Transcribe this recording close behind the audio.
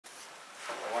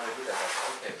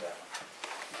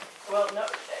Well, no,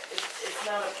 it's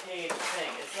not a paid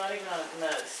thing. It's not even on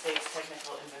the state's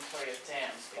technical inventory of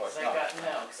dams. Oh, Because it's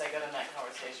I not? because I got in that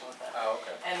conversation with them. Oh,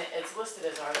 okay. And it's listed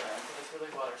as our land, but it's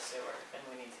really water sewer, and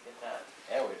we need to get that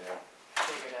Yeah, we do.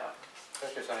 figured out.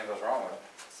 Especially if something goes wrong with it.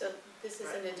 So this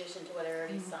is in addition to what I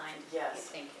already signed?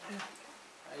 Yes. Thank you.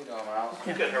 How you doing, Miles?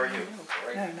 I'm good, how are you?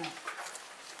 Great. Yeah, no.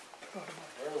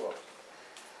 Very well.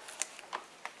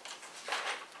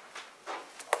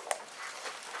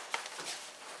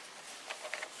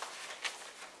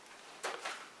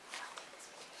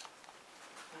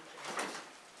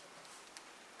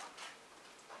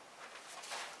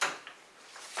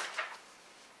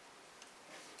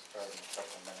 Start in a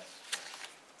couple of minutes.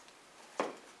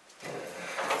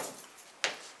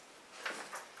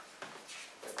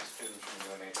 Got the students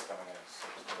from UNH coming at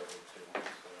 6:32,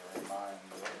 so remind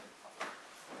me.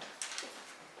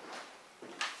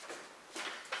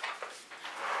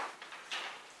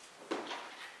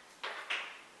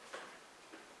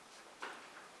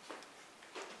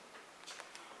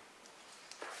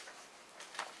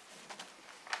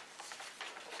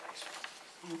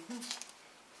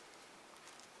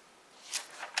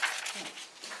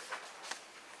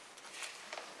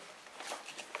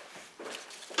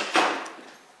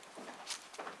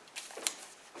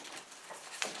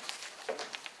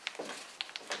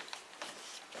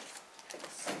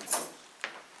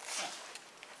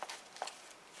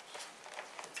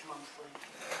 It's monthly.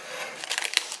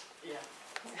 Yeah.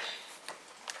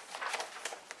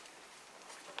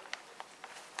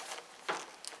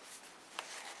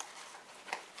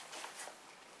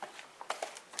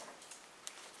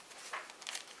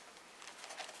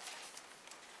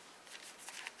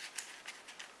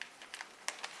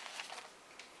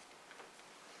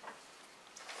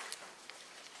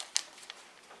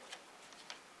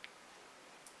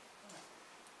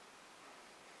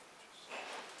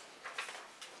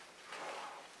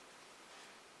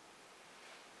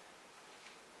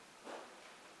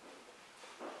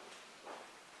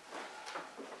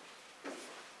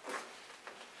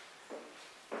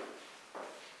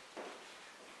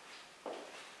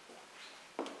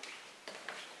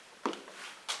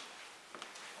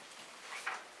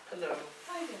 Hello.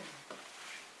 Hi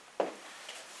there.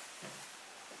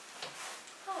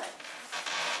 Hi.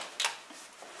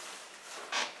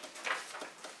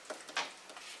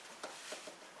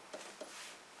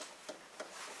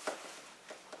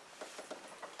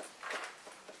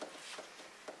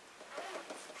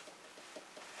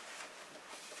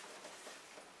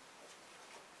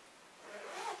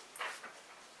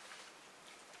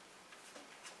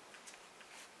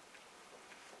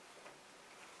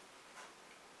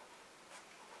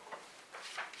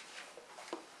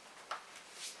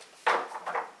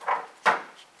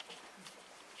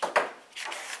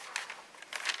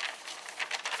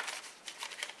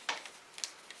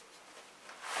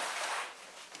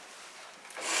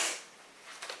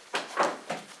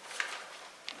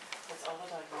 It's all the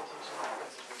documentation that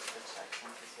goes with the checks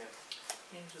and gives you.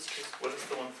 Yeah, just curious, what is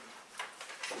the one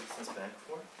from Citizens Bank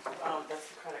for? That's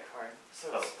the credit card.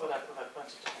 So Oh, it's split up okay. with a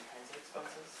bunch of different kinds of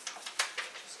expenses.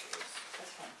 Just curious,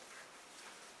 That's fine.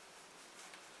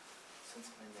 since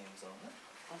my name's on it.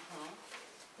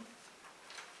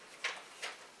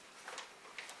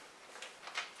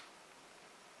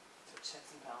 So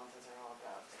checks and balances are all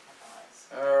about different eyes.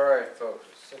 All right, folks,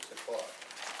 it's 6 o'clock.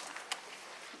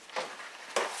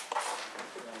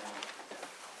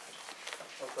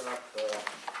 Open up the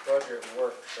budget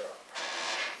workshop.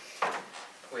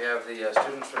 We have the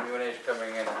students from UNH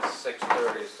coming in at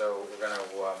 6:30, so we're going to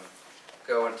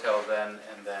go until then,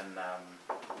 and then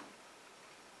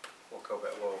we'll go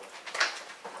back. We'll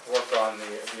work on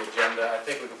the agenda. I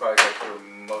think we can probably get through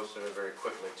most of it very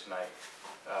quickly tonight.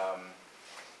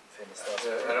 Famous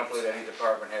last I don't believe any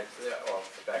department heads. Well,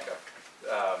 to back up.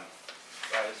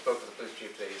 I spoke to the police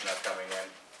chief today. He's not coming in.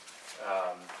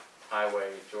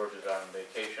 Highway, George is on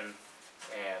vacation,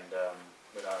 and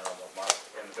we don't know about Mark,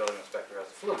 and the building inspector has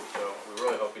the flu, so we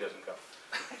really hope he doesn't come.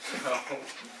 So,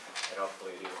 I don't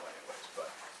believe either way anyways,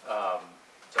 but,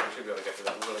 so we should be able to get to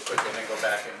that really quickly, and then go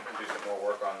back and do some more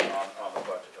work on the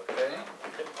budget, okay?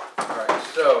 Alright,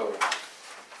 so,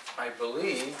 I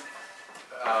believe,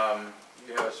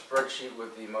 you have a spreadsheet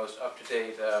with the most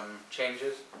up-to-date,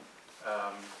 changes.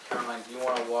 Caroline, do you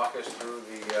wanna walk us through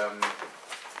the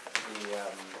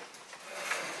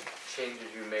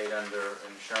changes you made under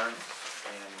insurance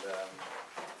and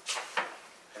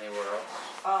anywhere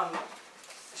else?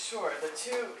 Sure, the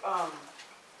two,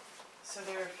 so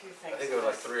there are a few things. I think there were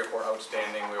like 3 or 4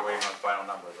 outstanding, we were waiting on final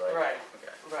numbers, right? Right,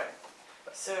 Okay. right.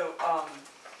 So,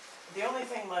 the only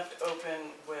thing left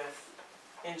open with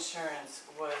insurance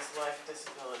was life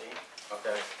disability.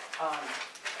 Okay,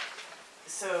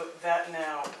 So that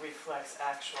now reflects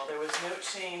actual. There was no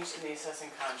change in the assessing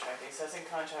contract. The assessing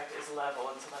contract is level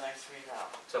until the next reval.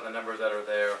 so the numbers that are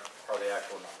there are the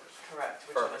actual numbers. Correct,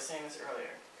 which are the Perfect. same as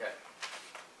earlier. Okay.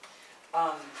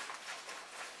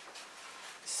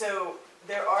 So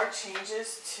there are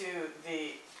changes to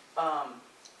the,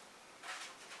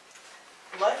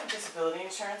 life and disability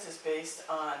insurance is based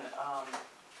on,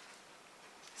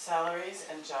 salaries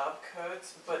and job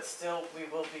codes, but still, we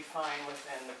will be fine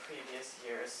within the previous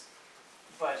year's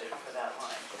budget for that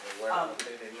line. Okay, where on the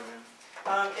page are you in?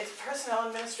 It's personnel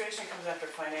administration comes after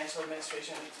financial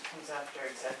administration, comes after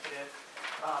executive.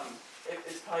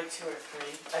 It's probably 2 or 3.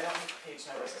 I don't have page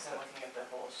numbers because I'm looking at the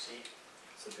whole sheet.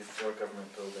 So before government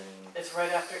building. It's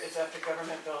right after, it's after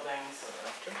government buildings.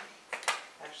 After?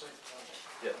 Actually, it's building.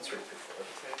 Yeah, it's right before.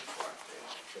 It's right before.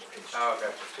 So page Oh, okay,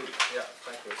 so 2, yeah,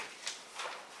 thank you.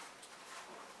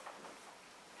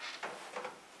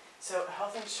 So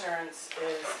health insurance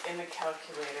is in the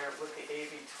calculator with the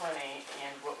AB 20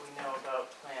 and what we know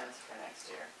about plans for next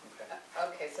year. Okay.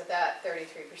 Okay, so that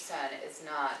 33% is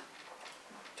not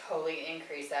totally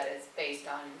increase, that is based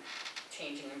on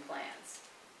changing in plans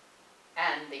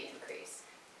and the increase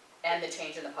and the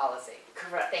change in the policy.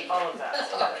 Correct, Thank you. all of that,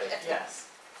 Okay. yes,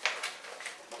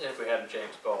 If we hadn't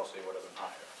changed the policy, it would have been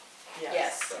higher.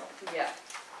 yes. So Yeah,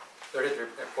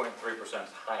 33.3%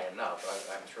 is high enough,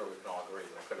 I'm sure we can all agree,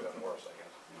 that it could have been worse, I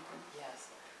guess. Yes.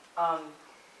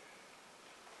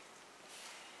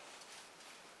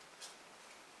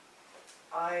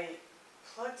 I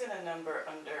plugged in a number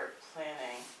under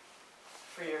planning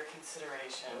for your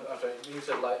consideration. I'm sorry, you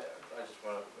said life, I just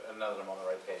want to, now that I'm on the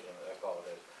right page, and I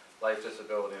apologize. Life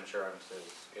disability insurance is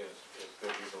good,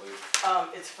 you believe?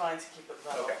 It's fine to keep it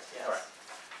level, Okay, yes. all right.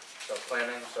 So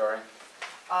planning, sorry.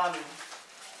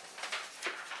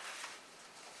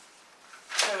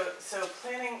 So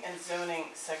planning and zoning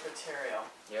secretarial,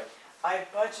 Yep. I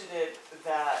budgeted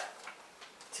that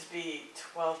to be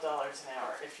 $12 an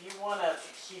hour. If you wanna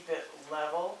keep it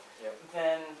level, Yep.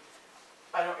 then,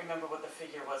 I don't remember what the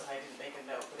figure was and I didn't make a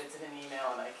note, but it's in an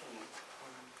email and I can,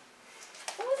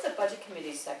 what was the budget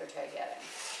committee secretary getting?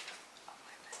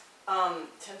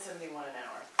 1071 an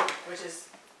hour, which is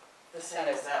the same Thought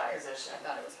it as was that higher. position. I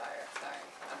thought it was higher, sorry,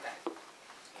 okay.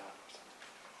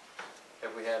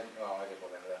 Have we had, well, I guess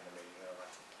we'll end that in the meeting, never mind.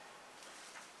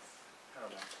 I don't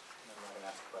know, I'm not gonna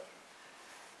ask a question.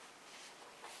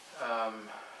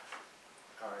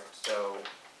 All right, so,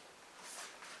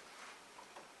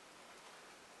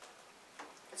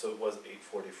 So it was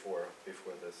 844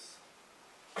 before this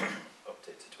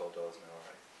update to $12 an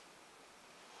hour,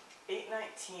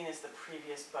 819 is the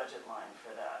previous budget line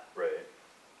for that. right?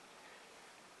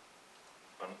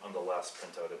 On the last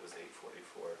printout, it was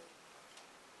 844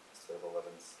 instead of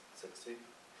 1160.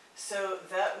 So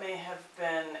that may have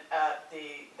been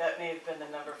the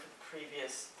number for the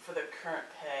previous, for the current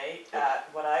pay at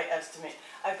what I estimate.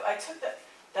 I took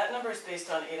that number is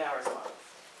based on 8 hours a month.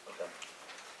 Okay.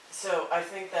 So I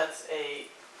think that's a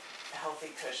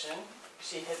healthy cushion.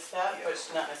 She hits that, Yeah.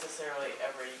 but not necessarily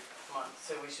every month,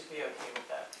 so we should be okay with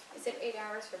that. Is it 8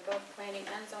 hours for both planning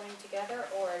and zoning together,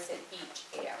 or is it each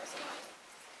 8 hours a month?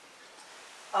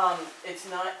 It's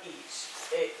not each,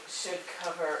 it should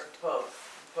cover both,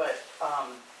 but,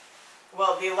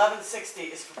 well, the 1160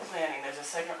 is for planning, there's a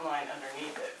second line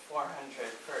underneath it, 400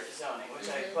 for zoning, which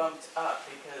I Mhm. bumped up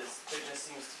because there just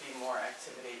seems to be more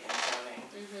activity in zoning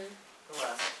Mm-hmm. the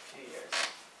last few years.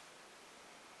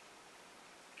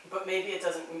 But maybe it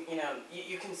doesn't,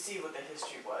 you can see what the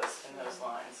history was in those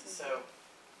lines, so,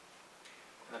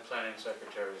 and the planning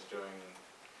secretary is doing,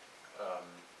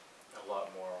 a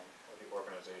lot more of the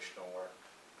organizational work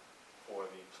for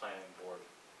the planning board.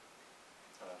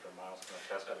 I'm not sure Miles can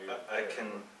attest to you. I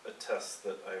can attest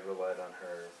that I relied on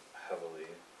her heavily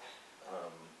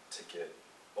to get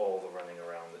all the running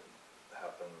around that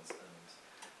happens and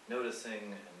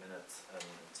noticing and minutes, and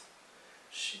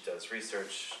she does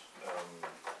research,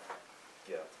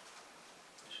 yeah.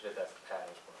 She did that for Pat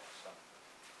as well, so.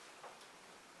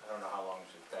 I don't know how long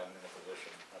she's been in the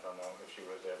position. I don't know if she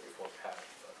was there before Pat,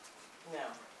 but. no.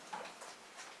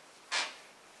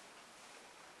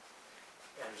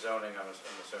 And zoning, I'm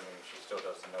assuming she still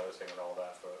does the noticing and all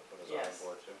that for the zoning Yes.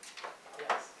 board too.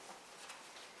 Yes.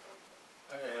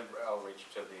 And outreach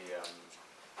to the,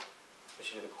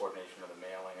 she did the coordination of the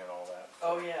mailing and all that.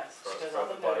 Oh, yes, For- she does for all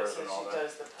the the butters notices, and all she that.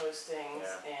 does the postings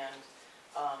Yeah. and,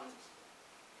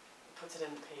 puts it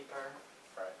in the paper.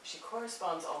 Right. She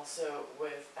corresponds also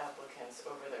with applicants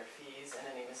over their fees and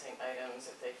any missing items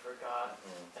if they forgot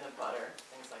Mhm. in a butter,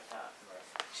 things like that.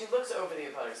 Right. she looks over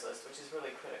the abutters list, which is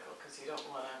really critical, because you don't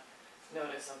wanna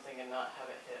notice something and not have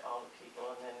it hit all the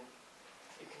people, and then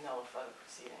you can nullify the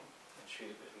proceeding. And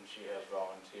she has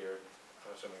volunteered,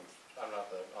 I'm assuming, I'm not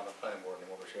on the planning board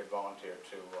anymore, but she had volunteered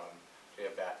to be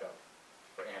a backup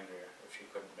for Andrea if she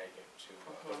couldn't make it to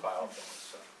file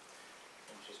things, so.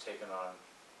 And she's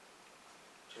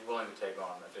willing to take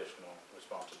on additional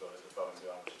responsibilities above and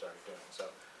beyond what she's already doing, so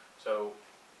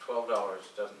 $12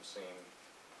 doesn't seem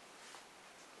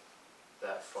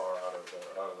that far out of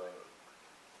the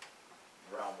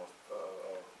realm of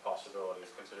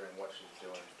possibilities, considering what she's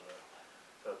doing for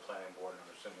the planning board, and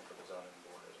I'm assuming for the zoning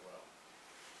board as well.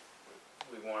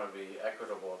 We want to be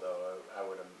equitable, though.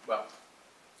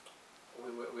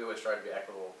 We always try to be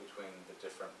equitable between the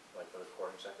different, like the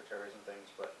recording secretaries and things,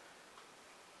 but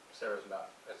Sarah's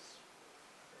not,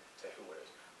 say who it is.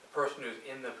 The person who's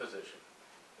in the position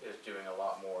is doing a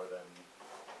lot more than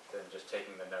just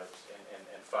taking the notes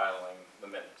and filing the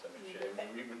minutes. I mean,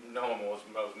 no one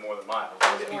knows more than Miles.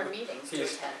 There's more meetings to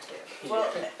attend to. Well,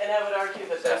 and I would argue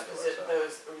that Exactly, so.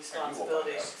 those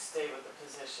responsibilities should stay with the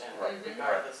position, Right.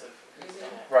 regardless of who's in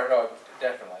it. Right, no,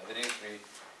 definitely. There needs to be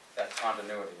that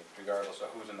continuity, regardless of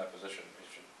who's in that position. It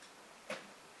should,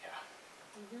 yeah.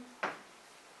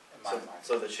 In my mind.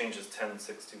 So the change is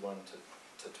 1061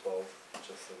 to 12,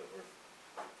 just so that we're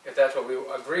If that's what we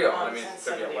agree on, I mean, it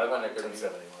could be 11, 1071. it could be,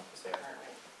 1071 Currently.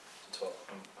 to 12.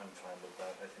 I'm fine with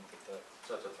that. I think that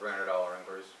so that's a $300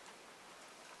 increase.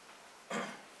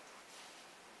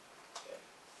 Okay.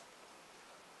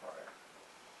 All right.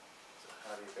 So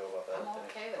how do you feel about that? I'm Denise?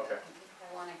 okay with Okay. it.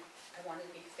 I want it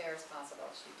to be fair as possible.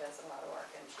 She does a lot of work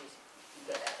and she's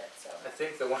good at it, so. I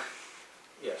think the one,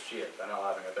 yes, she is, I'm not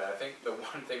laughing at that. I think the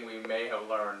one thing we may have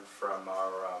learned from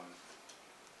our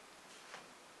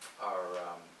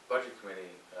budget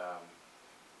committee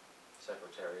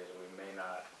secretary is we may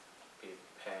not be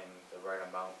paying the right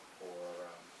amount for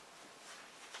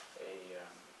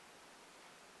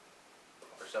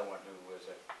someone who was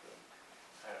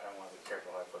I want to be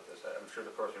careful how I put this. I'm sure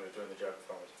the person who was doing the job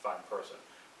before was a fine person,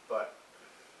 but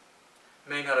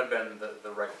may not have been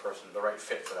the right person, the right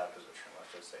fit for that position,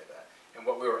 let's just say that. And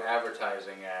what we were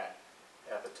advertising at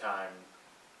the time,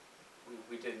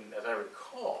 we didn't, as I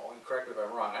recall, and correct me if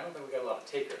I'm wrong, I don't think we got a lot of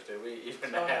takers, did we?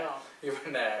 Even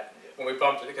that, when we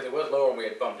bumped it, because it was lower and we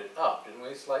had bumped it up, didn't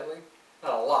we, slightly?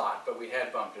 Not a lot, but we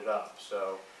had bumped it up,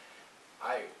 so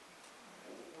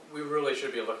we really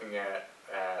should be looking at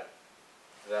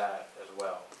that as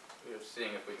well. We're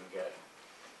seeing if we can get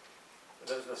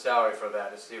the salary for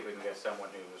that, to see if we can get someone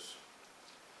who is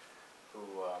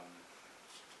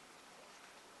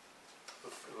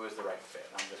the right fit.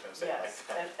 I'm just going to say it like Yes,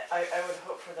 that. and I would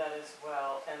hope for that as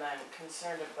well, and I'm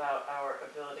concerned about our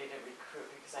ability to recruit,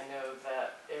 because I know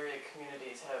that area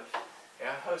communities have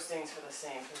Yeah. postings for the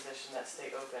same position that stay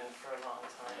open for a long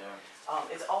time. Yeah.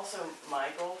 It's also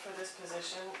my goal for this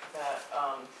position that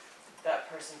that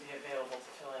person be available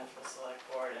to fill in for the select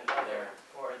board and other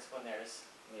boards when there's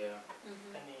Yeah.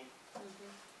 a need.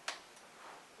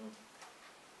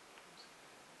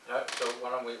 So why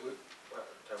don't we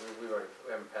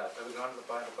haven't passed, have we gone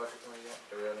by the budget committee yet?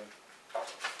 Do we really?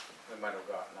 We might have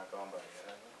not gone by it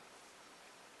yet, have we?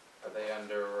 Are they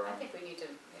under, I think we need to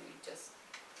maybe just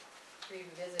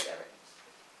revisit everything.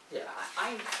 Yeah.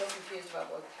 I'm so confused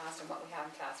about what we passed and what we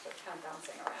haven't passed, we're kind of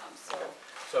bouncing around, so.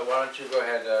 So why don't you go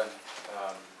ahead,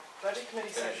 Budget committee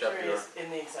Finish up secretary is in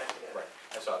the executive. right,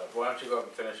 I saw that. Why don't you go up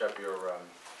and finish up your,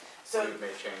 So, you've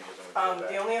made changes and we can go the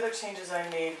back. only other changes I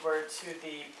made were to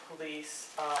the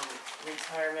police,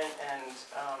 retirement and,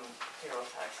 payroll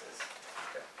taxes.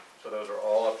 Okay. So those are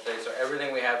all up to date, so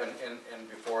everything we have in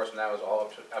before us now is all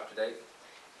up to date?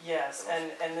 Yes,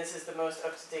 and this is the most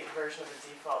up-to-date version of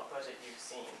the default budget you've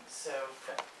seen, so,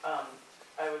 Okay.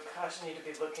 I would caution you to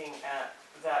be looking at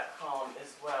that column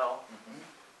as well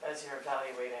as you're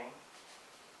evaluating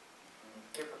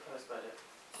your proposed budget.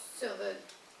 So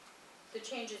the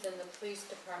changes in the police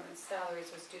department's salaries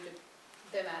was due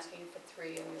to them asking for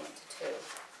 3 and we went to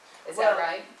 2. Is that Well-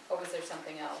 right? Or was there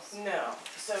something else? No,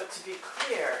 so to be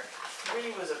clear,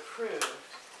 3 was approved,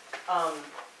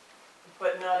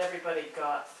 but not everybody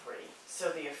got 3,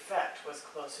 so the effect was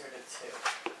closer to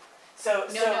 2. So,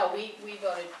 No, we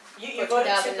voted you for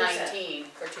voted 2%. 2019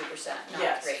 for 2%, not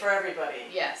 3. Yes, for everybody.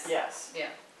 Yes. Yes, Yeah.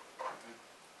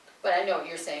 But I know what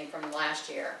you're saying from last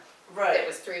year. It right,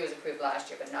 was 3 was approved last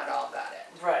year, but not all got it.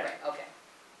 right, Okay.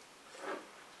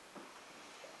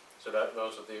 So those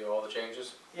are all the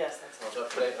changes? yes, that's What's it. up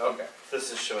to date? Okay.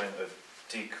 this is showing a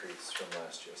decrease from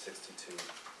last year, 62.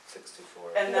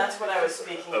 64. And that's what I was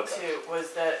speaking Okay. to,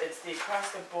 was that it's the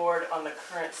across the board on the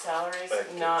current salaries, I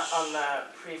get not on the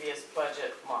previous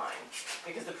budget line.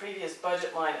 Because the previous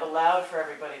budget line allowed for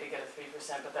everybody to get a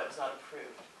 3%, but that was not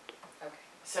approved. Okay.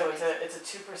 So That it's a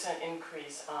 2%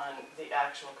 increase on the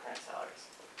actual current salaries.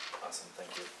 Awesome,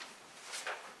 thank you.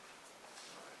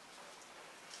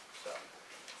 So,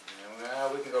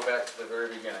 now we can go back to the very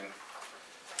beginning.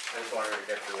 I just wanted to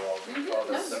get through all no,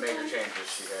 the you're major fine. changes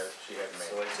she had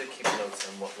So made. I did keep notes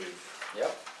on what we've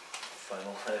Yep,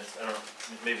 finalized. I don't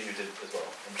know, maybe you did as well.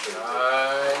 I'm sure you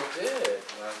I did.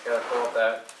 I've got to pull up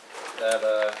that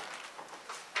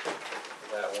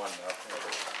one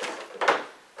though.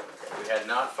 We had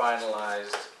not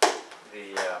finalized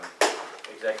the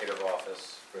executive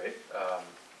office, did. Right?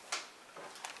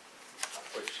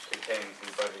 which contains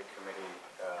the budget committee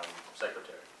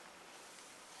secretary.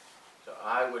 So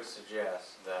I would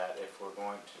suggest that if we're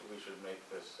going to, we should make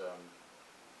this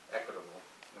equitable,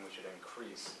 and we should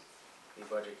increase the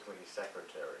budget committee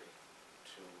secretary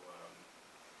to,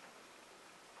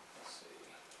 let's see,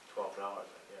 $12, I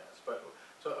guess. But,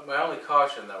 so my only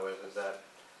caution though is that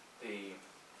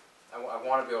I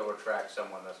want to be able to attract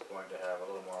someone that's going to have a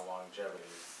little more longevity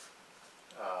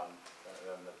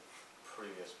than the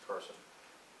previous person.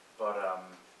 But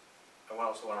I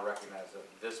also want to recognize that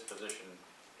this position,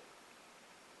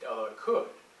 although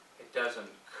it doesn't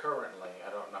currently, I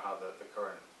don't know how the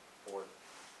current board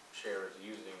chair is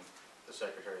using the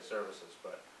Secretary of Services,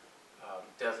 but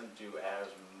doesn't do as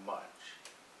much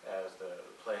as the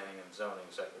planning and zoning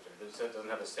secretary. It doesn't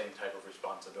have the same type of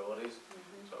responsibilities,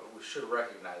 so we should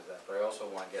recognize that, but I also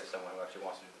want to get someone who actually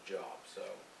wants to do the job, so.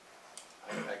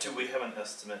 Do we have an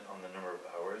estimate on the number of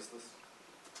hours this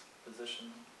position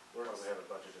What works? do we have it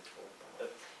budgeted for? I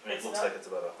mean, it It's looks not- like it's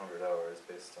about 100 hours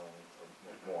based on,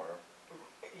 or more.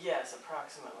 Yes,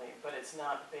 approximately, but it's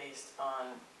not based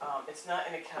on, it's not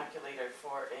in a calculator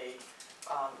for a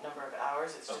number of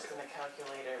hours, it's just in a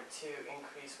calculator to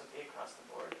increase with the across the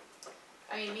board.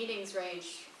 I mean, meetings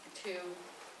range 2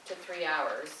 to 3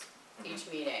 hours each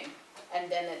meeting,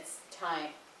 and then it's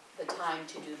the time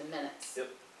to do the minutes. Yep.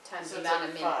 Times So the it's amount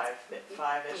of like minutes.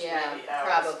 five-ish Yeah, maybe hours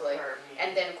probably. per meeting.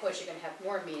 And then, of course, you're gonna have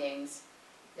more meetings,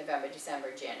 November,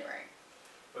 December, January.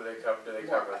 Do they cover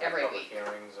More, the every public week.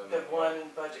 hearings and? The one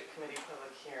budget committee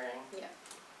public hearing, Yeah.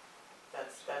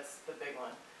 that's the big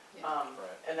one. Yeah.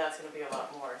 Right. And that's gonna be a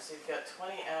lot more, so you've got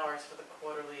 20 hours for the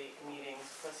quarterly meetings,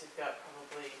 plus you've got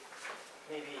probably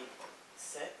maybe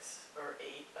 6 or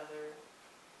 8 other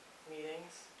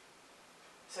meetings.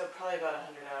 So probably about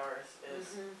 100 hours is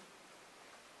Mhm.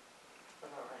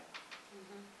 about right.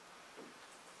 Mhm.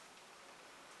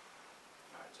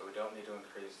 Alright, so we don't need to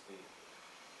increase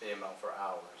the amount for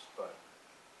hours, but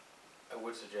I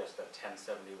would suggest that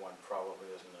 1071 probably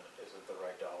isn't the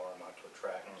right dollar amount to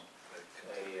attract I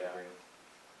completely agree.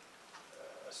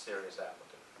 a serious applicant.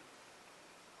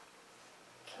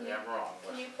 Can Maybe I'm wrong,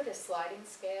 Can but you put a sliding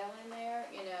scale in there,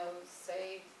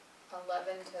 say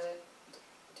 11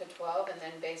 to 12, and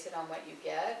then base it on what you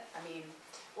get? I mean,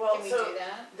 Well, can we so do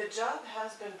that? the job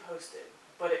has been posted,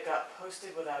 but it got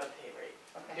posted without a pay rate,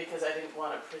 Okay. because I didn't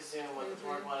wanna presume what the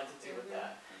board Mhm. wanted to do with Mhm.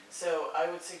 that. So I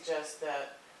would suggest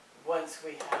that once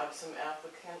we have some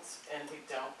applicants, and we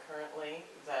don't currently,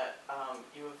 that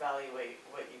you evaluate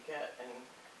what you get and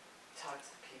talk to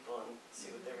the people and see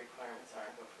what their requirements are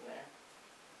and go from there.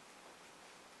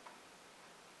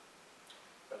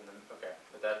 okay,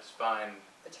 but that's fine.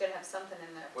 But you're gonna have something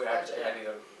in there We to actually, I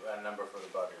budget. need a number for the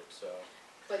budget, so.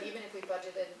 But even if we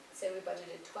say we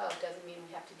budgeted 12, doesn't mean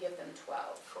we have to give them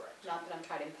 12. Correct. Not that I'm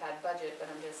trying to pad budget, but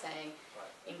I'm just saying, Right.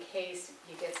 in case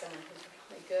you get someone who's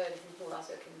really good, and who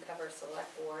also can cover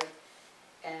select board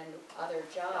and other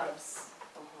jobs,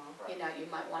 Right. you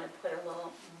might wanna put a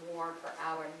little more per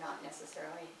hour, not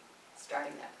necessarily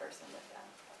starting that person with that.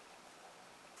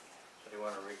 So do you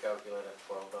wanna recalculate at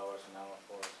 $12 an hour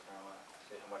for us, Caroline?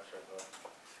 See how much of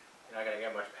you're not gonna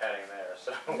get much padding there,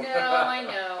 so. No, I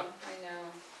know.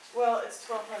 Well, it's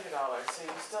 $1,200, so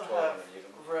you still have 1200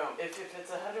 even. room. If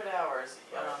it's 100 hours,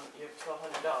 Right. you have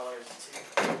 $1,200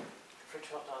 for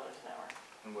 $12 an hour.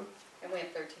 And what, And we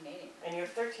have 1380. And you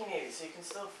have 1380, so you can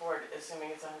still afford,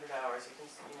 assuming it's 100 hours, you can,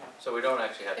 So we don't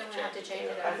actually have to Then change we have to change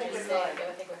it, I I'm think just we're saying, fine.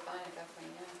 I think we're fine at that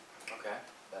point, yeah. Okay,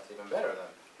 that's even better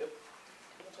then. We'll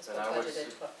just Then put I would budgeted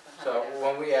s- 100 So hours.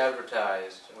 when we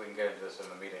advertised, we can get into this in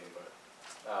the meeting, but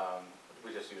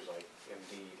we just use like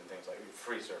Indeed and things like,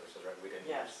 free services, right? We didn't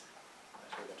use. yes.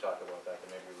 So we can talk about that, and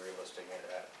maybe relisting it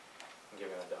at, and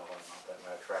giving a dollar amount that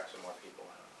might attract some more people,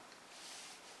 I don't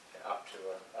know. Yeah, up to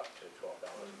 $12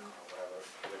 an hour, whatever,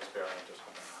 with experience or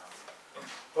something. I don't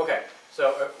know. Okay,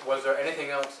 so was there anything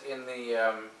else in the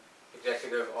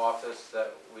executive office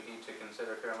that we need to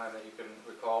consider, Caroline, that you can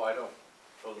recall? I don't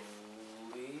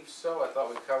believe so. I thought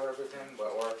we covered everything, but,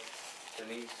 or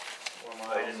Denise or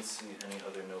Miles? I didn't see any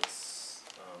other notes,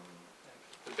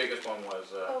 The biggest one was,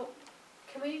 Oh,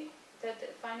 can we, the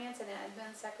finance and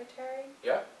admin secretary,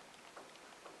 yeah,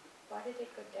 why did it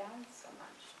go down so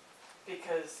much?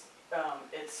 Because,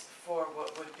 it's for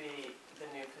what would be the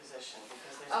new position,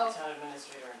 because there's Oh. a town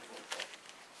administrator underneath it.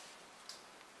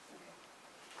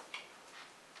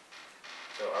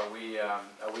 so are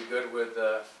we good with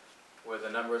the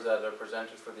numbers that are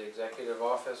presented for the executive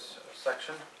office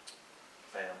section?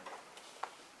 I am.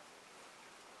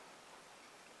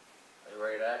 Are you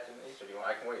ready to act, Denise, or do you want,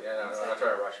 I can wait, yeah, no, One I'm not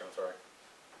trying to rush you, I'm sorry.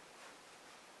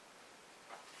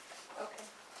 Okay.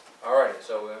 Alrighty,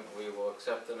 so we will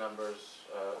accept the numbers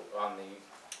on the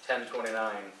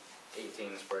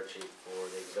 10/29/18 spreadsheet for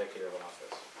the executive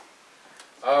office.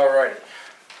 Alrighty.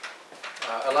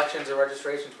 Elections and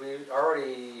registrations, we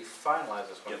already finalized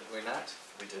this one, Yep. did we not?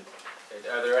 We did. Okay,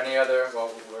 are there any other,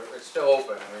 well, it's still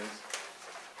open, I mean,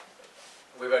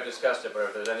 we've discussed it, but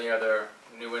if there's any other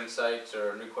new insights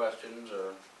or new questions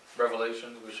or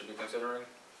revelations we should be considering?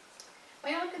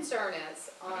 My only concern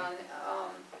is on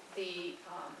the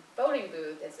voting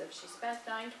booth is if she spent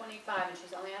 $925 and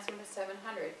she's only asking for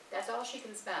 $700, that's all she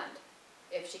can spend.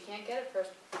 If she can't get it for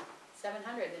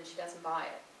 $700, then she doesn't buy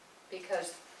it.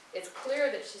 Because it's clear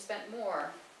that she spent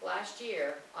more last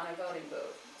year on a voting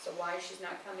booth. So why she's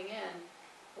not coming in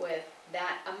with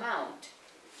that amount?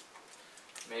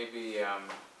 Maybe,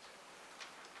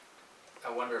 I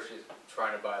wonder if she's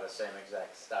trying to buy the same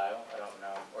exact style, I don't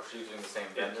know, or if she's using the same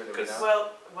Yeah, vendor, do we because-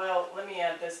 know? Well, let me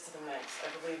add this to the mix. I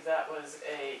believe that was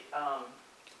a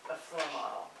floor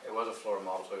model. It was a floor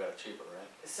model, so we got it cheaper, right?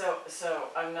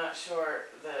 So I'm not sure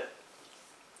that,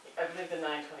 I believe the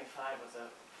 925 was a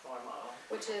floor model.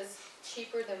 Which is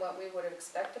cheaper than what we would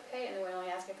expect to pay, and then we're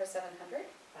only asking for $700?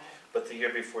 But the year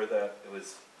before that, it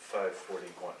was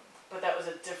 541. But that was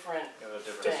a different It was a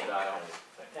different Thing. style. Kind of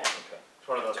thing. thing. Okay. It's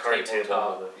one of those Card table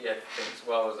tabletop, with yeah, things,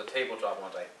 well, it was the tabletop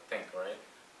ones, I think, right?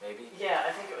 Maybe? Yeah,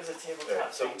 I think it was a tabletop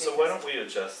Alright, so, thing. so why because- don't we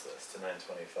adjust this to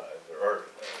 925, or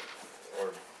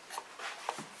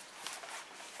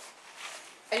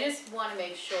I just want to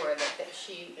make sure that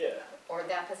she, yeah, or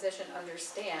that position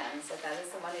understands that that is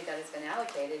the money that has been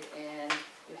allocated, and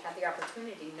you had the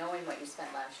opportunity, knowing what you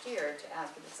spent last year, to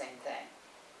ask for the same thing,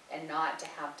 and not to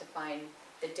have to find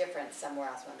the difference somewhere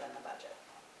else within the budget.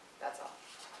 That's all.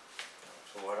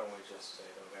 So why don't we just say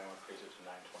that we're gonna increase it to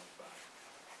 925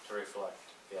 to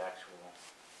reflect the actual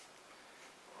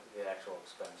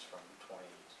expense from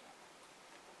 2018.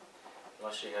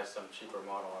 Unless she has some cheaper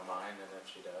model in mind, and if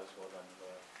she does, well then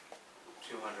the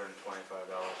 $225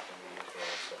 can be used for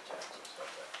offset taxes,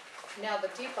 okay. Now, the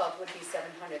default would be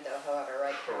 700 though, however,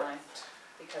 right, Caroline? Correct.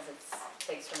 Because it's,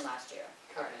 takes from last year.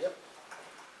 Yep.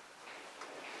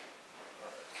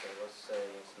 Alright, so let's say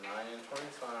it's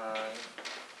 925.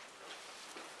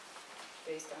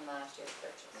 Based on last year's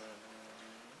purchase.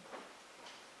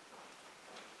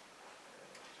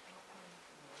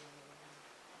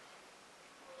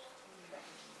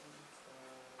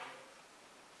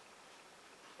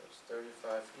 So it's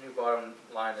 35, new bottom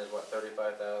line is what,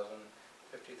 $35,053?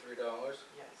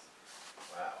 Yes.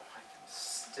 Wow, I can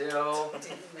still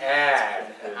Didn't make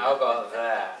add, how about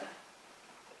that?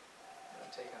 I'm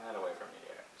not taking that away from you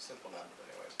yet, simple numbers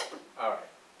anyways. Alright,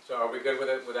 so are we good with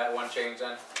it, with that one change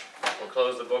then? We'll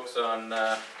close the books on,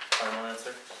 final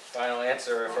answer? final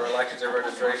answer for elections and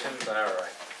registrations,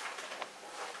 alright.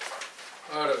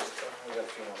 Oh, we got a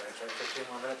few more minutes, right, 15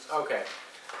 more minutes, okay.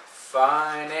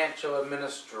 Financial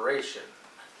administration.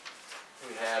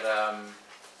 We had, the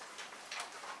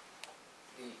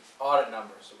audit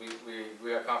numbers, we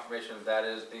got confirmation that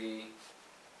is the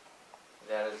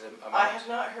amount. I have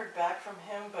not heard back from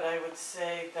him, but I would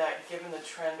say that given the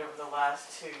trend over the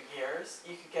last 2 years,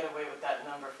 you could get away with that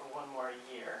number for one more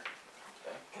year.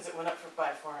 Okay. Because it went up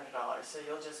by $400, so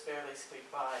you'll just barely squeak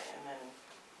by, and then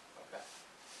Okay,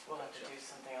 we'll have to Gotcha. do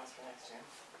something else for next year.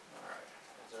 alright.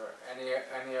 Is there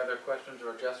any other questions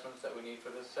or adjustments that we need for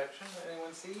this section that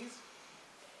anyone sees?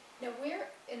 Now, where,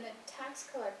 in the tax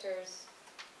collector's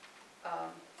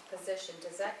position,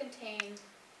 does that contain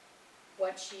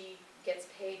what she gets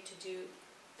paid to do,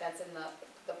 that's in the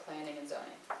planning and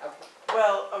zoning? Okay.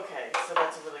 Well, okay, so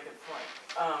that's a really good point.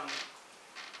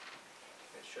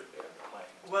 It should be under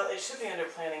planning. Well, it should be under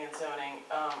planning and zoning.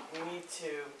 We need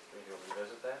to, We go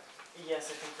revisit that?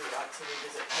 yes, I think we ought to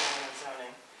revisit planning and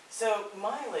zoning. So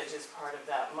mileage is part of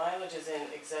that, mileage is in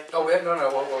executive. Oh,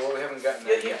 well, we haven't gotten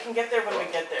there You yet. can get there when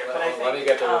we get there, but I think. Let me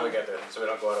get there when we get there, so we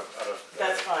don't go out of.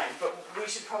 That's fine, but we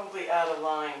should probably add a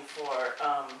line for, Yes,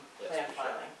 plan we should.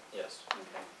 filing. Yes,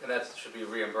 Okay. and that should be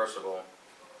reimbursable.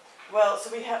 Well,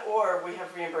 so we have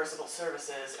reimbursable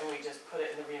services, and we just put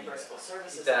it in the reimbursable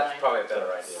services That's line, probably a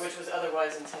better idea. which was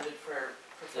otherwise intended for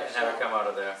Yeah, and have it professional come out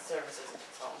of there, services and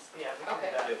consultants, yeah, we can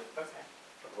Okay. do that, Yep. okay.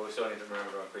 but we still need to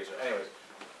remember to increase it. Anyways,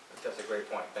 that's a great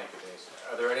point, thank you Denise.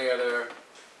 Are there any other,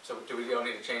 so do we don't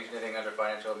need to change anything under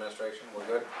financial administration, we're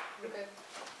good? Okay.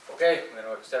 Okay, I'm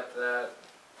gonna accept that.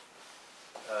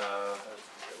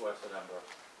 What's the number?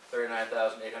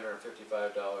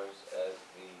 $39,855 as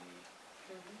the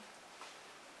Mhm.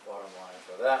 bottom line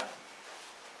for that.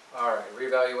 All right,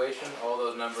 revaluation, all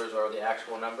those numbers are the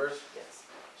actual numbers, Yes.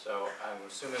 so I'm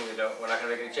assuming we're not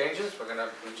gonna make any changes, we're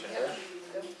gonna reach in there. Yep.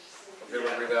 Good. We're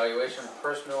good with revaluation,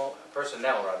 personnel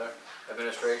rather,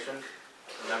 administration,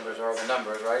 the numbers are the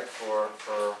numbers, right, for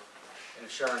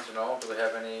insurance and all. Do we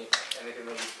have anything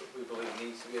that we believe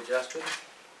needs to be adjusted?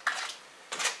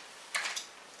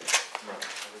 No, I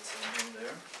would say no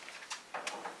there.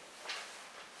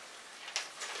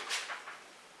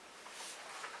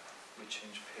 We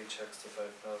changed paychecks to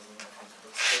 5,000, I think it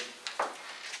looks good.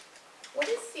 What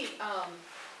is the,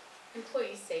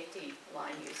 employee safety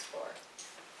line used for?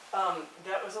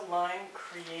 That was a line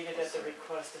created at the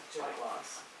request of Joy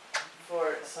Loss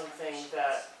for something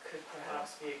that could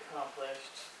perhaps be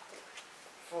accomplished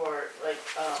for like,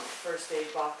 first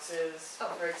aid boxes, Oh.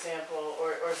 for example,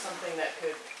 or something that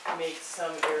could make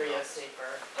some area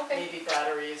safer. Okay, Maybe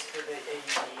batteries for the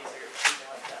AEDs or something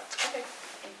like that. okay.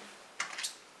 Thank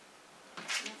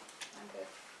you. No, I'm good.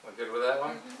 We're good with that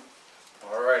one? Mhm.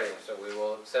 Alrighty, so we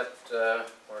will accept, where's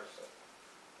it?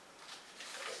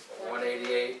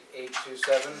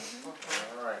 188,827,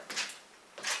 Mhm. alright.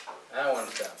 That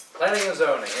one's done. Planning and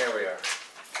zoning, here we are.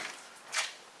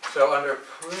 So under,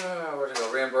 where'd it go,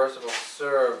 reimbursable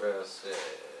services,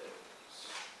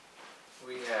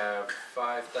 we have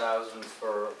 5,000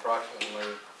 for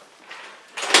approximately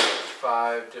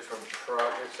 5 different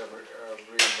projects of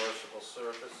reimbursable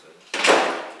services.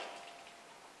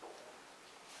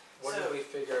 What did So- we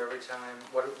figure every time,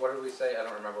 what did we say, I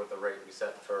don't remember what the rate we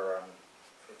set for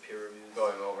For peer reviews.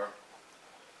 going over.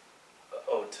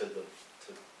 Oh, to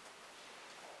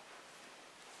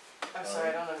I'm sorry,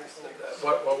 I don't understand your question.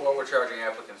 What we're charging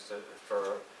applicants to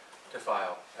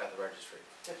file at the registry,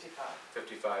 55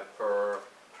 55 per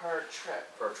per trip.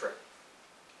 trip.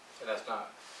 And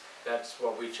that's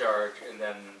what we charge, and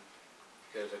then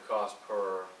there's a cost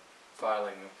per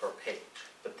filing per page.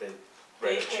 but they They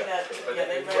write a pay check that, for yeah, that.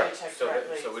 they Right, write a check so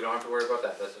directly. so we don't have to worry about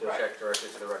that, that's a Right. check directly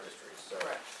to the registry, so.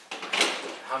 Correct.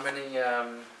 How many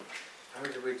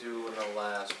did we do in the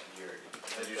last year?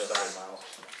 Did you decide, Miles?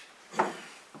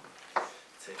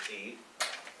 Say 8,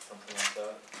 something like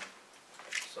that.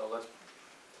 So let's.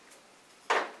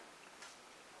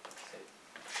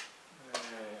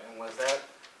 And was that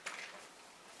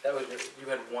was you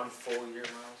had one full year,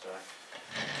 Miles, or?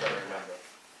 I'm trying to remember.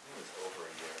 It was over a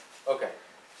year. Okay,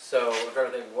 so I'm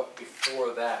trying to think, what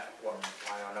before that, I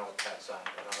don't know what Pat signed, I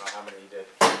don't know how many you did.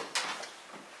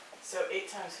 So 8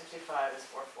 times 55 is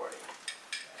 440. I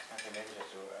think maybe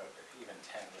just do even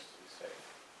 10, just to be safe.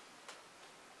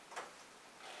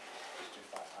 Just do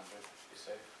 500, be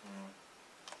safe. Mm.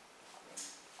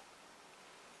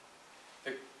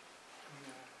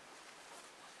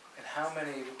 And how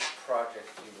many projects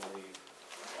do you believe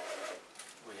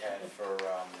we had for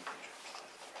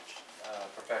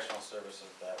professional services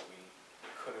that we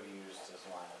could have used this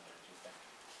line under, do you think?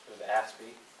 There was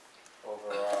ASPE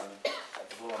over at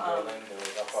the Blue Building, there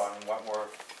was up on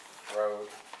Wentworth Road.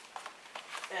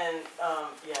 And,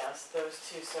 yes, those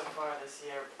two so far this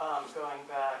year, going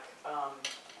back,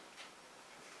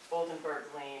 Oldenburg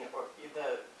Lane, or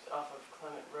off of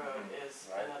Clement Road Mhm, is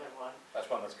right. another one. That's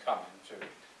one that's coming too.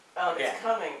 It's Again.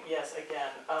 coming, yes,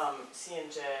 again,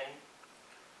 C&J,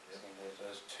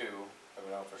 There's 2, that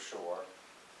we know for sure.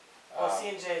 well,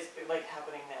 C&J is like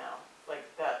happening now, like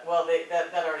that, well,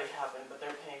 that already happened, but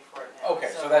they're paying for it now. Okay,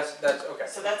 so that's, okay.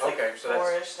 So that's like Okay, so that's-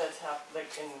 4-ish, that's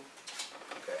like in,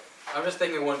 Okay, I'm just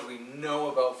thinking ones we know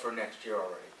about for next year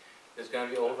already. There's gonna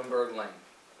be Oldenburg Lane,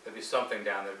 there'll be something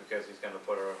down there because he's gonna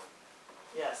put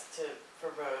yes, for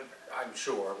road. I'm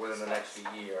sure, within the next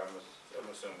year, I'm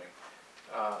assuming.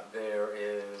 There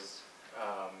is,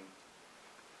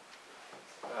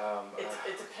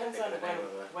 It depends I on think the when name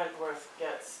of the- Wentworth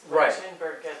gets, Right. when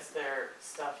Chinburg gets their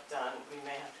stuff done, we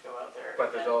may have to go out there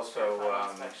But there's again also, for a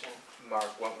final inspection.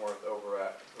 Mark Wentworth over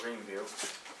at Greenview,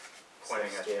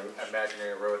 pointing at the Storage.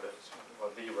 imaginary road that's,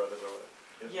 well, the road that's over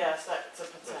there. Yep. Yes, that's a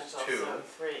potential, two. so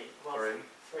three, well, Three.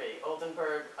 three,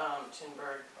 Oldenburg,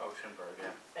 Chinburg, Oceanburg,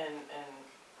 yeah. and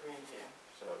Greenview.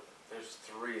 So there's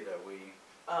three that we,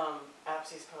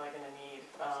 APSI's probably gonna need,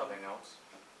 something else,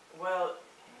 well,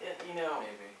 you know,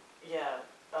 maybe. yeah,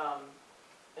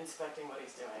 inspecting what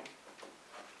he's doing.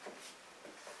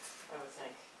 I would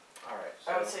think. All right,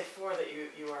 I would so say four that you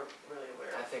are really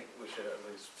aware I of. think we should at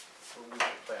least, we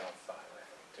should plan on five, I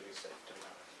think, to be safe, to be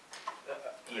honest.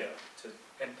 Yeah, to,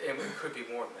 And it could be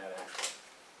more than that, actually.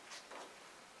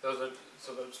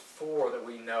 So those four that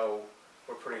we know,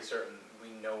 we're pretty certain, we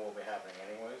know will be happening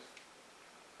anyways.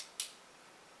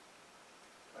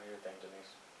 What do you think,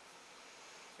 Denise?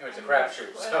 You know, it's a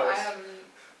crapshoot, Well, so I it's, haven't,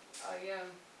 yeah,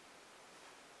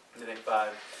 you think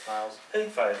 5 miles? I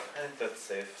think 5, I think that's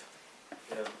safe.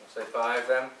 Yeah, We'll say 5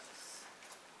 then?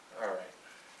 All right.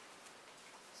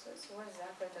 so what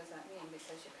exactly does that mean,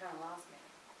 because you kinda lost me.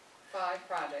 5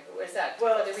 project, what is that, for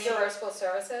Well, the so- reimbursable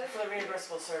services? For the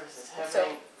reimbursable services, So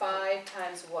having, 5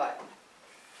 times what?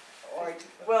 Or,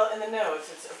 well, in the notes,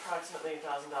 it's approximately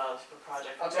 $1,000 per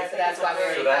project, which Okay, I so think that's is a why we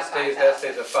very. So already that have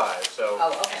stays at 5, so,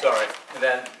 oh, okay. sorry. And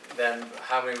then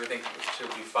how many we think should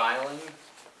be filing?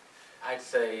 I'd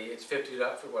say it's 50,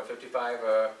 what, 55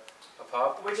 a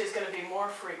pop? Which is gonna be more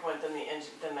frequent than the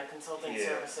consulting Yeah.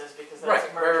 services, because Right,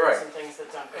 that's right, mergers right. and things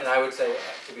that don't go. And I would say,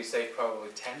 to be safe, probably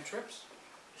 10 trips?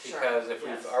 Sure, Because if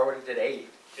yes. we've already did 8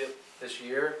 Yep. this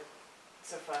year,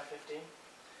 So 550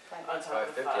 Fine. on top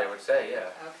of the 550, 5. I would say, yeah.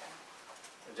 Okay.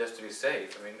 Just to be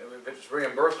safe, I mean, if it's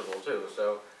reimbursable too,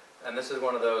 so, and this is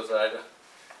one of those that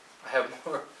I have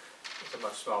more, it's a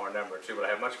much smaller number too, but I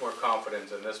have much more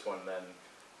confidence in this one than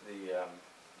the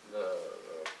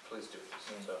police duties,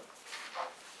 so.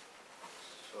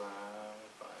 So,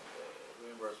 find the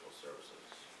reimbursable services,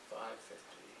 550.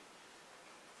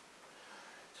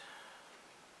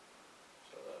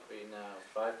 So that'd be now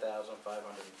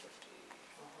 5,550.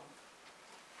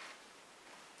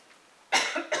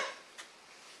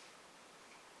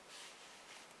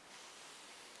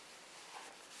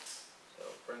 So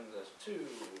it brings us to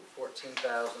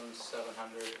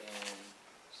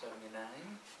 14,779.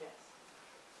 Yes.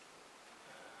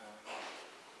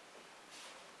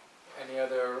 Any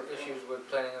other issues with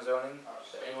planning and zoning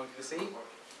that anyone can see?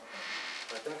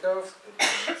 I think of?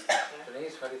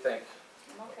 Denise, what do you think?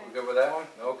 I'm okay. We good with that one?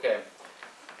 Okay.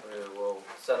 We will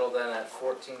settle then at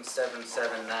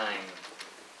 14,779.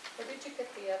 Where did you get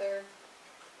the other,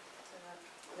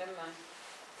 never mind.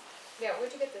 Yeah,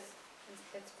 where'd you get this,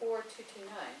 it's 4,229.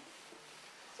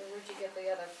 So where'd you get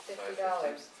the other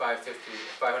 $50?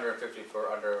 550 for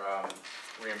under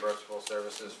reimbursable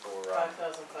services for,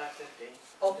 5,550.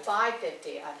 Oh,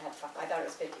 550, I thought it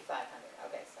was 5,500,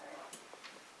 okay, sorry.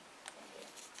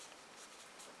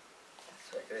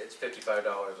 Thank you. it's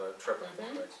 $55 a trip, I think,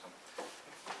 Mhm. right? So,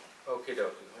 okey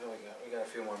dokey, what do we got? We got a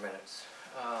few more minutes.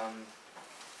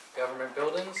 Government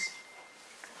buildings?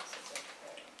 This is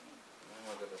okay.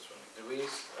 Look at this one. Did we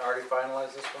already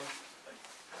finalize this one?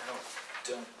 I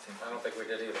don't think we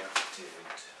did either. did.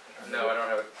 No, I don't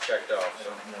have it checked off, I so.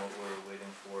 don't know what we're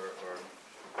waiting for, or,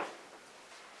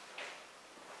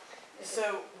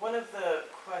 So one of the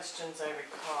questions I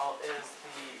recall is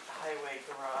the highway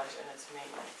garage and its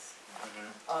maintenance.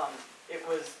 Mhm. It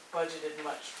was budgeted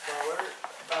much lower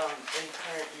in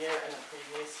current year and the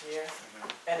previous year,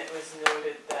 Mhm. and it was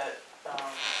noted that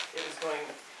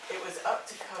it was up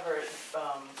to cover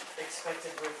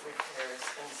expected roof repairs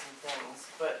and some things,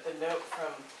 but the note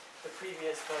from the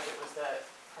previous budget was that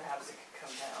perhaps it could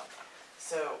come down.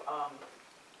 So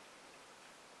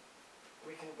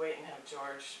we can wait and have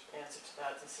George answer to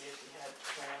that to see if he had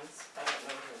plans. I don't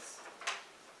know what his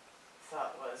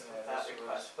thought was Yeah, with that this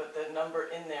request, but the number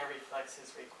in there reflects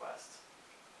his request.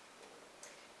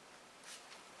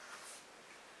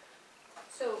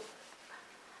 So,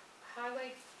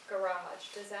 highway garage,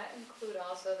 does that include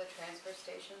also the transfer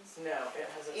stations? No, it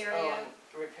has its Area. own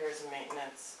repairs and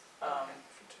maintenance. Okay.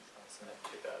 for 2,000.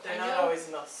 2,000. They're I not know- always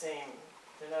in the same,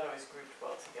 they're not always grouped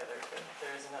well together, but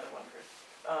there is another one grouped.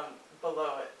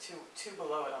 Below it, two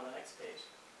below it on the next page.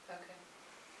 Okay.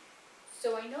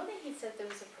 So I know that he said there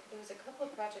was a couple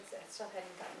of projects that still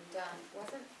hadn't gotten done,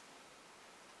 wasn't,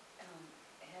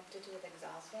 it had to do with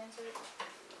exhaust fans or?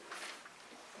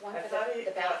 One I for thought he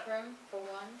the got- bathroom for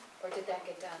one, or did that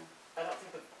get done? I don't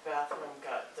think the bathroom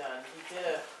got done. He did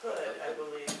a hood, I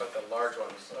believe. But the large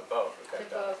ones above, we They got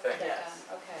done, I both think. got Yes.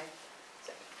 done, okay.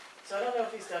 So I don't know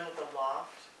if he's done with the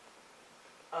loft.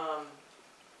 I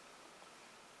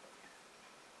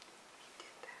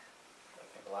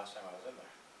think the last time I was in there.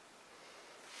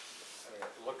 I mean,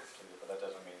 it looked through, but that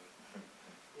doesn't mean.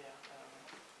 Yeah, I don't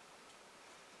know.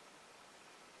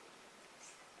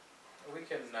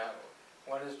 can,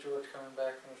 when is George coming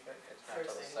back from his vacation? It's not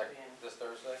till the Thursday, second, he'll be in. this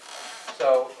Thursday?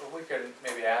 So we can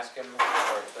maybe ask him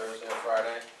for Thursday or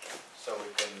Friday, so we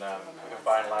can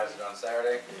finalize it on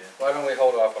Saturday. Yeah. Why don't we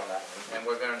hold off on that one? And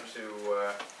we're going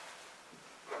to,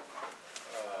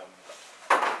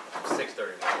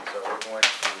 6:30, so we're going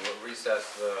to recess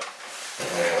the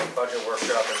budget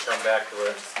workshop and come back to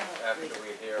it after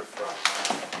we hear from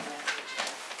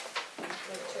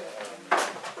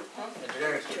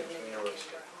engineering students from the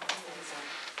university.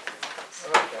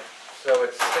 Okay, so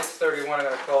it's 6:31, I'm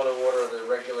going to call to order the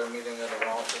regular meeting of the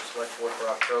Rollinsford Select Board for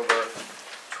October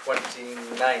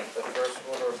 29th. The first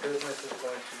order of business is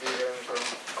going to be hearing from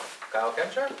Kyle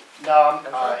Kencher. No,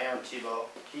 I'm sorry? Aaron Tebow.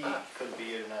 He couldn't be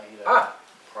here tonight either.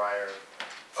 Prior.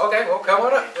 Okay, well, come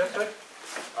on up, that's good.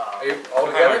 Are you all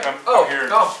Hi, together? I'm Oh, here.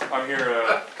 no, I'm here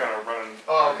kind of running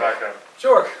Oh, okay. back up.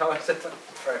 sure, come on, sit down.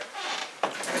 Right.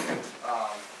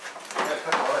 Yeah, a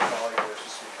couple other colleagues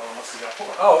just calling us to go.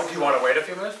 Oh, do you want to wait a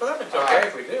few minutes for them? It's okay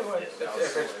if we do, yeah, no,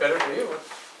 if it's better for you. It's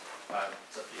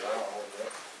up to you. I don't know what to do.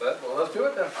 Well, let's do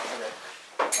it then. Okay.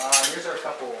 Here's our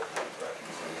couple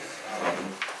references.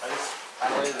 I just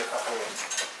highlighted a couple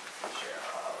of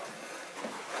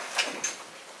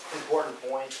important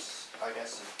points, I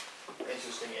guess,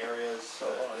 interesting areas,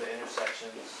 the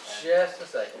intersections. And, Just a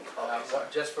second. sorry.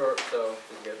 Just for, so,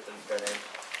 to get their name.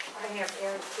 I have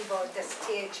Aaron Tebow, that's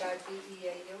Thibeau.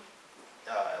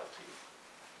 LT.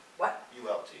 What?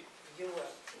 ULT.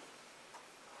 ULT.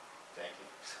 Thank you.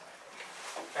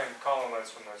 And Colin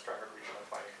Lentz from the Stratford Regional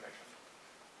Planning Commission.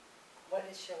 What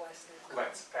is your last name?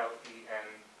 Lentz, Lentz.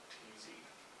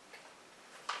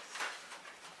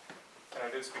 And I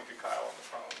did speak to Kyle on the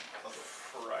phone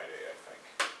Friday, I think.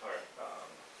 Alright.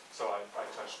 So I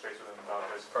touched base with him about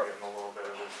this, give him a little bit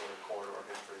of his sort of corridor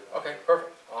history. Okay,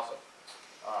 perfect, awesome.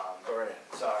 Go right ahead.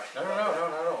 Sorry. No, not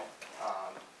at all.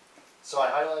 So I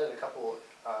highlighted a couple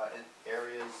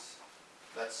areas,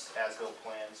 that's as-built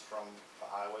plans from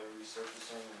the highway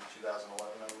resurfacing in 2011,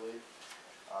 I believe.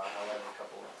 I highlighted a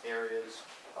couple of areas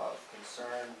of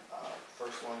concern.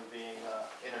 First one being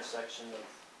intersection of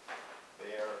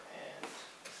Bear and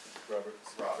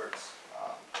Roberts.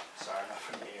 Sorry, not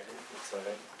from the area. It's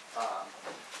alright.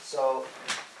 So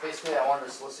basically I wanted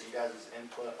to solicit you guys'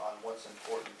 input on what's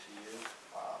important to you.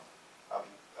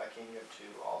 I came here to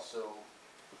also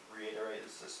reiterate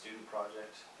this is a student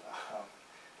project.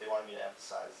 They wanted me to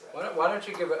emphasize that. Why don't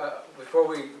you give, before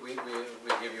we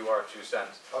give you our 2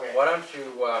 cents, Okay. why don't you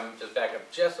just back up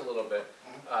just a little bit?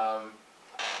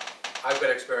 I've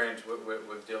got experience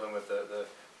with dealing with the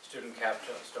student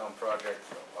capstone project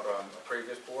on a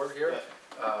previous board here,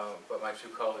 but my 2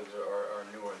 colleagues are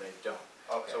newer and they don't.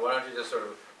 Okay. So why don't you just sort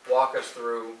of walk us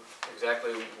through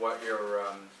exactly what your,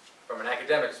 from an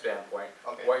academic standpoint,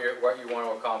 Okay. what you want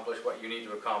to accomplish, what you need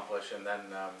to accomplish, and then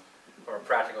from a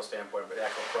practical standpoint, but the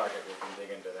actual project, we can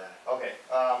dig into that. Okay,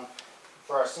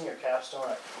 for our senior capstone,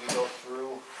 we go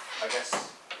through, I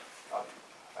guess,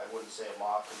 I wouldn't say a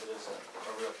mock because it is a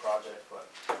real project, but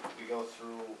we go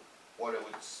through what it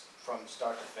would, from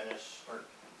start to finish, or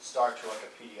start to like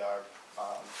a PDR,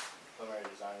 preliminary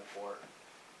design report.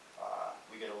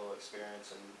 We get a little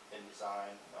experience in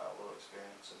design, a little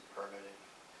experience in permitting.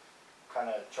 Kind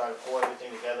of try to pull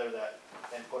everything together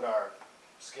and put our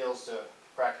skills to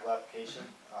practical application.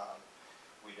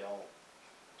 We don't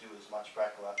do as much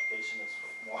practical application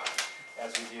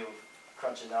as we do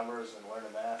crunching numbers and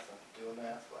learning math and doing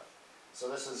math. So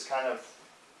this is kind of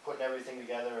putting everything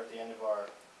together at the end of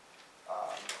our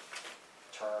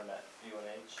term at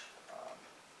UNH.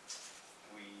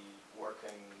 We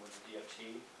working with the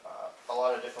DOT, a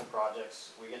lot of different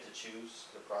projects. We get to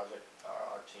choose the project.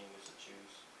 Our team gets to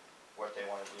choose what they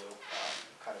want to do,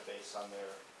 kind of based on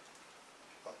their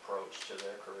approach to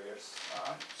their careers.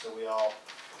 So we all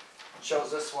chose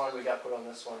this one. We got put on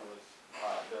this one with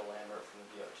Bill Lambert from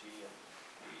the DOT, and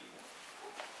we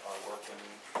are working.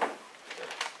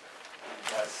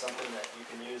 That's something that you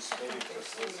can use maybe to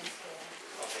listen.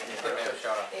 Give me a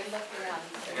shout out. They look around.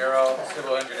 And you're all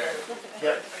civil engineers.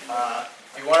 Yep.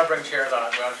 If you want to bring chairs on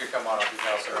it, why don't you come on up, you can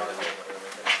also around the table here.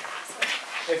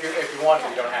 If you want to,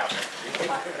 you don't have to.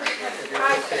 If you're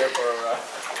just here for,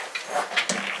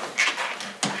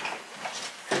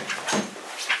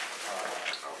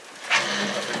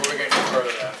 before we get any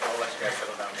further, then, I'll let you guys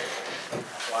settle down here.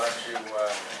 Why don't you,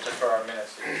 just for our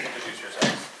minutes, introduce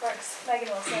yourselves. Works. Megan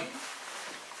Wilson.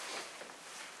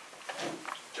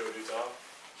 Joe Dutal.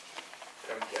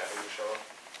 And Gabby Shaw.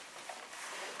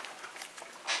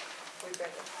 We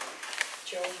read it.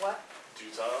 Joe what?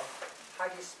 Dutal. How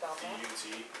do you spell that?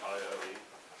 D-U-T-I-L-E.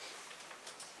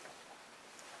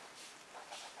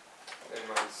 And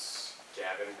mine's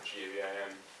Gavin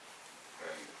Gavin,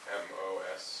 and Moschella.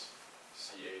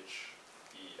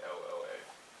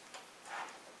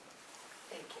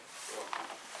 Thank you.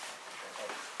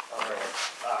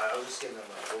 I was just giving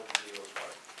them an overview of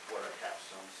what our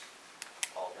capstone's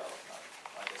all about,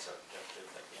 I guess our objective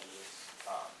at the end of this.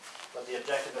 But the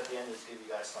objective at the end is give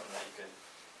you guys something that you can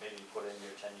maybe put in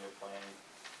your 10-year plan,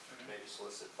 maybe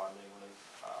solicit funding with,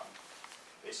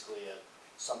 basically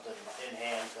something in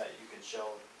hand that you can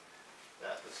show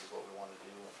that this is what we want to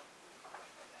do and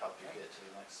help you get to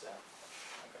the next step.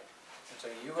 Okay. And so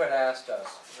you had asked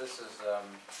us, this is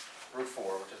Route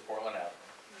 4, which is Portland Avenue.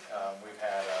 We've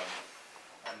had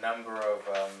a number of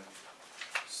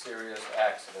serious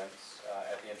accidents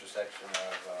at the intersection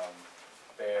of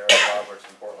Bear, Roberts,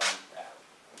 and Portland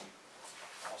Avenue,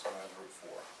 also known as Route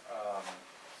 4.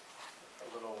 A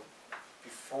little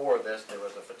before this, there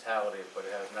was a fatality, but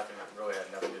it really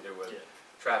had nothing to do with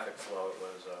traffic flow. It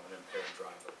was an impaired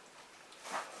driver.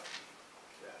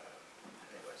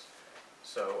 Anyways,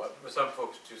 so some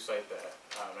folks do cite that,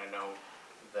 and I know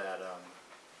that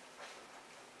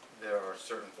there are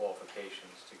certain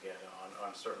qualifications to get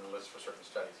on certain lists for certain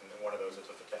studies, and one of those is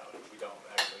a fatality. We don't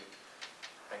actually,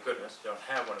 thank goodness, don't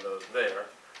have one of those there,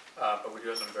 but we do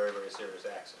have some very, very serious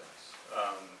accidents.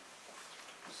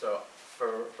 So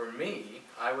for me,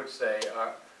 I would say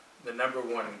the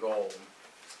 #1 goal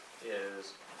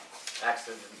is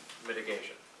accident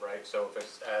mitigation, right? So if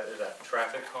it's is that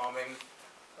traffic calming,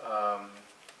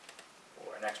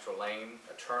 or an extra lane,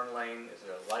 a turn lane, is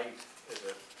it a light, is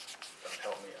it, don't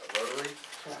help me, a rotary?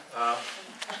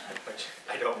 Which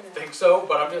I don't think so,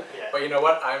 but but you know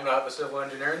what, I'm not the civil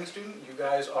engineering student, you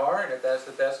guys are, and if that's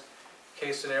the best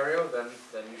case scenario, then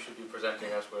you should be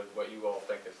presenting us with what you all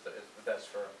think is the best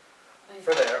for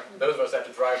there. Those of us that have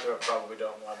to drive to it probably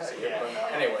don't want to see it,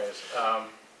 but anyways,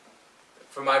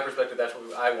 from my perspective, that's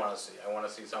what I want to see. I want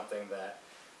to see something that,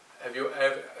 have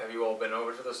you all been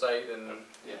over to the site and?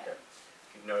 Okay.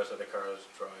 You've noticed that the cars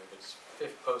drive, it's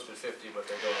posted 50, but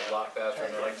they go a lot faster,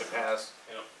 and they like to pass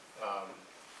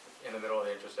in the middle of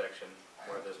the intersection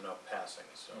where there's no passing,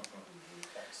 so.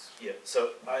 Yeah,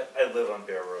 so I live on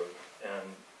Bear Road,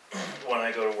 and when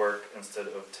I go to work, instead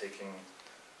of taking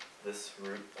this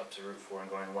route up to Route 4 and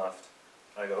going left,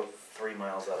 I go 3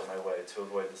 miles out of my way to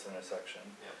avoid this intersection,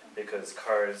 because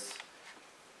cars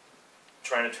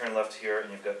trying to turn left here,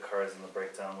 and you've got cars in the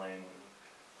breakdown lane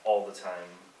all the time.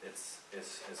 It's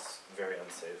very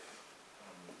unsafe.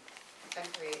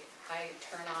 Agreed. I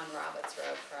turn on Roberts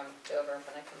Road from Dover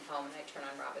when I come home, and I turn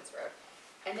on Roberts Road,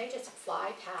 and they just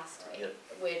fly past me,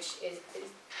 which is,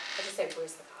 I just say,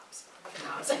 where's the cops? Where's the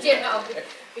cops? You know,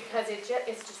 because it's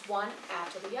just one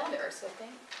after the other. So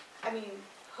I mean,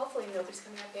 hopefully nobody's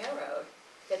coming up Bear Road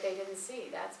that they didn't see.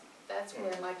 That's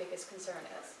where my biggest concern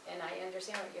is, and I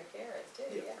understand what your fear is too.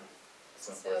 Yeah. It's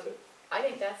not So worth it. I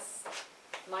think that's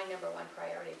my #1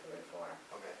 priority for Route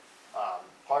 4. Okay.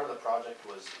 Part of the project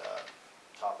was a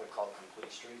topic called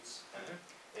Complete Streets.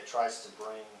 It tries to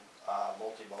bring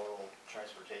multimodal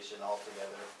transportation all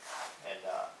together, and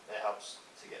it helps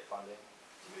to get funding,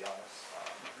 to be honest.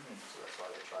 So that's why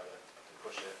they try to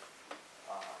push it.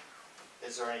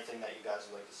 Is there anything that you guys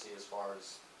would like to see as far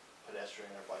as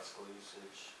pedestrian or bicycle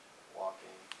usage,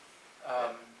 walking?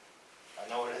 I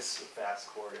know it is a fast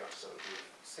corridor, so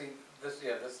See, this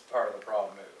is part of the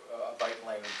problem. A bike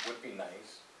lane would be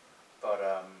nice, but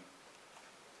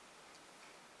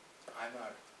I'm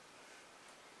not,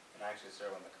 and I actually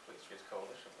serve on the Complete Streets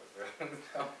Coalition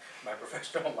with my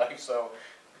professional life, so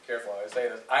be careful how I say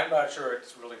this. I'm not sure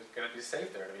it's really going to be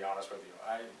safe there, to be honest with you.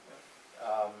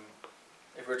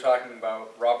 If we're talking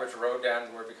about Roberts Road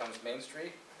down where it becomes Main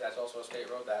Street, that's also a state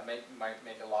road, that might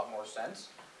make a lot more sense,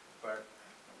 but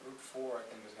Route 4 I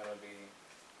think is going to be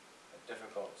a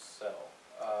difficult sell.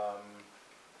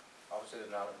 Obviously there's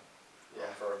not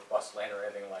room for a bus lane or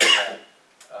anything like that.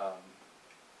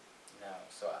 No,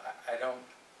 so I don't,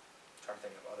 I'm trying to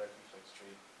think of other Complete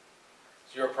Street.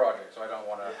 It's your project, so I don't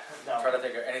want to try to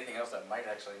think of anything else that might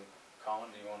actually,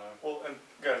 Colin, do you want to? Well, and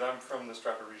guys, I'm from the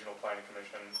Stratford Regional Planning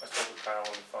Commission. I spoke with Kyle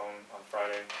on the phone on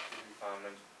Friday,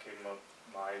 and gave him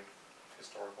my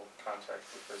historical context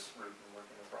with this route and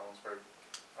working with Rollinsford.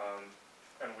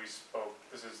 And we spoke,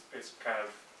 it's kind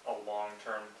of a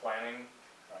long-term planning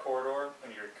corridor, and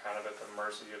you're kind of at the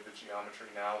mercy of the geometry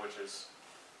now, which is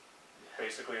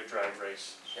basically a drag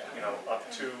race, you know, up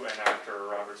to and after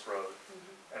Roberts Road.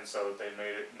 And so they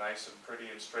made it nice and pretty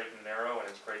and straight and narrow, and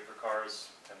it's great for cars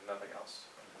and nothing else.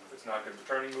 It's not good for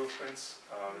turning movements,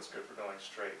 it's good for going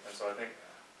straight. And so I think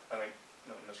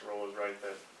Mr. Roll is right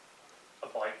that a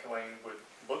bike lane would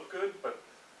look good, but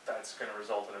that's going to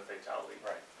result in a fatality.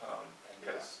 Right. And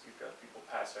because you've got people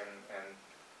passing, and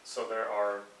so there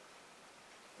are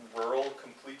rural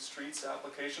complete streets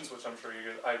applications, which I'm sure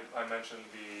you guys, I mentioned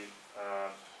the,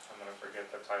 I'm gonna forget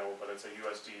the title, but it's a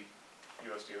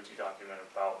USDOT document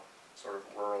about sort of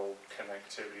rural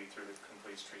connectivity through the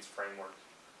complete streets framework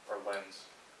or lens.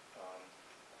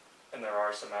 And there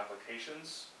are some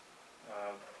applications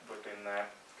within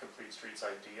that complete streets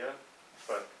idea,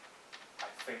 but I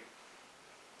think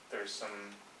there's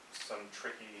some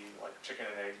tricky, like chicken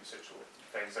and egg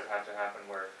things that have to happen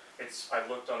where I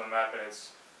looked on the map and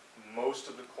it's most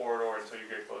of the corridor until you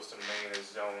get close to Maine is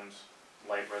zoned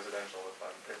light residential,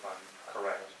 if I'm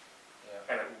correct.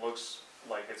 Yeah. And it looks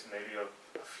like it's maybe a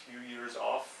few years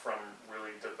off from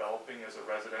really developing as a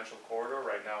residential corridor.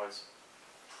 Right now it's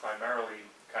primarily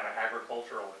kind of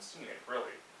agricultural and scenic,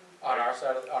 really. On our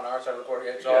side of the border,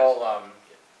 it's Yes. all,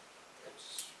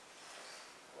 it's,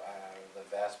 the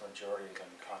vast majority is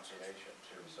in conservation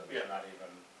too, so Yeah. it's not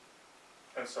even.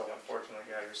 And so unfortunately,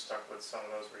 yeah, you're stuck with some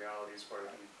of those realities where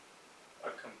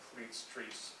a complete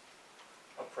streets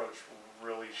approach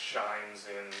really shines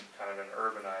in kind of an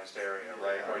urbanized area,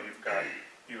 right? Yeah. Where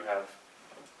you have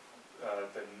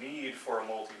the need for a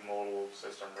multimodal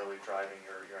system really driving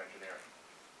your engineering.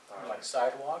 Like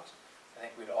sidewalks, I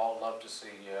think we'd all love to see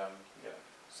Yeah.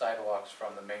 sidewalks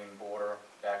from the Maine border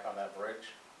back on that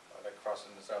bridge, that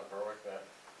crossing the South Berwick, that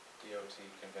DOT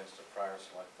convinced a prior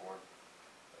select board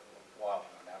a while ago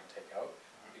now to take out,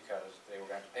 because they were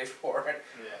going to pay for it,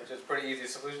 Yeah. which is a pretty easy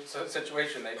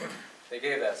situation. They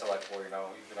gave that select board, you know,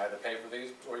 you can either pay for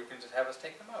these, or you can just have us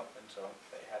take them out, and so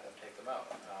they had them take them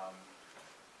out.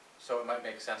 So it might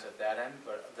make sense at that end,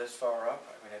 but this far up,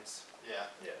 I mean, it's. Yeah,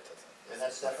 Yeah, it doesn't. and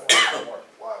that's definitely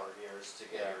why we're here, is to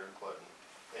get Yeah. your input. And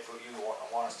if you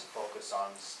want us to focus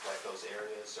on like those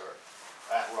areas, or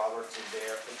at Roberts and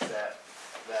Bear, is that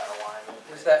alignment?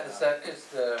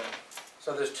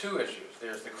 So there's two issues.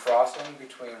 There's the crossing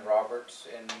between Roberts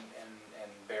and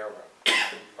Bear Road,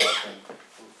 crossing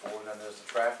Route 4, and then there's the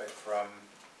traffic from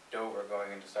Dover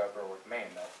going into South Berwick, Maine,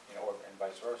 that, you know, and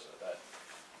vice versa, that,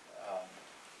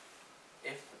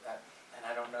 and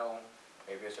I don't know,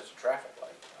 maybe it's just a traffic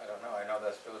light, I don't know, I know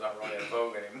those aren't really in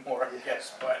vogue anymore, I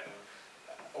guess, but,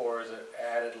 or is it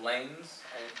added lanes?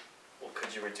 Well,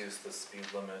 could you reduce the speed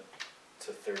limit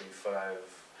to 35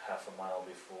 half a mile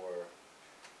before?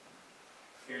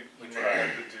 You We might try.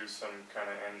 have to do some kind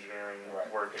of engineering Right.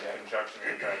 work in Yeah. conjunction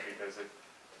with that, because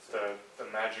the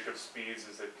magic of speeds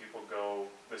is that people go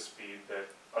the speed that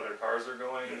other cars are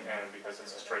going, and because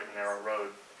it's a straight and narrow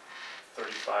road,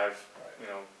 35, you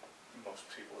know, most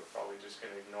people are probably just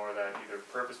gonna ignore that either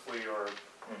purposefully or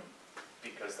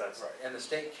because that's. Right, and the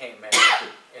state came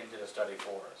in did a study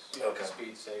for us, Okay. a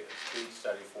speed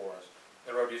study for us.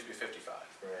 The road used to be 55,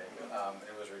 Right.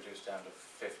 it was reduced down to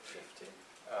 50.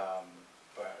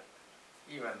 But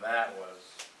even that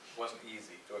wasn't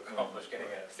easy to accomplish, getting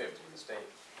it at 50. The state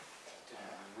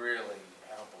didn't really,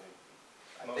 I don't believe,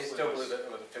 they Mostly still those- believe that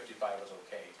it was 55 was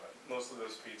okay, but. Most of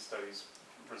those speed studies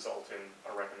result in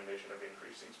a recommendation of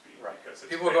increasing speed. Right. Because it's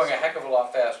People were going a based on- heck of a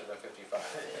lot faster than 55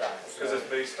 at the time. Because it's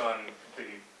based on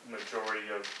the majority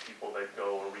of people that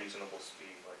go a reasonable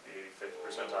speed, like the 85th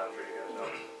percentile, I'm sure you guys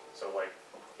know. So like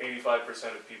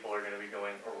 85% of people are gonna be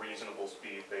going a reasonable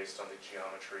speed based on the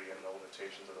geometry and the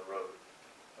limitations of the road,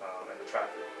 and the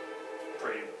traffic.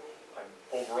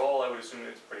 Overall, I would assume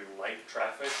it's pretty light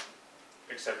traffic,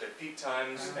 except at peak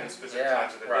times and specific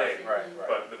times of the day. Right.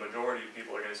 But the majority of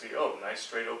people are gonna see, oh, nice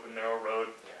straight open narrow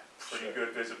road, Yeah, pretty sure. good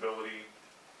visibility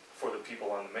for the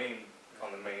people on the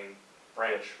main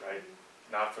branch, right?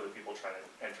 Not for the people trying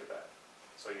to enter that.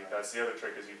 So that's the other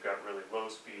trick, is you've got really low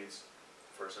speeds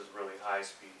versus really high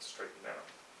speeds, straight and narrow.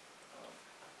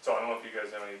 So I don't know if you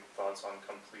guys have any thoughts on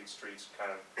complete streets,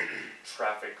 kind of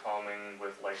traffic calming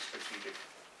with like strategic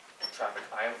traffic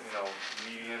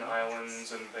median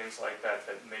islands and things like that,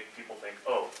 that make people think,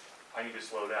 oh, I need to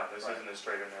slow down, this Right. isn't as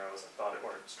straight and narrow as I thought it,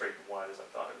 or straight and wide as I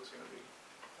thought it was gonna be.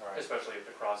 Right. Especially at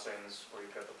the crossings where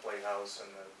you've got the playhouse and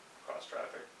the cross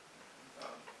traffic.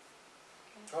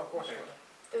 Oh, of course. Anyway.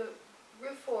 The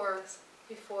Route 4,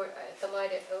 before, the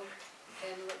light at Oak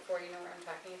and Route 4, you know where I'm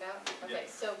talking about? Okay,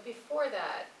 so before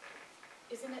that,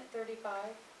 isn't it 35?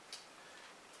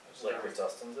 Like where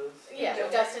Dustin's is? Yeah, Yeah.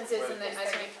 Dustin's is in the, It's I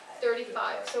think,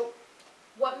 35. So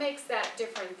what makes that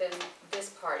different than this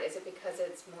part? Is it because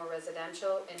it's more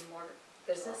residential and more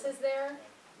businesses there?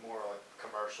 More like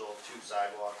commercial, 2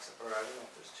 sidewalks, or I don't know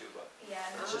if there's 2, but Yeah,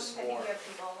 it's just I think more. you have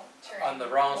people turning. On the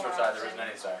Rollinsford more side, there often. isn't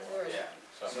any sidewalk, There is- yeah.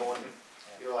 so. So when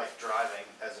you're like driving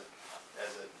as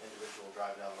an individual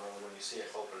driving down the road, when you see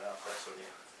it open up, that's when you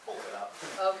open up.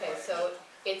 Okay, so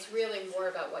It's really more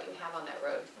about what you have on that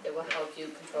road that will help you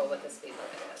control what the speed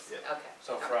limit is. Yeah. Okay.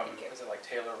 So all right, from, thank you. is it like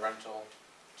Taylor Rental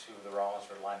to the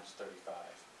Rollinsford line is 35,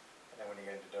 and then when you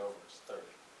get into Dover, it's 30.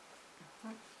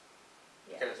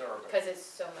 Yeah, Because it's urban. because it's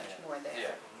so much Yeah. more there.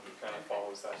 Yeah. It kind of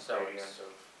follows that So gradient it's-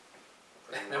 of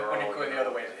pretty And then rural. when you go the know,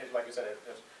 other way, like you said,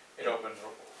 it opens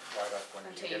right up when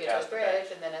Until you you get get to past the the bridge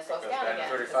bend. and then it slows goes down down to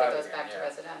again, because 35 it goes again, back to yeah.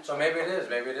 residential. So maybe it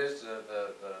is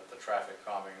the traffic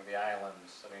calming, the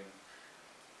islands, I mean,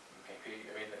 maybe,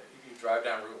 if you drive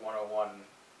down Route 101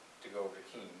 to go to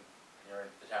Keene, and you're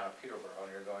in the town of Peterborough,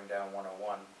 and you're going down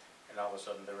 101, and all of a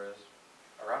sudden there is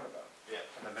a roundabout Yeah.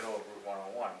 in the middle of Route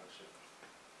 101, which is,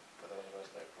 for those of us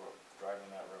that grew up driving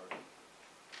that road,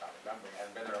 not remembering,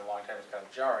 hadn't been there in a long time, it's kind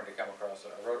of jarring to come across a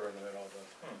rotary in the middle of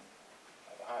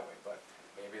the highway, but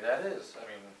maybe that is,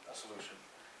 a solution.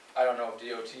 I don't know if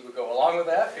DOT would go along with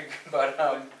that, but,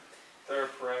 There are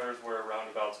parameters where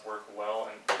roundabouts work well,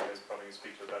 and you guys probably can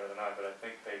speak to it better than I, but I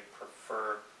think they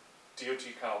prefer, DOT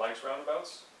kind of likes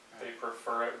roundabouts. They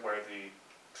prefer it where the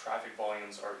traffic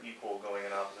volumes are equal going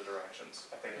in opposite directions.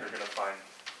 I think you're gonna find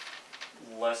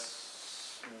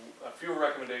fewer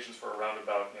recommendations for a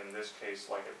roundabout in this case,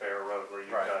 like at Bear Road, where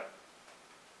you've Right. got,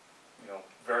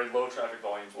 very low traffic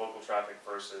volumes, local traffic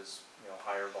versus,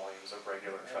 higher volumes of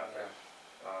regular traffic.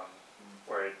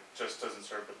 Where it just doesn't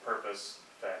serve the purpose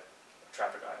that a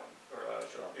traffic island, or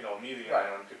Sure. a median Right.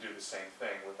 island could do the same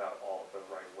thing without all of the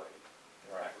right-of-way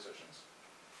Right. acquisitions.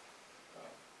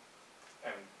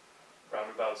 And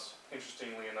roundabouts,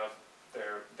 interestingly enough,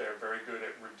 they're very good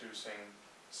at reducing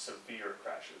severe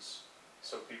crashes.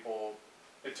 So people,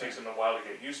 it takes them a while to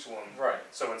get used to them. Right.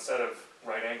 So instead of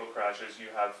right angle crashes, you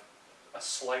have a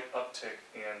slight uptick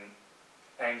in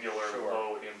angular, Sure.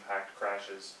 low impact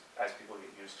crashes as people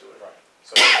get used to it. Right.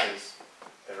 So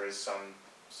there is some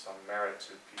merit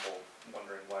to people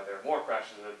wondering why there are more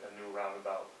crashes at a new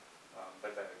roundabout,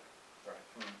 but then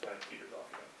it peters off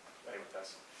again. Anyway,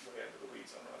 that's way into the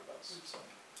weeds on roundabouts, so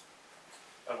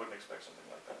I wouldn't expect something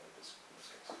like that in this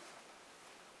case.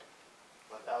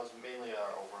 But that was mainly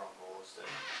our overall goal, is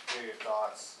to hear your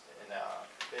thoughts and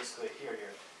basically hear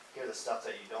the stuff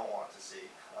that you don't want to see.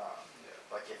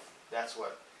 Like if that's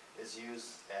what is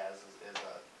used as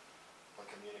a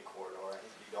community corridor, and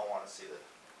you don't want to see the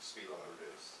speed limit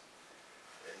reduced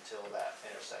until that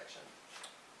intersection.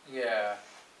 Yeah,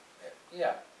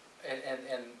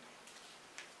 and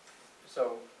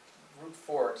so Route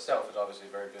 4 itself is obviously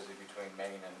very busy between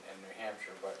Maine and New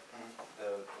Hampshire, but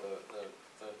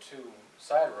the two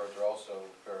side roads are also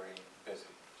very busy,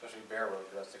 especially Bear Road,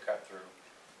 because that's the cut through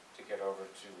to get over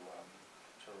to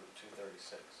Route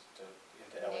 236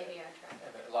 into LA. Navy Yard traffic.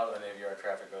 And a lot of the Navy Yard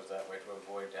traffic goes that way to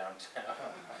avoid downtown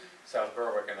South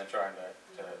Berwick and then trying to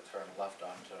turn left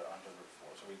onto Route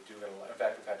 4. So we do get a lot, in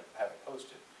fact, we've had to have it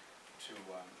posted to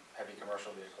heavy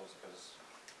commercial vehicles because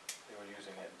they were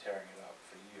using it and tearing it up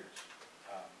for years.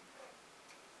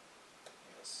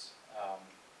 Yes.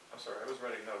 I'm sorry, I was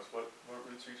writing notes. What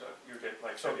routes are you talking? You get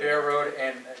like. So Bear Road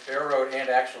and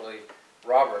actually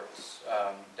Roberts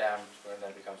down when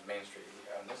that becomes Main Street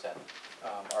on this end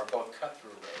are both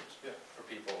cut-through roads for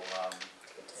people.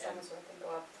 Get to Somersworth and go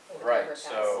up over the Right, overpass.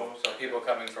 so people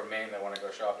coming from Maine that want to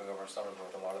go shopping over in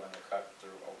Somersworth, a lot of them will cut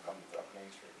through, or come up Main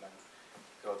Street and then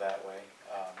go that way.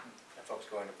 And folks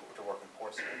going to work in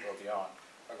Portsmouth or beyond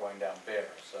are going down Bear,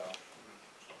 so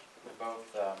they're both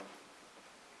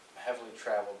heavily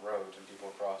traveled roads and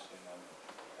people are crossing them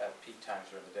at peak times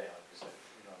during the day, like you said,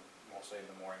 mostly in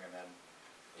the morning and then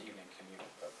evening commute,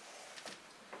 but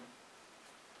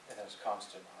and then it's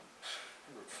constant on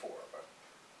Route 4, but.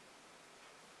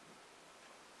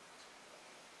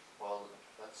 Well,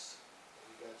 that's,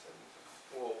 you guys have anything?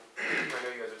 Well, I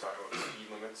know you guys are talking about speed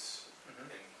limits, and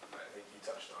I think you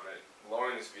touched on it.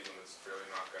 Lowering the speed limits is really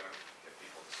not gonna get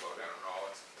people to slow down at all.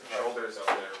 The shoulders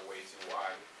out there are way too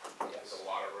wide. There's a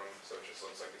lot of room, so it just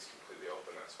looks like it's completely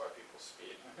open. That's why people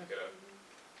speed. You gotta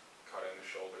cut in the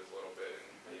shoulders a little bit and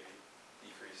maybe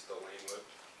decrease the lane width.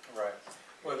 Right.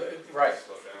 Well, Right.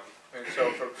 Slow down. And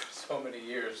so for so many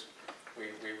years,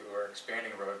 we were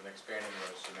expanding roads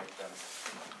to make them,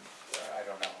 I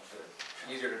don't know,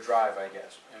 easier to drive, I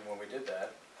guess. And when we did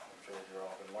that, I'm sure that you've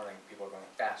all been learning, people are going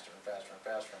faster and faster and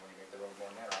faster, and when you make the road more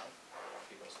narrow,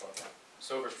 people slow down.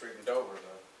 Silver Street in Dover is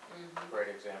a great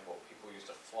example. People used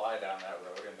to fly down that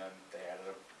road, and then they added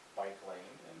a bike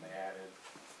lane, and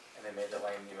they made the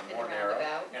lane even more narrow.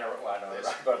 Well, I know,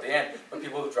 but at the end, but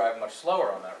people who drive much slower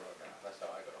on that road now, that's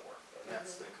how I go to work.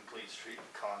 That's the complete street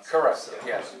concept. Correct, so.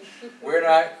 yes. We're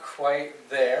not quite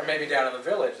there, maybe down in the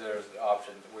village there's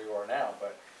options we are now,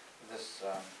 but this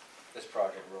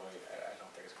project really, I don't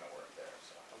think it's gonna work there,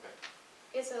 so. Okay.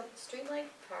 Is a streetlight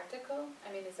practical?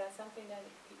 I mean, is that something that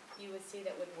you would see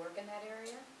that would work in that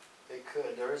area? It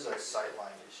could, there is a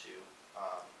sightline issue,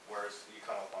 whereas you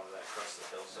come up onto that crest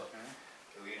of the hill, so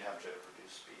we'd have to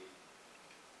reduce speed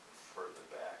further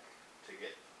back to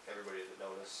get everybody to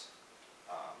notice.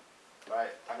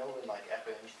 But I know in like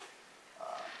Epping, a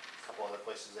couple other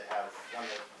places they have, when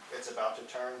it's about to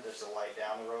turn, there's a light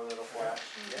down the road that'll flash.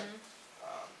 Mhm.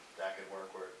 That could work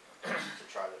where, to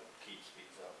try to keep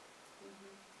speeds up.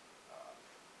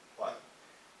 But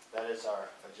that is our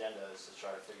agenda, is to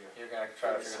try to figure. You're gonna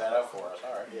try to figure that out for us,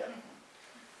 all right. Yeah,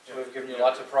 So we've given you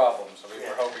lots of problems, so we were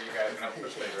Yeah. hoping you guys can help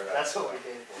us figure it out. that's what we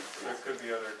came for. There could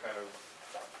be other kind of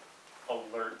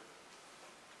alert,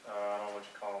 I don't know what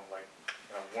you call them, like,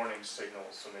 warning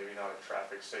signals, so maybe not a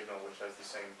traffic signal, which has the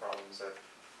same problems that,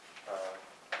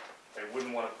 they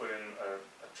wouldn't wanna put in a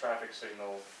traffic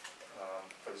signal,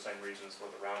 for the same reasons with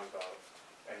the roundabout.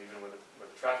 And even with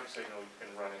a traffic signal, you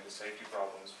can run into safety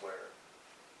problems where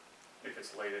if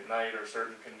it's late at night or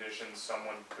certain conditions,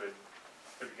 someone could,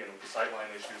 to begin with the sightline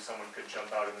issue, someone could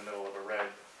jump out in the middle of a red,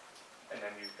 and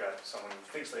then you've got someone who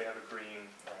thinks they have a green,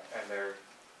 and they're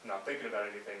not thinking about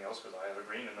anything else because I have a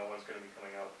green and no one's gonna be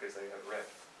coming out because they have red.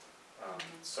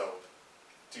 So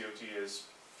DOT is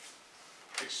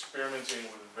experimenting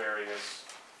with various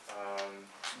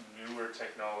newer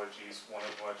technologies, one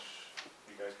of which,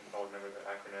 you guys can probably remember the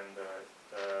acronym,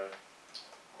 the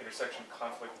intersection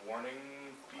conflict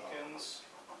warning beacons,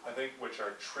 I think, which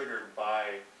are triggered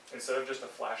by, instead of just a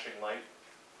flashing light,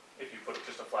 if you put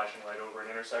just a flashing light over an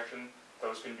intersection,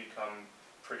 those can become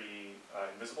pretty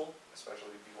invisible,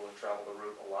 especially if people have traveled the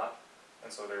route a lot. And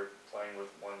so they're playing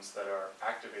with ones that are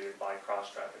activated by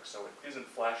cross traffic, so it isn't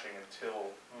flashing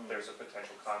until there's a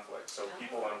potential conflict. So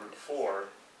people on Route 4,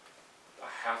 a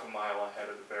half a mile ahead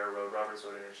of the Bear Road, Roberts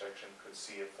Road intersection, could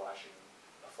see a flashing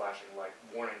light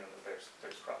warning them that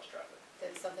there's cross traffic.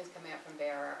 That something's coming out from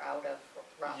Bear or out of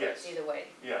Roberts, Yes. either way.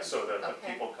 Yeah, so the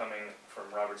Okay. people coming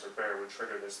from Roberts or Bear would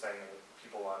trigger this thing, and the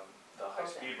people on the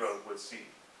high-speed yes. road would see.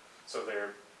 So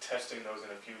they're testing those in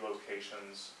a few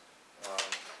locations.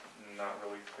 Not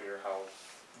really clear how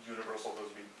universal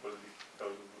those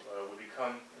would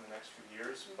become in the next few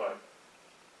years, but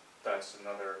that's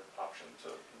another option to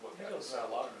look They at. use a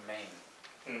lot in Maine.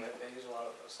 Mm. They use a lot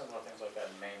of similar things like that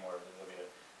in Maine, where there'll be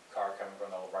a car coming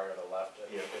from the right or the left at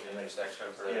Yeah. the intersection.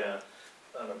 Yeah,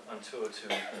 on 202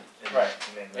 in Right.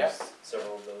 Maine, Yeah. there's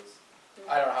several of those.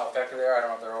 I don't know how effective they are, I don't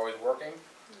know if they're always working.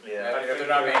 Yeah. If they're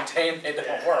not maintained, they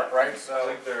don't work, right? I So,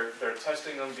 think they're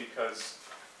testing them because,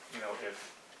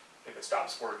 if it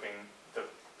stops working, the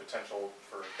potential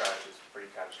for a crash is pretty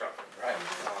catastrophic.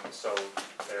 right. So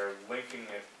they're linking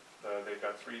it, they've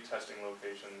got 3 testing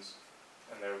locations,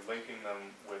 and they're linking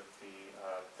them with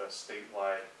the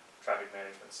statewide traffic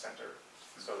management center,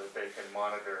 so that they can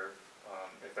monitor,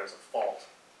 if there's a fault,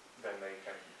 then they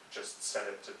can just set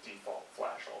it to default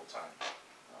flash all the time,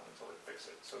 until they fix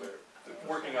it. So they're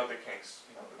working out the kinks,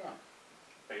 Yeah.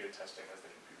 beta testing as the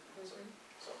computer does it,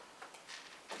 so.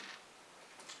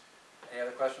 Any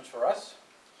other questions for us?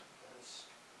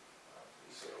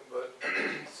 So, but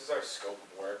this is our scope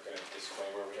of work and a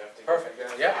disclaimer we have to give Perfect, you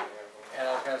guys. yeah. And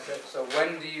I was gonna say, so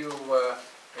when do you,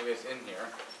 maybe it's in here,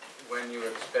 when you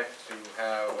expect to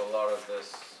have a lot of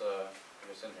this,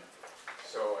 in here?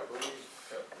 So I believe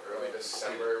early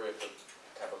December we have to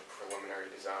have a preliminary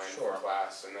design Sure. for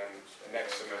class, and then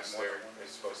next semester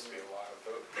is supposed to be a lot of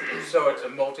the. So it's a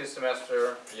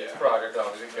multi-semester Yeah. project,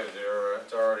 obviously, because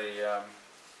it's already,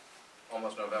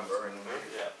 almost November, and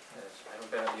Yeah. I haven't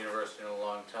been at the university in a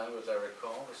long time, as I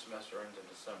recall, the semester ends in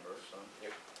December, so.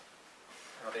 Yep.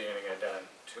 I don't think you're gonna get it done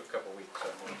in a couple of weeks, so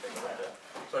I won't think about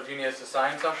that. So do you need us to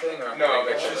sign something, or? No,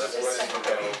 that's Okay. just what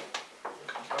Okay.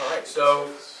 All right,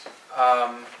 so,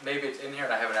 maybe it's in here,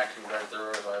 and I haven't actually read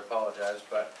through it, so I apologize,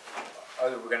 but are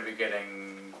we gonna be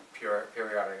getting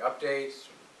periodic updates?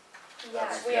 Yeah,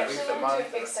 Every we few actually weeks, a wanted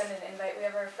month, to or- extend an invite. We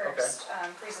have our first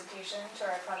presentation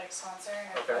to our project sponsor and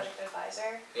our Okay. project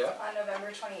advisor Yeah? on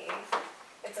November 28th.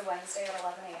 It's a Wednesday at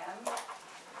 11 a.m.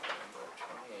 November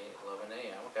 28, 11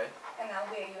 a.m., okay. and that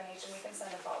will be at UNH, and we can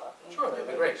send a follow-up email. Sure, that'd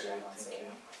be great. Once we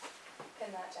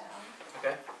pin that down.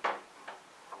 Okay.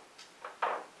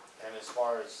 And as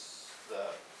far as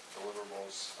the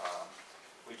deliverables,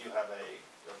 we do have a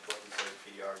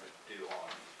PDR to do on,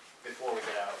 before we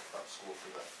get out of school for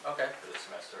the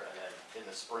semester, and then in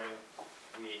the spring,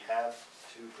 we have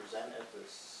to present at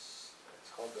this,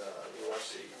 it's called the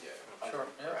USC Yeah. Sure,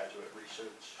 yeah. Undergraduate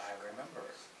Research. I remember.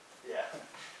 Yeah,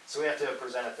 so we have to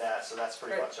present at that, so that's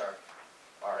pretty Great. much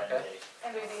our end Okay. date.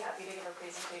 And we'd be happy to give a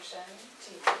presentation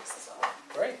to you folks as well.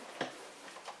 Great.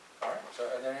 All right. So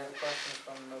are there any other questions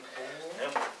from the board?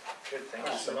 Yep, good,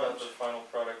 thank you so About much. the final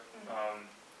product,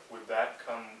 would that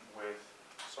come with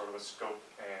sort of a scope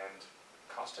and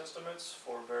cost estimates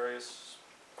for various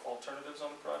alternatives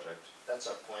on the project? That's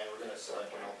our plan, we're gonna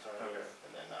select an alternative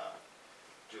Okay. and then,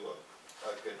 do a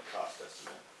good cost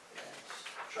estimate and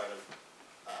try to,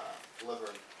 deliver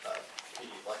a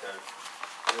like a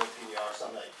real PDR,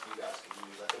 something that you guys can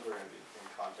use. I think we're gonna be in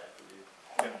contact with you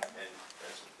Yeah. and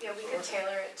that's. Yeah, we could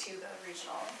tailor it to the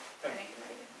regional planning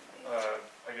committee.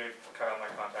 I gave Kyle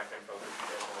my contact info, if you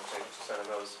guys want to take a set of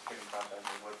those, he can contact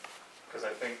me with, because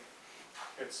I think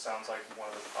it sounds like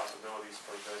one of the possibilities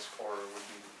for this corridor would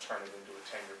be to turn it into a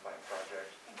 10-year plan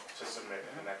project to submit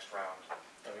in the next round.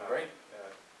 That'd be great.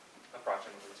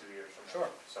 Approximately 2 years from now. Sure.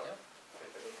 So Yep.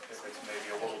 if it's maybe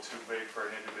a little too big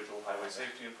for an individual highway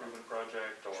safety improvement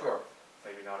project, or Sure.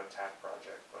 maybe not a TAC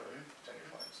project, but a Mhm. 10-year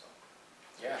plan, so.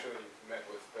 Yeah. Actually, met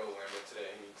with Bill Lambert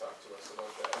today, and he talked to us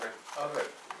about that. Okay. Oh,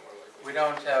 good. More likely. We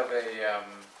don't have a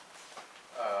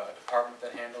department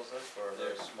that handles this, we're a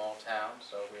very small town,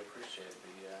 so we appreciate the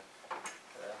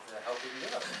help you can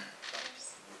give us.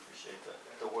 We appreciate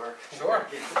the work. Sure. All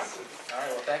right,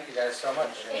 well, thank you guys so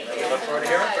much. Thank And you. we look forward to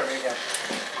hearing from you again.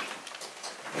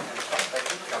 Thank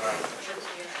you for coming out.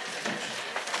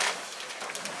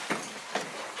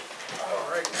 All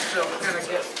right, so we're gonna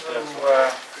get through,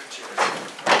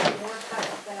 More cut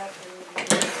back and.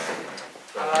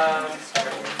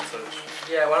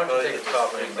 yeah, why don't you take the top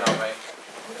things down, mate?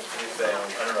 You say, I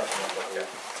don't know if you want to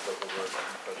look over it.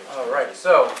 All right,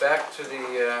 so back to the,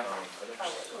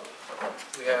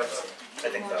 we have, I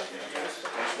think that,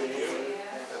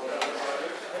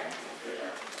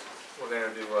 we're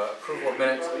gonna do approval of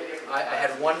minutes. I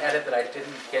had one edit that I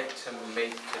didn't get to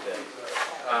make today.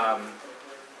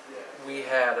 We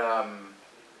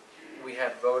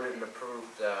had voted and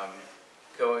approved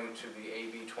going to the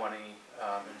AB 20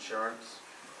 insurance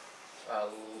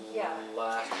Yeah.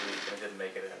 last week, and it didn't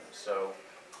make it in. So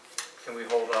can we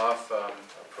hold off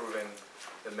approving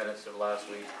the minutes of last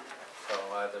week? So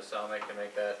either Salme can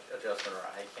make that adjustment or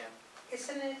I can.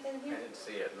 Isn't it in I here? didn't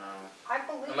see it, no. I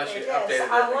believe Unless it you is, updated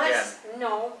it unless,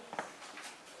 no.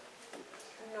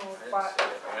 No, I didn't but, see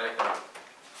it. I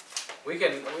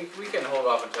mean, we can hold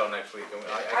off until next week. And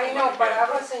I can know, look but again,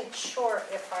 I wasn't sure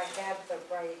if I had the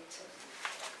right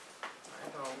I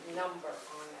don't. number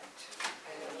on it. And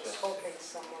I was Just- hoping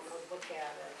someone would look at it.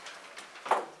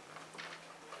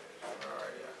 Where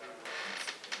are you?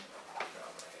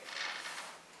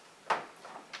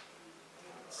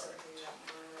 Setting up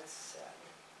minus,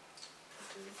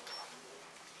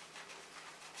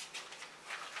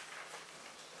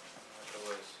 It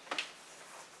was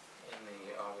in the,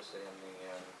 obviously in the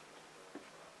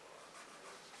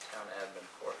town admin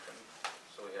portion.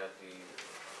 So we had the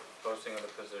posting of the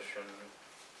position,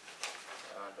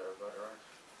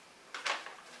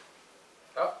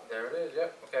 oh, there it is,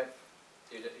 yep, okay.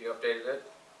 You updated it?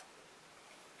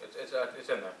 It's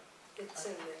in there. It's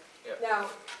in there. Yep. Now,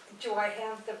 do I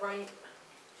have the right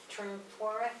term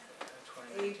for it?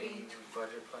 2019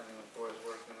 budget planning, the board is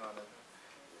working on it.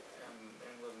 And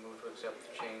we'll move to accept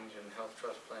the change in health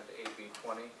trust plan to AB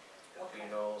 20. Okay,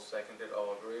 Noel seconded,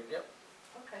 all agreed, yep.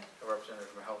 okay. A representative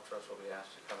from health trust will be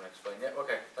asked to come and explain, yep,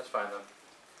 okay, that's fine then. I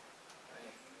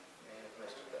may have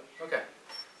missed it then. Okay,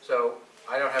 so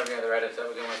I don't have any other edits, that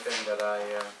was the only thing that I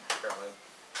apparently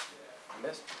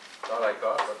missed, thought I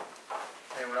caught, but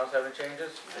anyone else have any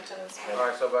changes? All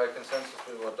right, so by consensus,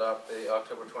 we will adopt the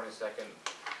October 22nd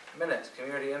minutes,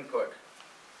 community input.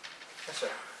 Yes,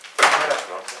 sir.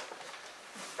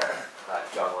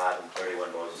 John Lavin,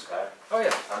 31 Moses Sky. Oh,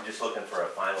 yeah, I'm just looking for a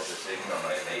final decision on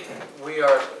my abatement. we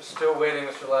are still waiting,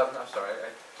 Mr. Lavin, I'm sorry, I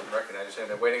didn't recognize you saying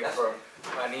that, waiting for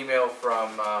an email from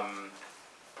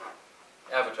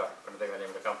Avatar, I'm trying to think of the name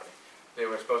of the company. They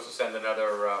were supposed to send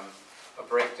another, a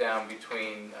breakdown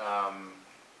between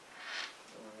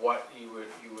what you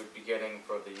would be getting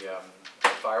for the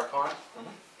fire pond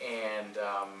and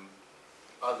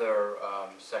other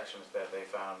sections that they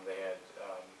found they had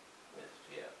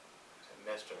Yeah.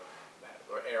 missed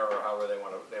or error, or however they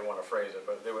want to phrase it,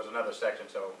 but there was another section,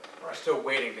 so we're Right. still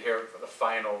waiting to hear for the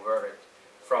final verdict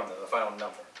from them, the final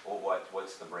number. Well,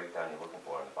 what's the breakdown you're looking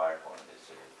for on the fire pond?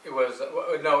 It was,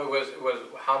 no, it was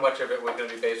how much of it was gonna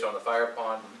be based on the fire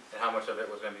pond, and how much of it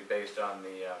was gonna be based on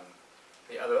the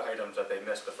other items that they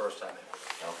missed the first time.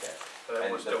 Okay. So that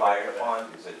And we're the still fire waiting for that.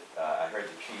 pond, is it, I heard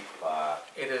the chief,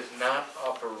 It is not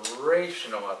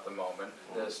operational at the moment.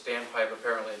 The standpipe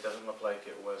apparently, it doesn't look like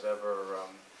it was ever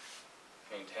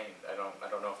maintained. I don't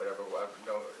know if it ever,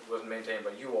 no, it wasn't maintained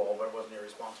by you all, but it wasn't your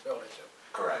responsibility to.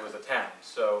 It correct, was the town,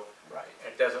 so right.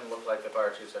 at doesn't look like the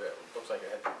fire chief said, it looks like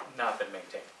it had not been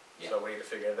maintained. Yeah. So we need to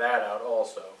figure that out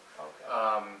also.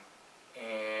 Okay.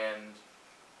 And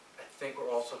I think we're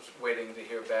also waiting to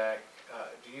hear back,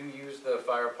 do you use the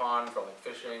fire pond for like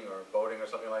fishing or boating or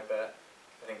something like that?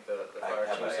 I think the I fire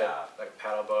have chief a, said, like a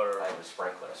paddle boat or I have a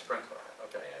sprinkler. a sprinkler,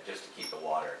 okay. Yeah, just to keep the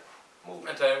water moving.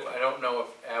 And so I don't know if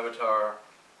Avatar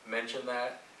mentioned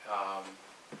that,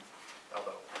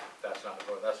 although that's not,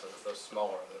 that's the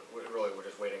smaller, really, we're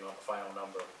just waiting on the final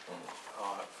number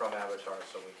Mhm. from Avatar,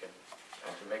 so we can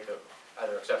actually make the,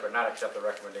 either accept or not accept the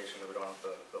recommendation, because we don't have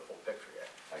the full picture yet.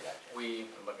 I got you.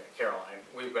 I'm looking at Caroline,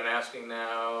 we've been asking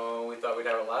now, we thought we'd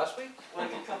have it last week,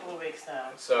 Like a couple of weeks now.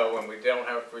 so when we don't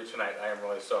have it for you tonight, I am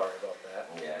really sorry about that.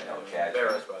 Yeah, I know I'm Chad's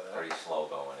embarrassed by that. pretty slow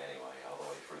going anyway, all the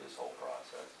way through this whole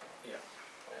process. Yeah,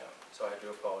 Yeah, so I do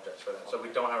apologize for that, so we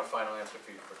don't have a final answer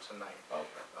for you for tonight.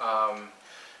 okay.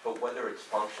 But whether it's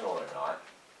functional or not,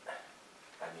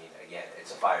 I mean, again,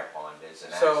 it's a fire pond, it's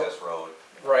an So- access road.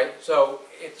 Right, so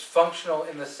it's functional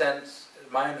in the sense,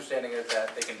 my understanding is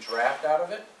that they can draft out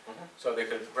of it, Mhm. so they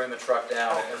could bring the truck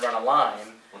down and run a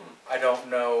line. Mhm. I don't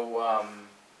know,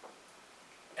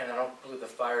 and I don't believe the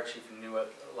fire chief knew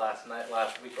it last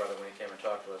week rather, when he came and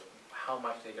talked to us, how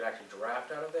much they could actually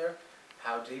draft out of there,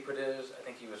 how deep it is. I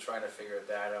think he was trying to figure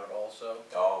that out also.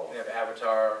 Oh, And if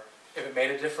Avatar, if it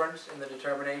made a difference in the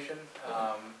determination,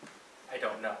 I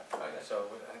don't know. Okay. So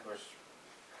I think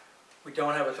we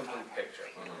don't have a complete picture,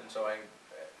 Mhm. and so I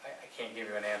can't give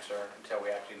you an answer until we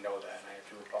actually know that, and I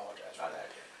do apologize for not that.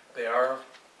 that. They are,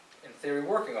 in theory,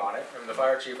 working on it, and the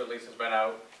fire chief at least has been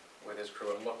out with his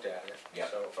crew and looked at it. Yeah.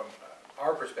 So from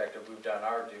our perspective, we've done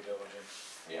our due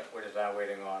diligence. Yeah. We're just now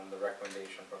waiting on the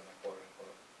recommendation from the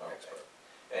quote-unquote Okay. expert.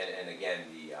 And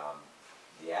again,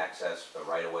 the access, the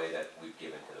right-of-way that we've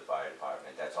given to the fire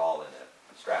department, that's all in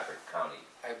the Stratford County.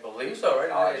 I believe so,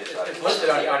 right? I It's just- it's listed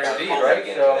on your I deed, pulled it right?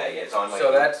 again So, today. It's on my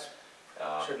so deed. that's,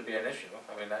 Um, shouldn't be an issue.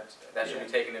 I mean, that should Yeah. be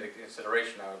taken into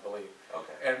consideration, I would believe.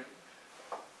 Okay, And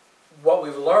what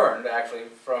we've learned, actually,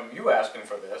 from you asking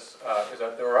for this, is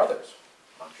that there are others,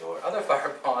 I'm sure. other fire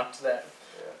ponds that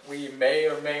Yeah. we may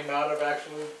or may not have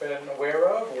actually been aware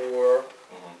of, or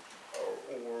Mhm.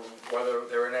 or whether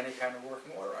they're in any kind of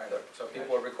working order either. So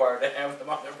people are required to have them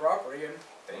on their property, and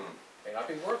they Mhm. may not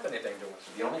be worth anything to us.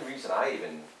 The only reason I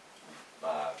even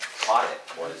caught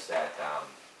it was that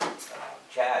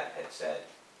Chad had said,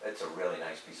 it's a really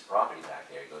nice piece of property back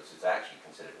there. He goes, it's actually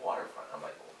considered waterfront. I'm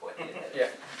like, well, wait a minute. Yeah.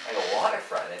 I go,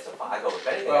 waterfront, I go, if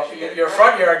anything, I Well, should get a your credit."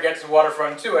 front yard gets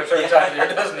waterfront too at certain times of the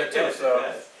year, doesn't it, too, Yes, so.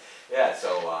 yes. Yeah,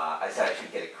 so I said I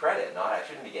should get a credit, not, I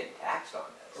shouldn't be getting taxed on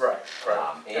this. Right,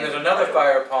 right. And And there's another I-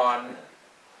 fire pond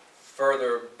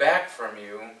further back from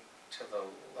you, to the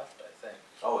left, I think.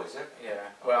 Oh, is it? Yeah,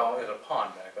 well, there's a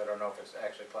pond back, I don't know if it's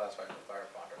actually classified as a fire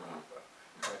pond or not, but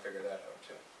I'm gonna figure that out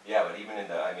too. Yeah, but even in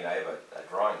the, I mean, I have a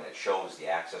drawing that shows the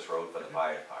access road for the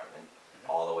fire department,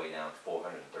 all the way down to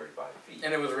 435 feet.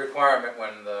 And it was a requirement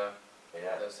when the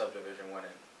Yeah, subdivision went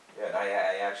in. yeah, and I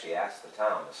actually asked the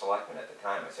town, the selectmen at the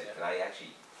time, I said, Yeah. can I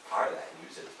actually part of that, and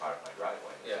use it as part of my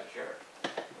driveway? And they said, sure,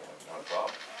 not a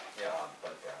problem. Yeah.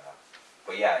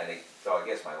 But yeah, and so I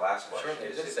guess my last I'm question sure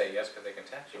they is. did say yes, because they can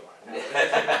tax you on it.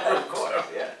 Of course,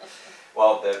 yeah.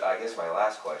 Well, I guess my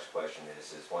last question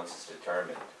is once it's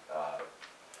determined,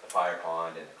 the fire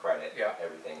pond and the credit, Yeah.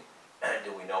 everything,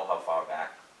 do we know how far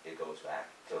back it goes back?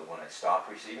 To when I stopped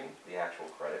receiving the actual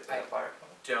credit for the fire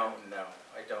pond? Don't know,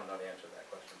 I don't know the answer to that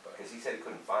question, but Because he said he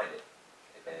couldn't find it,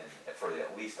 and for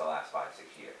at least the last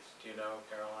 5-6 years. do you know,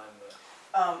 Caroline,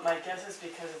 My guess is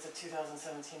because it's a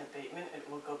 2017 abatement, it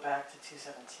will go back to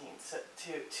 2017, so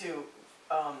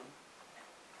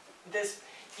this,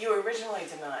 you were originally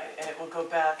denied, and it will go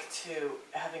back to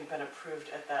having been approved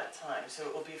at that time, so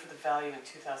it will be for the value in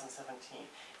 2017.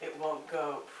 It won't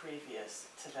go previous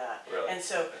to that. Really? And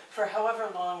so, for however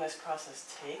long this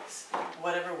process takes,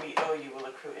 whatever we owe you will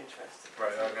accrue interest.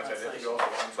 right, I was gonna say, that you Consolation.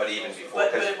 also want. But even before.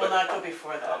 But it will not go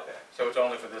before that. Okay. So it's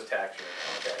only for this tax year,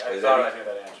 okay, I Because thought I knew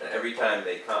that answer. Every time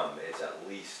they come, it's at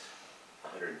least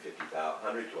 $100,000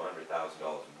 to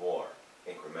 $100,000 more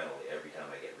incrementally every time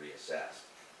I get reassessed.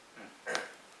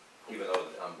 Even though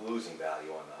I'm losing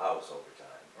value on the house over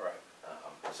time.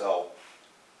 Right, So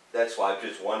that's why I'm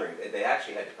just wondering, they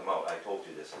actually had to come out, I told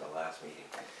you this in the last meeting.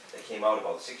 They came out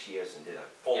about 6 years and did a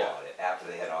full Yeah. audit after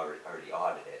they had already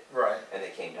audited it. right, And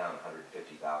they came down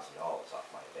 $150,000 off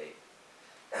my abatement.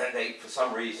 And they, for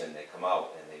some reason, they come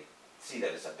out and they see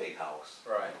that it's a big house.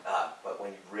 right, But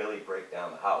when you really break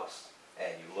down the house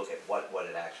and you look at what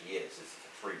it actually is, it's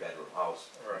a 3-bedroom house,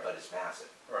 Right. but it's massive.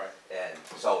 right, And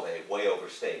so they way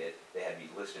overstated, they had me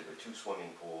listed for 2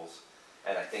 swimming pools,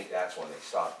 and I think that's when they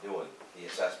stopped doing the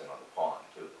assessment on the pond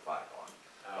too.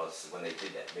 they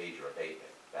did that major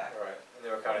abatement back. Right, and they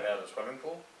were counting that as a swimming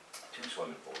pool? 2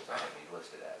 swimming pools, I think they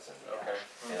listed as, Okay.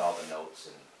 and all the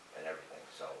notes and everything,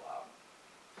 so,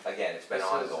 again, it's been This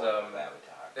is, ongoing with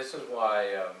Avatar. This is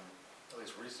why, at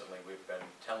least recently, we've been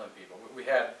telling people, we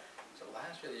had, so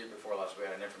last year, the year before last, we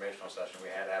had an informational session, we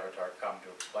had Avatar come to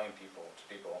explain to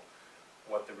people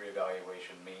what the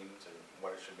reevaluation means and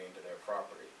what it should mean to their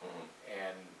property. Mhm.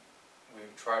 And we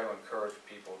try to encourage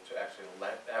people to actually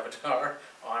let Avatar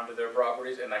onto their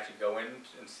properties and actually go in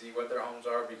and see what their homes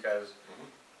are, because Mhm.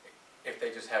 if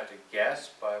they just have to guess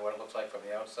by what it looks like from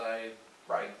the outside,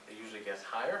 Right, they usually guess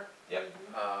higher. yep.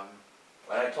 Um,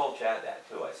 And I told Chad that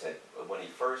too, I said, when I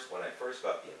first got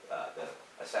the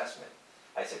assessment,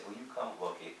 I said, will you come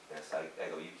look at this? I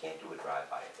go, you can't do a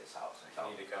drive-by at this house and you tell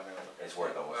need me to come in and look at it's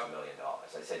worth almost well, $1 million.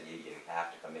 I said, you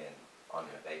have to come in on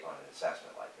an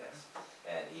assessment like this.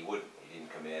 And he wouldn't, he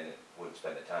didn't come in and wouldn't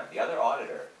spend the time. The other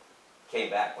auditor came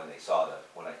back when I told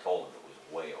him it was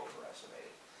way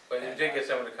overestimated. But you did get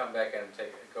someone to come back and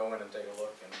go in and take a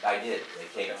look and. I did, they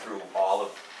came through all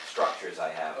of the structures I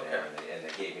have there, and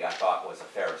they gave me, I thought was a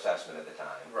fair assessment at the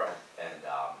time. Right.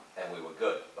 And we were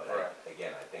good, but Right.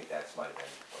 again, I think that's might have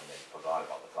been when they forgot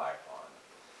about the fire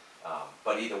pond.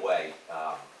 But either way,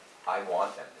 I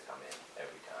want them to come in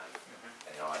every time,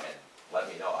 you know, and let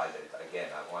me know,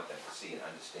 again, I want them to see and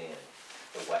understand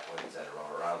the wetlands that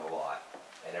are around the lot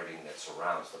and everything that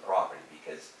surrounds the property,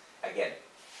 because, again,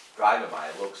 driving by,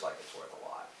 it looks like it's worth a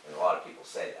lot, and a lot of people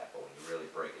say that, but when you really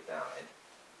break it down, and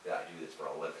I do this for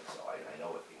a living, so I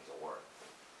know what things are worth.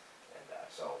 And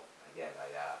so, again,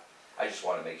 I just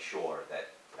wanna make sure that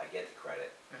I get the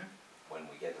credit when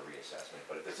we get the reassessment,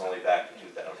 but if it's only back to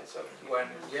 2017.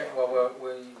 Well,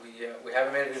 we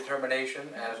haven't made a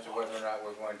determination as to whether or not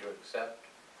we're going to accept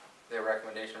their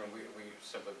recommendation, and we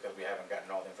simply because we haven't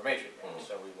gotten all the information yet.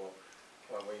 So we will,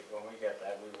 when we get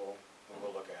that, we will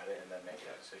look at it and then make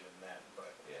a decision then,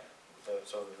 but. Yeah.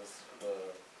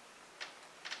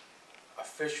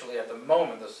 Officially, at the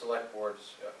moment, the select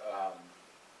board's,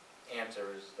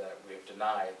 answer is that we have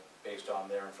denied based on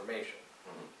their information.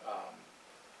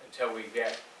 Until we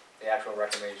get the actual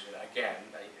recommendation, again,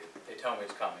 they tell me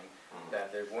it's coming,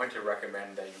 that they're going to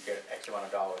recommend that you get X amount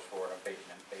of dollars for an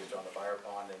abatement based on the fire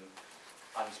pond and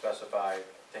unspecified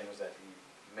things that he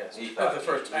missed. He thought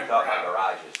my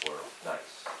garages were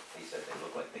nice. He said they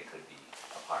look like they could be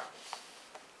apartments.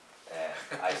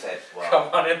 And I said, well.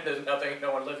 Come on in, there's nothing,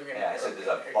 no one living in it. Yeah, I said there's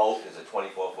a boat, there's a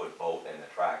 24-foot boat and a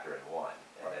tractor in one.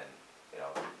 And then, you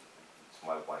know, it's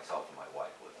myself and my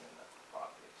wife living in the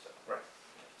property, so. Right.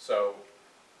 So,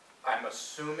 I'm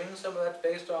assuming some of that's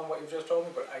based on what you've just told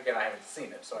me, but again, I haven't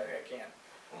seen it, so I can't.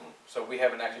 So we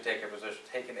haven't actually taken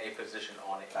a position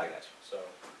on it I yet, got you. so.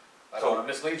 I don't wanna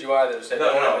mislead you either to say, No,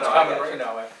 it's I coming got right you.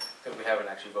 now, because we haven't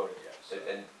actually voted yet, so.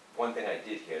 And one thing I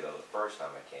did hear though, the first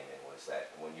time I came in, was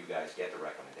that when you guys get the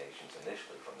recommendations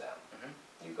initially from them,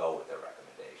 you go with their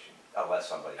recommendation, unless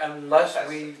somebody. Unless has-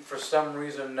 we, for some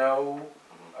reason, know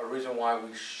a reason why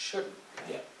we shouldn't.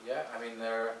 Yeah. Yeah, I mean,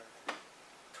 they're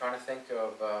trying to think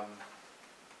of,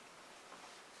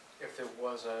 if there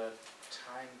was a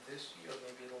time this year,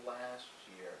 maybe last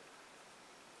year.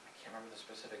 I can't remember the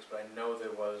specifics, but I know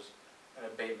there was an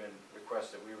abatement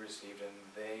request that we received, and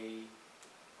they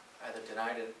either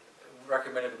denied it,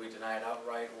 recommended that we deny it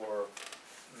outright, or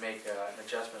make an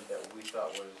adjustment that we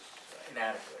thought was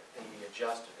inadequate, and we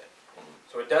adjusted it.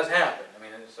 So it does happen, I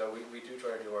mean, so we do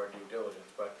try to do our due diligence,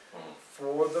 but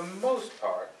for the most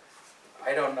part,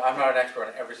 I'm not an expert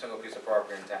on every single piece of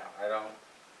property in town. I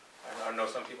know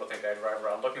some people think I drive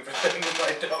around looking for things,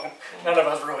 I don't. None of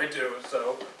us really do,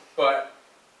 so, but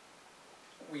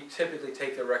we typically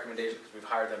take their recommendations because we've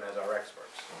hired them as our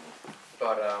experts.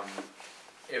 But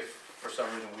if for some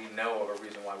reason we know of a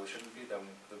reason why we shouldn't be, then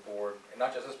the board, and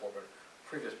not just this board, but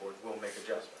previous boards, will make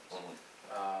adjustments.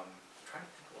 I'm trying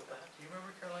to think what the, do you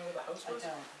remember, Caroline, what the house I was?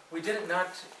 don't. We did it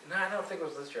not, no, I don't think it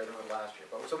was this year, I think it was last year,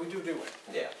 but, so we do it,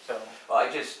 Yeah. so. Well,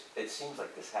 it seems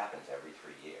like this happens every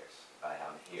 3 years.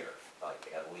 I'm here,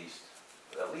 like at least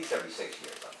every 6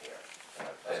 years I'm here. And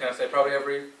I've I was been- gonna say probably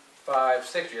every 5,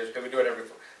 6 years, because we do it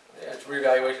Yeah. it's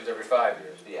reevaluations every 5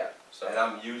 years, Yeah, so. and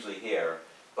I'm usually here,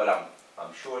 but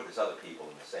I'm sure there's other people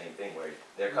in the same thing where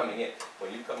they're coming in.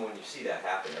 When you see that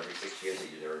happen every 6 years, that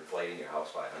they're inflating your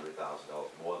house by $100,000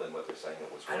 more than what they're saying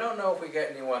it was worth. I don't know if we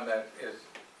get anyone that is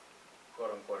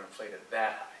quote unquote inflated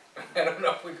that high. I don't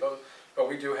know if we go, but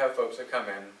we do have folks that come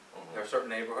in. There are certain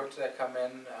neighborhoods that come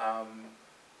in.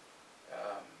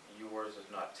 Yours is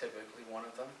not typically one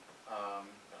of them.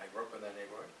 I grew up in that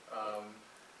neighborhood, on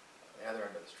the other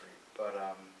end of the street. But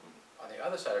on the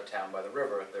other side of town, by the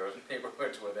river, there are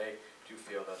neighborhoods where they do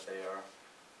feel that they are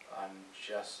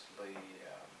unjustly,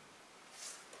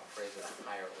 I'll phrase it, a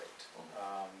higher rate.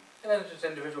 And then just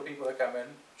individual people that come in,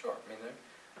 sure, I mean,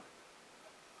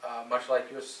 they're, much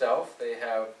like yourself, they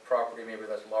have property maybe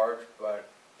that's large, but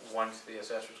once the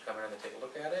assessors come in and they take a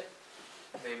look at it,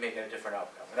 they make a different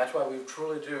outcome. And that's why we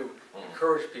truly do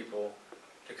encourage people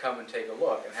to come and take a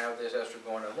look and have the assessor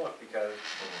go in and look, because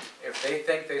if they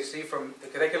think they see from,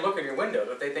 they can look in your windows,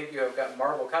 if they think you have got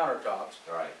marble countertops,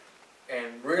 Right.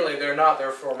 and really they're not,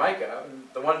 they're formica, and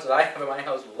the ones that I have in my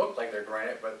house look like they're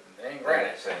granite, but they ain't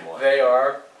granite. Same one. They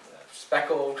are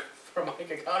speckled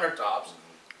formica countertops,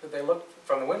 that they look,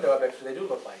 from the window, I bet you they do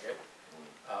look like it.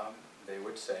 They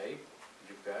would say,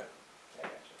 you've got,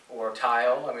 or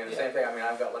tile, I mean, the same thing, I mean,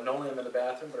 I've got linoleum in the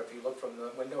bathroom, but if you look from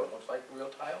the window, it looks like real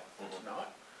tile, it's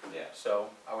not. Yeah. So,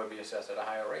 I would be assessed at a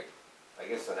higher rate. I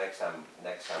guess the next time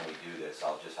we do this,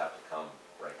 I'll just have to come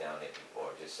right down here,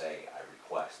 or just say, I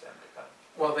request them to come.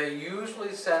 Well, they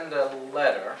usually send a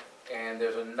letter, and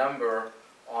there's a number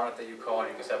on it that you call, and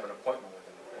you can set up an appointment with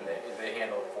them, and they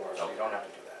handle it for us, so you don't have to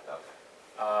do that.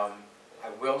 Okay. I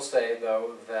will say,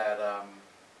 though, that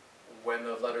when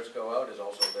those letters go out is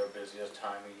also their busiest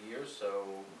time of year, so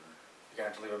you're gonna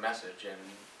have to leave a message, and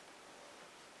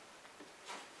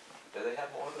Do they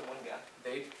have more than one guy?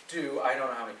 they do, I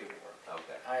don't know how many people work.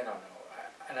 Okay. I don't know,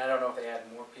 and I don't know if they had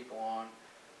more people on.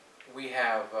 We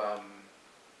have,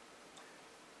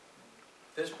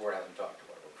 this board hasn't talked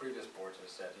about it, but previous boards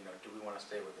have said, you know, do we wanna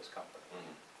stay with this company?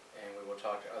 And we will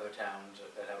talk to other towns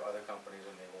that have other companies,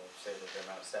 and they will say that they're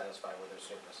not satisfied with their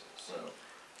services, so.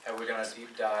 Have we done a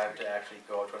deep dive to actually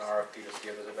go to an RFP to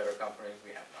see if there's a better company? We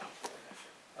have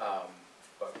not.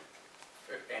 But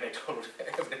if anecdotal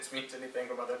evidence means anything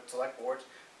from other select boards,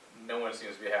 no one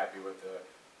seems to be happy with the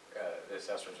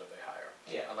assessors that they hire.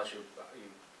 Yeah. Unless you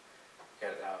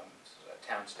get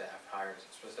town staff hired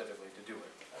specifically to do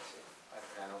it.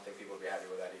 I don't think people would be happy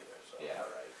with that either, so. Yeah,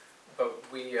 right. But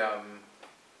we are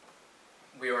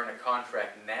in a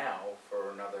contract now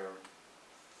for another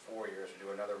 4 years to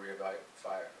do another 3 years, I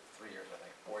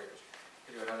think, 4 years,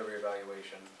 to do another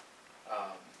reevaluation.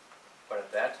 But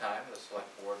at that time, the select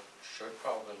board should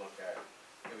probably look at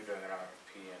maybe doing an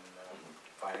RFP and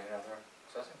finding another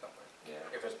assessing company, Yeah.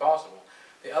 if it's possible.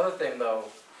 The other thing,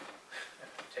 though,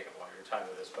 take up a lot of your time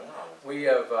with this, but No. we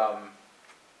have,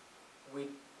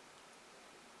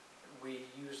 we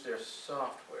use their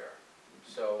software,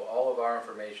 so all of our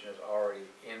information is already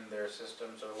in their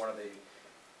system. So one of the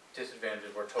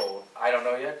disadvantages, we're told, I don't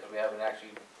know yet, because we haven't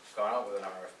actually gone out with an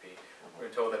RFP, we're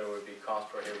told that it would be cost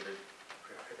prohibitive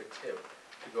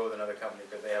to go with another company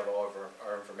because they have all of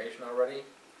our information already.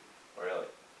 Really?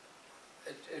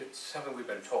 It's something we've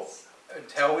been told.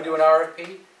 Until we do an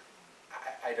RFP,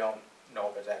 I don't know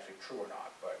if it's actually true or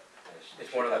not, but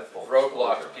it's one of the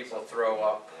roadblocks people throw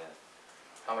up,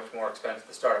 how much more expensive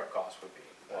the startup cost would be.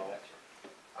 Well,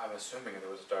 I'm assuming there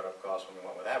was a startup cost when we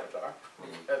went with Avatar,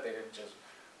 because they didn't just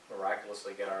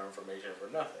miraculously get our information for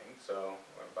nothing, so,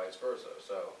 or vice versa,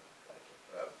 so.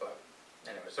 But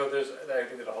anyway, so I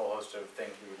think there's a whole host of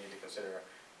things we would need to consider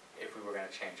if we were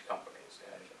gonna change companies.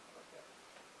 And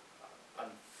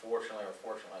unfortunately, or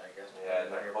fortunately, I guess,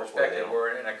 depending on your perspective,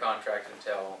 we're in a contract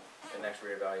until the next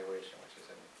reevaluation, which is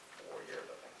in 4 years,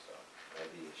 I think, so.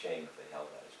 It'd be a shame if they held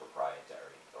that as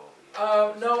proprietary over the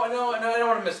years. No, I don't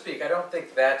wanna misspeak, I don't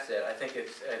think that's it, I think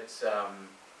it's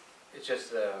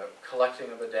just the collecting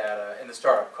of the data and the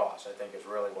startup costs, I think, is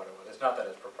really what it was. It's not that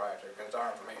it's proprietary, because it's our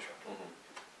information.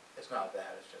 It's not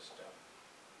that, it's just,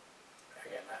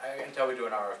 again, until we do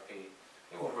an RFP,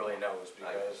 who really knows,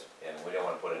 because Yeah, we don't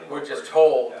wanna put any more. we're just burden.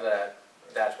 told Yeah. that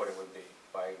that's what it would be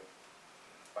by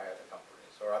other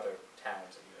companies, or other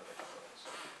towns that use other companies.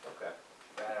 Okay.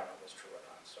 But I don't know if it's true or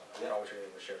not, so I Yeah. probably shouldn't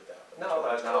even share that. but No,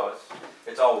 that's no, what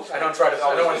it's always. I don't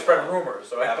wanna spread rumors,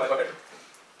 so Yeah, I, but-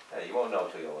 Hey, you won't know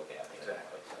till you look at it.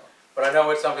 Exactly. Anyway, so. but I know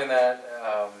it's something that,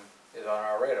 is on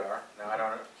our radar.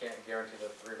 Now, can't guarantee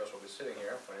that the 3 of us will be sitting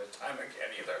here when it's time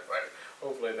again either, but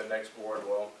hopefully the next board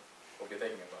will be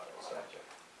thinking about it, so. Gotcha.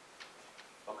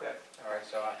 Okay. All right,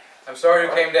 so I'm sorry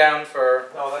you came down for.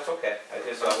 No, that's okay. I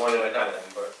just wanted to kind of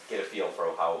nothing, but get a feel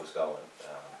for how it was going.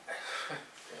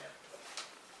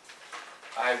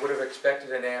 I would have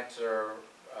expected an answer,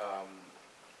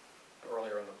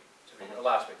 earlier in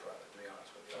last week rather, to be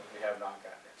honest with you. We have not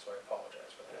gotten it, so I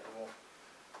apologize for that. We'll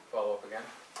follow up again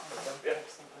with them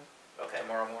Absolutely. Okay.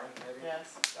 tomorrow morning, maybe?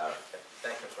 Yes. All right. Okay,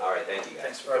 thank you. All right, thank you guys.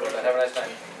 Thanks for that, have a nice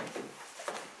night.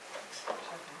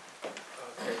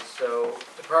 Okay, so,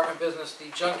 department business, the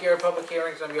junkyard public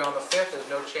hearing's gonna be on the 5th, there's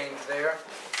no change there.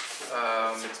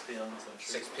 6 PM, so.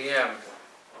 6 PM.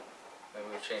 Maybe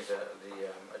we'll change the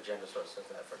agenda so it says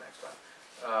that for next time.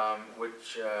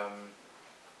 which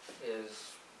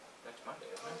is next Monday,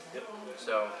 isn't it? Yep.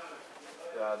 So,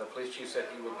 the police chief said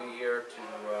he would be here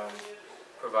to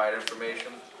provide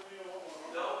information,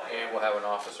 and we'll have an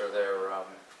officer there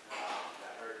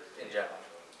in general,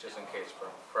 just in case for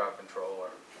crowd control or,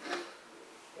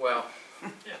 well,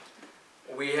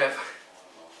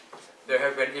 there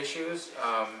have been issues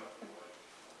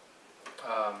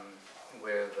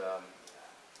with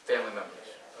family members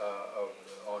of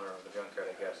the owner of the junkyard,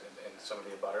 I guess, and some of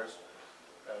the abutters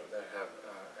that have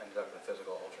ended up in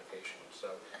physical altercation. So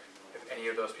if any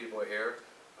of those people are here,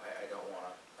 I don't want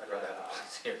to, I'd rather have the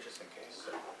police here just in case.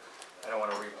 So I don't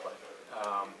want to replay.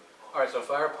 All right, so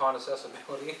fire pond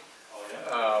accessibility.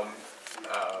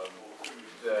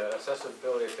 The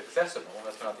accessibility is accessible,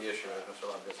 that's not the issue, as Mr.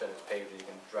 Lund just said, it's paved, you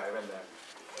can drive in there.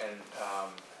 And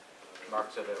Mark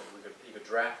said that you could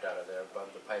draft out of there, but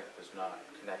the pipe is not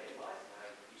connected.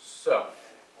 So,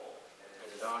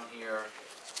 is it on here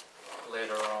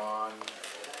later on?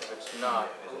 If it's not,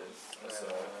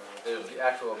 there's the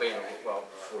actual abatement, well,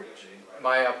 40G.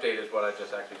 my update is what I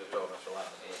just told Mr. Lund,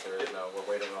 that there is no, we're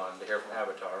waiting on to hear from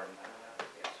Avatar, and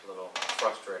it's a little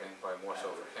frustrating, probably more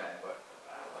so for him, but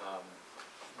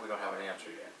we don't have an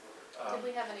answer yet. Did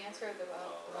we have an answer of the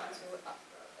ones who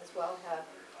as well have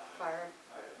fire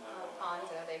ponds,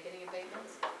 are they getting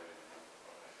abatements?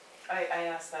 I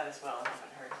asked that as well, I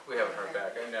haven't heard. We haven't heard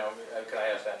back. No,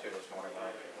 I asked that too this morning.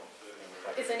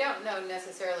 Because I don't know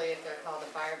necessarily if they're called a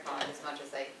fire pond as much as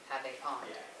they have a pond.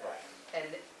 Right. And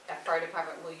a fire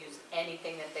department will use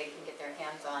anything that they can get their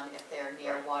hands on if they're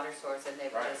near a water source, and they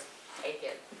will Right. just take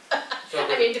it. So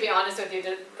I mean, to be honest with you,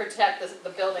 to protect the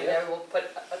building, Yeah. they will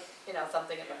put,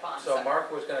 something in the pond. So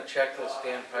Mark was gonna check the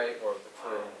standpipe, or the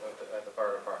crew at the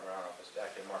fire department, I don't know if it's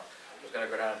actually Mark, was gonna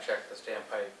go down and check the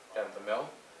standpipe down at the mill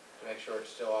to make sure it's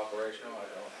still operational.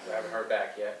 I haven't heard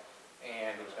back yet.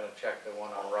 And he was gonna check the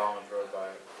one on Rollins Road by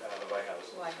the White House.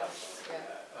 White House,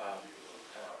 yeah.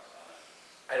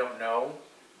 I don't know,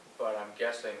 but I'm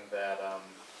guessing that,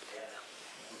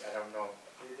 I don't know.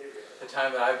 The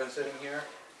time that I've been sitting here,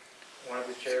 one of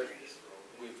the chairs,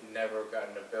 we've never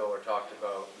gotten a bill or talked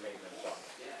about maintenance on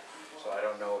it. So I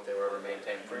don't know if they were ever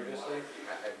maintained previously.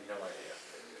 I have no idea.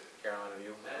 Caroline, do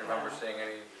you remember seeing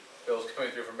any bills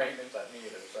coming through for maintenance? I me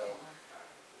either, so.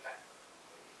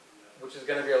 Which is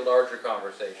gonna be a larger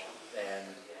conversation, and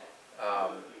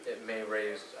it may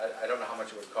raise, I don't know how much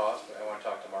it would cost, but I wanna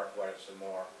talk to Mark about it some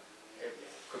more. It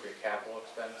could be a capital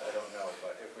expense, I don't know,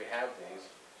 but if we have these,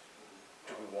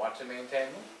 do we want to maintain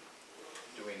them?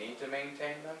 Do we need to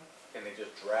maintain them? Can they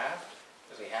just draft?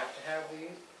 Does he have to have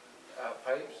these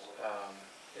pipes?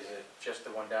 Is it just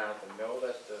the one down at the mill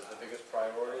that's the biggest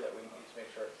priority that we need to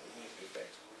make sure it needs to be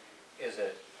fixed? Is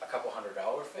it a couple $100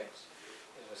 fix?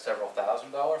 Is it a several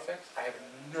 $1,000 fix? I have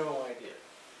no idea.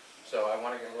 So I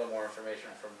want to get a little more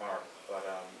information from Mark, but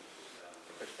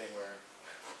the good thing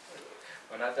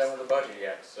we're not done with the budget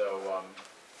yet, so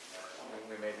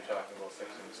we may be talking about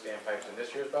fixing the standpipes in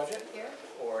this year's budget, Here?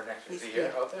 or next year's. Is he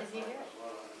here out there? Is he here?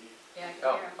 Yeah, I can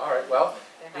Oh, hear him. all right, well,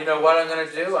 They you have- know what I'm gonna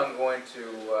do? I'm going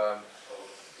to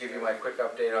give you my quick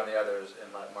update on the others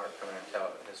and let Mark come in and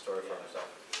tell his story for himself.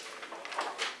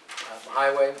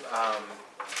 Highway,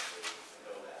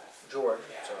 George,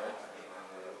 sorry,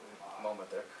 a moment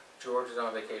there. George is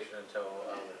on vacation until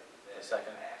the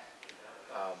 2nd.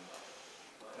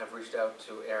 I've reached out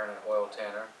to Aaron at Oil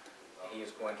Tanner. He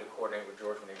is going to coordinate with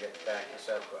George when he gets back to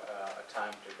set up a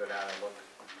time to go down and look,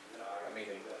 a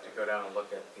meeting, to go down and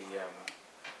look at the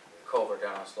culvert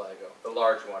down on Sligo, the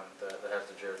large one that has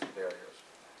the Jersey barriers.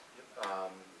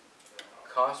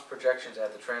 Cost projections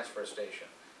at the transfer station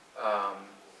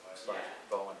 /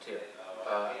 volunteer.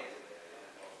 I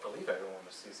believe everyone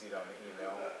was CC'd on the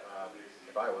email.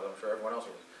 If I was, I'm sure everyone else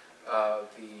was.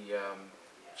 The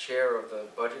chair of the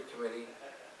budget committee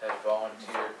has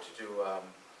volunteered to do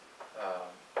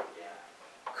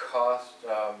cost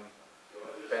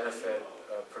benefit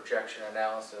projection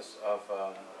analysis of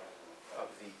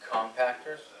the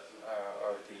compactors,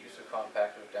 or the use of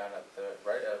compactors down at the,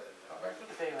 right,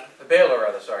 the baler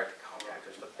rather, sorry, the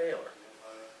compactors, the baler,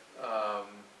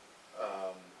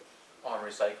 on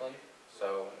recycling,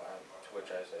 so, to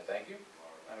which I say thank you.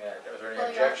 I mean, was there any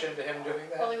objection to him doing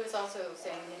that? Well, he was also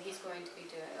saying that he's going to be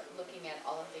looking at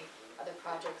all of the other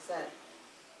projects that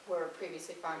were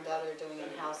previously farmed out or doing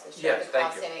in-house to show Yes, the thank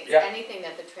cost you. savings. Yep. Anything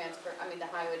that the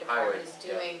highway department is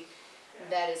yeah. doing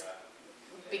that is,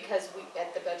 because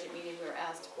at the budget meeting, we were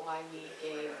asked why we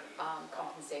gave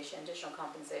additional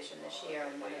compensation this year,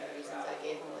 and one of the reasons I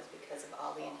gave him was because of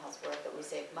all the in-house work that we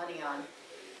saved money on,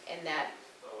 and that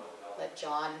let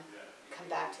John come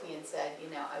back to me and said,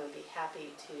 I would be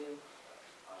happy to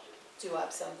do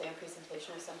up something, a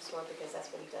presentation of some sort, because that's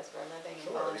what he does for a living, and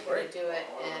Sure, that'd be volunteer to do it,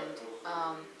 and,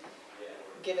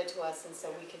 give it to us, and so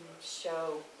we can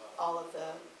show all of the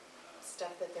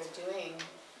stuff that they're doing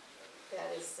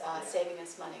that is, saving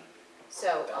us money.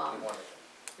 So, That'd be wonderful.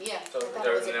 yeah, I So thought it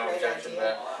there was was a no great objection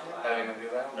idea. to having them do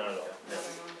that? Not at all. No, no,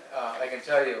 no. I can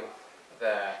tell you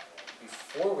that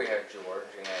before we had George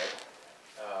and Ed,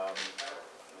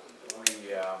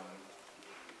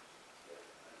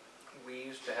 we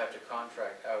used to have to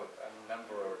contract out a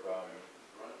number of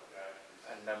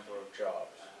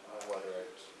jobs, whether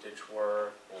it's ditch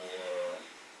work or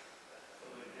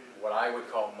what I would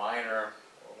call minor,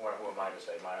 what am I to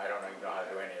say, minor, I don't even know how to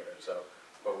do any of it, so,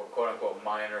 but quote unquote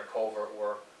minor culvert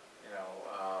work, you know,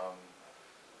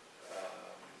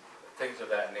 things of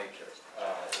that nature,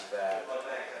 that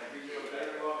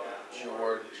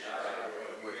George,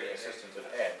 with the assistance of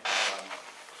Ed,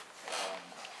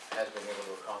 has been able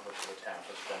to accomplish for the town.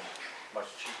 It's been much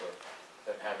cheaper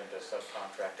than having to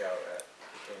subcontract out at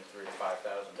between $3,000 to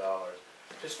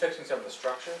 $5,000. Just fixing some of the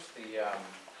structures, the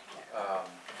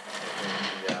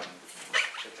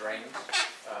drains,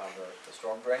 the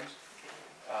storm drains.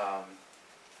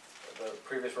 The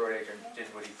previous road agent did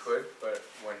what he could, but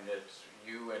when it's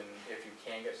you and if you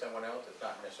can get someone else, it's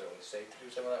not necessarily safe to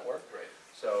do some of that work. Right.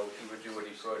 So he would do what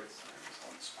he could,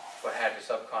 but had to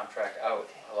subcontract out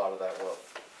a lot of that work.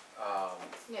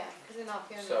 Yeah, because in all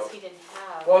fairness, So- he didn't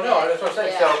have. Well, no, that's what I'm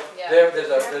saying, so Yeah,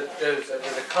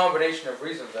 there's a combination of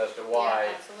reasons as to why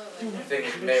Yeah, absolutely.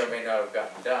 things may or may not have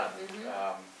gotten done,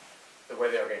 Mhm. the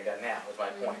way they are getting done now, is my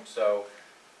Mhm. point. So,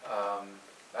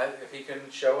 if he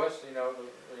can show us,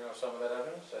 some of that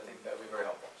evidence, I think that would be very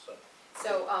helpful, so.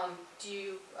 So, are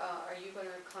you gonna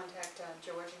contact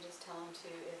George and just tell him to,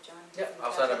 if John Yeah, gets in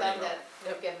I'll touch send with him an them, email.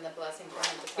 that we've given the blessing for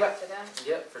him to Yeah. talk to them?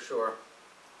 Yep, for sure.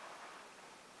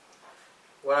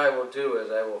 What I will do is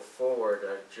I will forward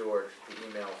George the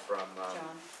email from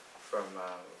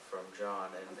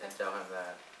John and Okay. tell him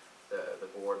that the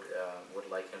board would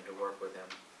like him to work with him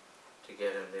to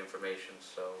get him the information,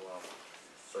 so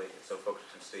folks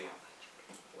can see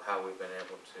how we've been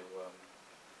able to,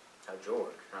 how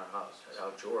George, not us, how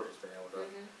George has been able to,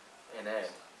 Mhm. and Ed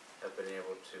have been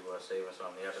able to save us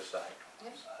on the other side.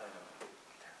 Yep.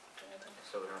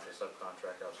 So we don't have to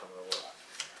subcontract out some of the work.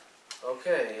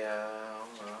 Okay,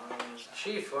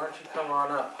 Chief, why don't you come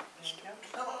on up?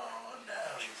 Come on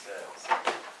down, he says.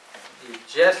 You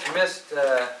just missed,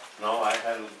 No, I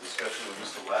had a discussion with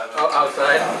Mr. Lavin.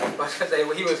 outside, I was gonna say,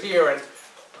 well, he was here and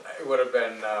it would have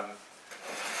been,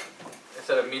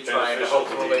 instead of me trying to Beneficial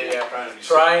hopefully, be trying to be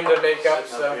trying to make up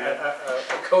sitting up some,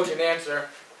 here. a cogent answer.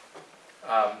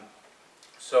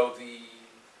 So the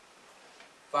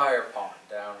fire pond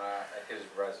down at his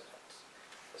residence,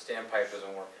 the standpipe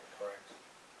isn't working, correct?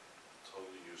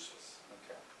 Totally useless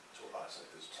Okay, to us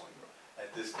at this point,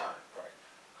 at this time. right.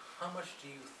 How much do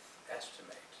you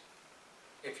estimate,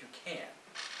 if you can,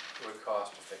 it would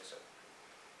cost to fix it?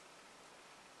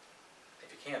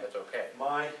 If you can't, that's okay.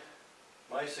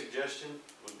 My suggestion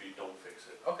would be don't fix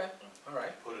it, Okay, all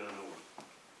right, put in a new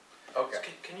one. okay.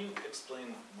 Can you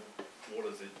explain what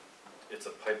is it? It's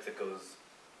a pipe that goes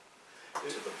to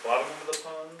the bottom of the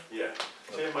pond? Yeah,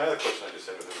 see, my other question I just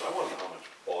had with him, I wanted to know how much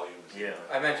volume is in Yeah.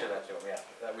 there. I mentioned that to him, yeah,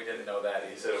 that we didn't know that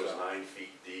And either. he said it was so. 9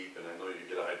 feet deep, and I know you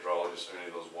get a hydrologist or any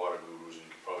of those water gurus, and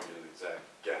you could probably get an exact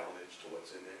gallonage to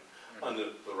what's in there, Mhm. under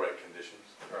the right conditions.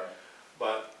 Right,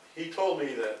 But he told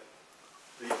me that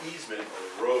the easement or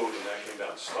the road, when that came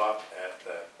down, stopped at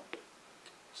that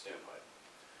standpipe.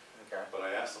 okay. But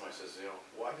I asked him, I says,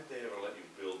 why did they ever let you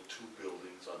build 2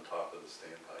 buildings on top of the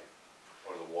standpipe?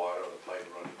 Or the water or the pipe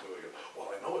running through it? He goes, well,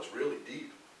 I know it's really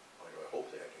deep. I go, I hope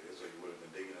the heck it is, or you would have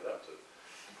been digging it up to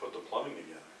put the plumbing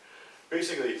together.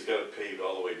 Basically, he's got it paved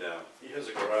all the way down. He has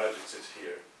a garage that sits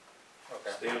here, Okay,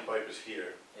 standpipe is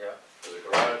here, yeah, there's a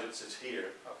garage that sits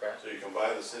here, okay, so you come by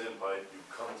the standpipe, you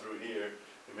come through here,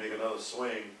 you make another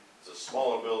swing, there's a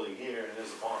smaller building here, and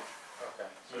there's a pond. okay.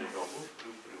 So you go whoop,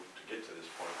 whoop, whoop, to get to this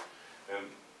point.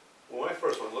 And when I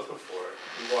first went looking for it,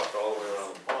 we walked all the way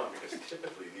around the pond, because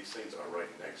typically these things are right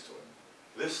next to it.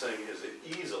 This thing is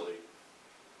easily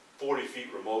 40 feet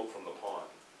remote from the pond.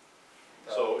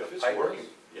 So The if it's pipe working, is?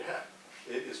 yeah,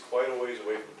 it is quite a ways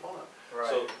away from the pond. Right,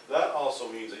 So that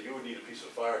also means that you would need a piece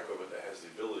of fire equipment that has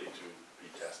the ability to be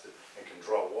tested and can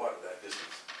draw water that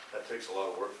distance. That takes a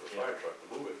lot of work for the fire truck to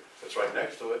move it. If it's right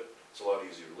next to it, it's a lot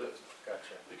easier to lift.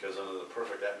 gotcha. Because under the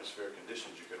perfect atmospheric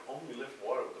conditions, you can only lift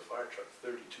water with a fire truck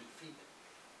 32 feet.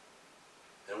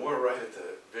 And we're right at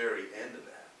the very end of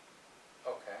that,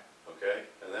 Okay, okay?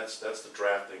 And that's the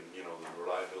drafting, the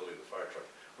reliability of the fire truck.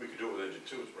 We could do it with engine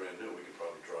 2, it's brand new, we could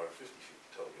probably draw it 50 feet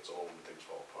until it gets old and things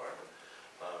fall apart. But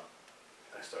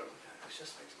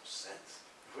just makes no sense.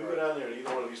 If we go down there and either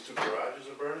one of these two garages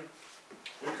are burning,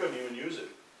 we couldn't even use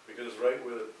it, because right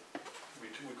where we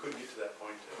couldn't get to that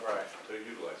point to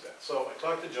utilize that. So I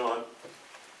talked to John,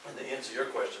 and to answer your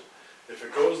question, if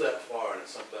it goes that far and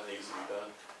it's something that needs to be done,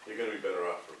 you're gonna be better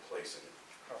off replacing it.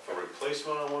 A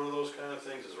replacement on one of those kind of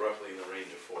things is roughly in the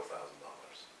range of $4,000.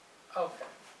 Okay.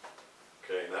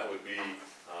 Okay, and that would be,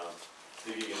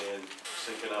 digging it in,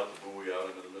 sinking out the buoy out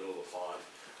into the middle of the pond,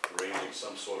 arranging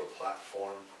some sort of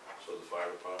platform so the fire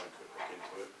department could hook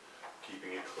into it,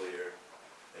 keeping it clear.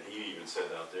 And he even said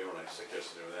out there, when I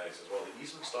suggested him that, he says, well, the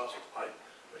easement stops with pipe,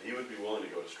 but he would be willing to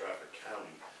go to Stratford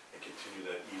County and continue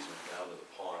that easement down to the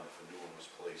pond if a new one was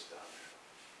placed down there.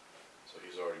 So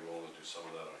he's already willing to do some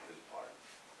of that on his part.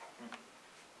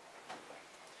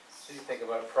 So you think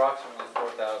about approximately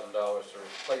 $4,000 to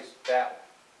replace that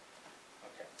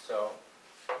one. Okay, so.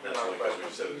 That's only because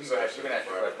we said You can ask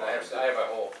your question, I have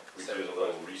a whole. We set did of a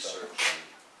little questions, so. research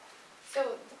on So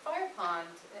the fire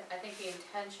pond, I think the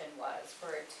intention was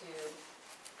for it to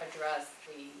address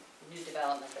the new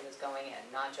development that was going in,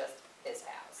 not just this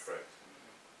house. correct.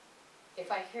 If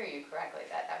I hear you correctly,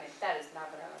 that is not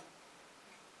gonna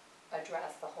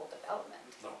address the whole development.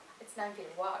 No. It's 9 feet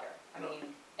of water, No.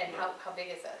 and No. how big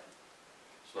is it?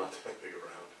 It's not that big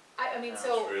around. I mean, No.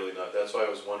 so, It's really not, that's why I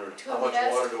was wondering, To how much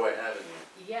invest- water do I have in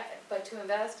here? yeah, but to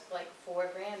invest like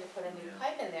 $4,000 to put a new Yeah.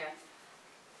 pipe in there,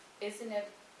 isn't it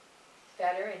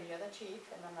better, and you're the chief,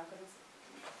 and I'm not gonna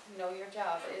know your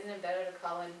job, isn't it better to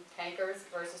call in tankers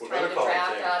versus We're trying gonna to call in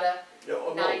draft tankers. out of Yeah,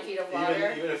 oh, no, 9 feet of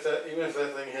water? Even if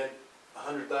that thing had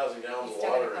 100,000 gallons You of still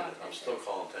gotta water in call it, I'm tankers. still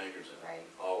calling tankers in it, Right,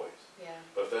 always. yeah.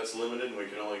 But if that's limited and we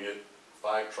can only get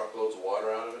 5 truckloads of water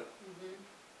out of it, Mhm.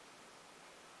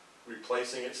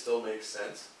 replacing it still makes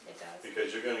sense, It does.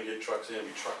 because you're gonna get trucks in and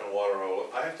be trucking water all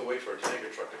over. I have to wait for a tanker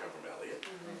truck to come from Elliott,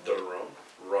 Mhm. Durham,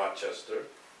 Rochester,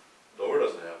 Dover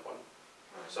doesn't have one,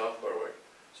 South Berwick,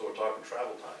 so we're talking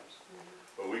travel times. Mhm.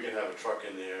 But we can have a truck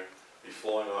in there, be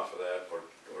flowing off of that, or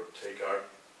take our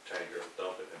tanker,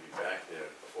 dump it, and be back there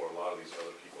before a lot of these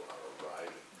other people are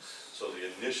arriving. So the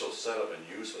initial setup and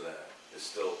use of that is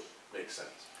still makes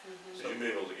sense. Mhm. So you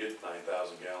may be able to get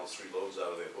 9,000 gallons, 3 loads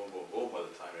out of there, boom, boom, boom, by the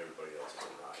time everybody else is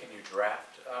arrived. Can you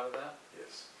draft out of that?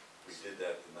 Yes, we did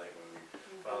that the night when we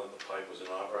Mhm. found that the pipe was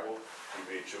inoperable.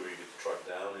 We made sure we get the truck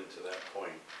down into that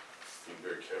point, being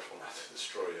very careful not to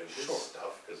destroy any of his Sure.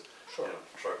 stuff, because, Sure.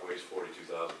 the truck weighs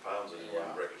 42,000 pounds and you want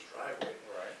Yeah. to wreck his driveway.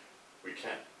 Right. We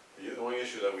can. The only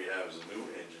issue that we have is a new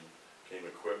engine came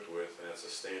equipped with, and that's a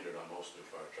standard on most new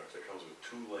fire trucks, it comes with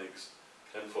 2 lengths,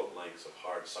 10-foot lengths of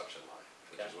hard suction line,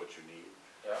 which is Okay. what you need.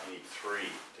 Yeah, You need 3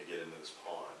 to get into this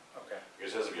pond. okay.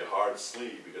 Because it has to be a hard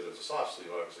sleeve, because if it's a soft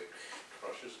sleeve, obviously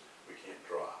crushes, we can't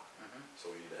draw. Mhm. So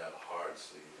we need to have a hard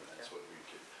sleeve, and that's what we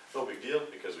get. No big deal,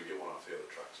 because we get one off the other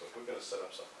truck. So if we're gonna set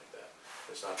up something like that,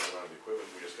 it's not gonna run the equipment,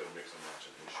 we just gotta mix and match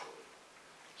and ensure it.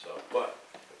 So, but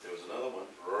if there was another one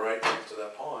right next to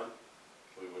that pond,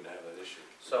 we wouldn't have that issue. You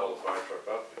So- pull the fire truck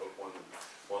up, you hook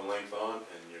one length on,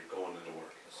 and you're going into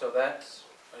work. So that's,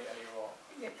 are you all?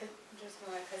 Yeah,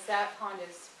 because that pond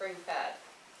is spring fed,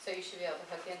 so you should be able to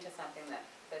hook into something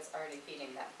that's already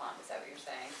feeding that pond, is that what you're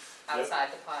saying?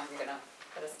 Outside the pond, you're gonna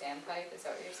put a standpipe, is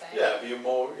that what you're saying? Yeah, be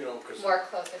more, because More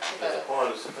closer to the the,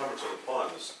 pond is, the coverage of the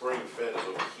pond, the spring fed is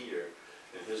over here,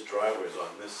 and his driveway is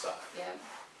on this side. yeah,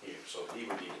 Here, so he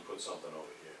would need to put something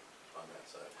over here on that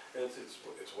side. And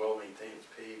it's well maintained, it's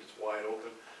paved, it's wide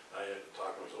open. I had to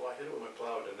talk to him, I said, well, I hit it with my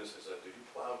plow, and this, I said, did you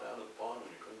plow down to the pond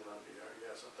when you cleaned it out of the yard?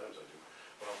 Yeah, sometimes I do.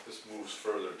 Well, if this moves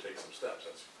further, take some steps,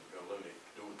 that's, you're gonna eliminate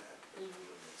doing that, because it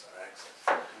eliminates our access.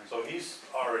 So he's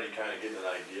already kinda getting an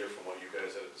idea from what you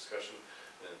guys had a discussion,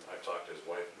 and I've talked to his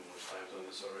wife numerous times on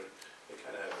this already. They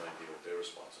kinda have an idea what their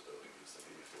responsibility needs to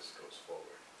be if this goes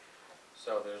forward.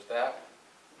 So there's that,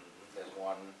 Mhm. there's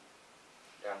one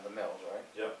down at the mills, right?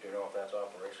 Yep. Do you know if that's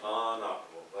operational?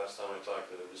 Inoperable. Last time I talked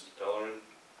to Mr. Pellerin,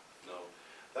 no.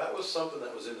 That was something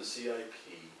that was in the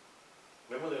CIP.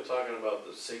 Remember they were talking about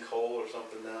the sinkhole or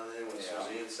something down there when Yeah.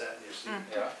 Suzanne sat in your seat?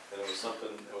 Yeah, And it was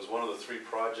something, it was one of the 3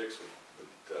 projects with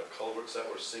culverts that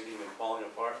were sinking and falling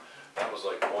apart. That was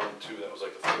like 1, 2, that was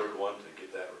like the 3rd one to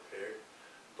get that repaired.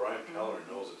 Brian Pellerin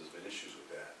knows that there's been issues with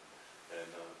that,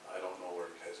 and I don't know where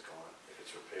it has gone, if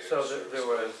it's repaired. so serviced. there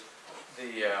was,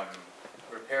 the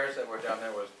repairs that were done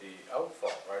there was the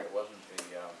outfall, right? It wasn't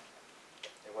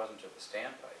to the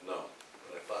standpipe. No,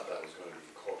 but I thought that was gonna be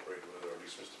incorporated with it, or at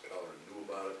least Mr. Pellerin knew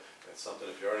about it. That's something,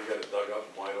 if you already got it dug up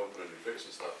and wide open and you're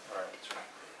fixing stuff, Right. it's right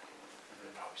there.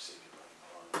 It'd probably save you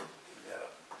money. Yeah,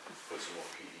 put some more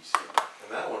PVC in it. And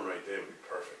that one right there would be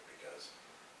perfect, because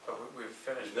But we've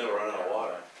finished. You've never run out of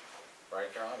water. Right,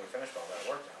 Caroline, we finished all that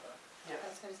work down there. I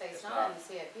was gonna say, it's It's not in the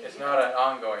CIP. It's either. not an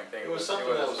ongoing thing. It was something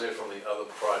that was there from the other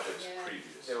projects Yeah.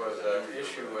 previous. There was an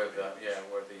issue with,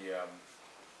 where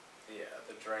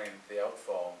the drain, the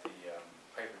outfall, the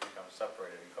pipe had become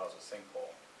separated and caused a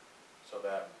sinkhole. So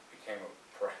that became a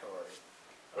priority.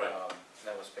 Right. And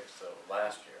that was fixed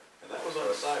last year. And that was on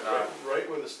the side, right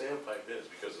where the standpipe is,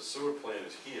 because the sewer plant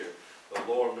is here, the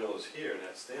lower mill is here, and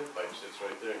that standpipe sits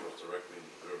right there and goes directly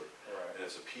into the river. Right. And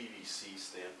it's a PVC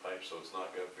standpipe, so it's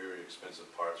not got very expensive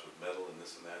parts with metal and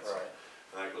this and that. So- Right.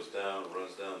 And that goes down,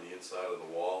 runs down the inside of the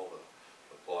wall,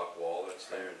 the block wall that's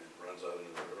there, and it runs out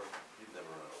into the river. You'd never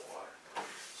run out of water.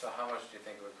 So how much do you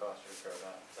think it would cost to repair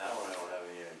that? That one, I don't have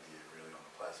any idea really on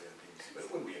the plastic and PVC, but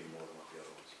it wouldn't be any more than what the other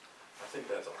ones. I think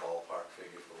that's a ballpark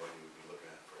figure for what you would be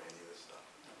looking at for any of this stuff.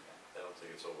 Okay. I don't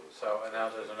think it's over the. So, and now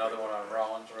there's another one on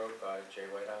Rollins Road by Jay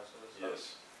Whitehouse's?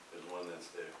 Yes, there's one that's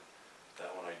there.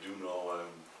 That one I do know,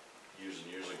 years and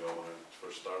years ago, when I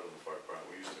first started in the fire department,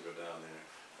 we used to go down there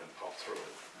and pump through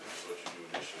it. This is what you do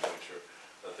initially, make sure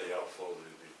that the outflow, the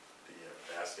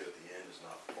basket at the end is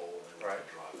not full, and then Right. it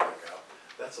drop back out.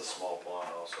 That's a small pond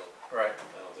also. Right.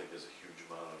 I don't think there's a huge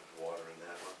amount of water in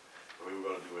that one. If we were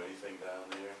gonna do anything down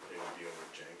there, it would be over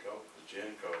at Janko, because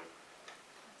Janko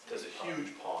does a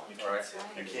huge pond. Right.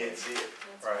 You can't see it.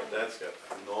 That's Right. right. That's got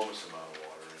an enormous amount of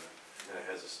water in it, and it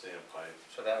has a standpipe.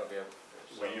 So that would be,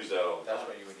 We use that all the that's time.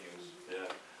 what you would use.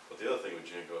 Yeah, but the other thing with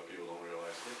Janko, people don't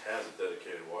realize, it has a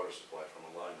dedicated water supply from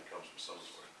a line that comes from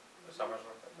Summersworth. The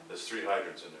Summersworth? There's 3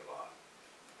 hydrants in their lot.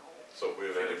 So if we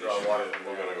ever So had you an could draw issue, water there, from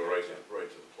we're there. gonna go right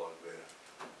to the plug there.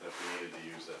 And if we needed to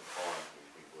use that pond,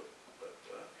 we would. But,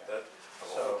 that, of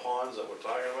all So- the ponds that we're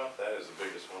talking about, that is the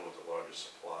biggest one with the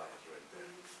largest supply, is right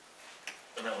there.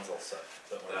 And that one's all set.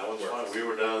 That one's works. fine, we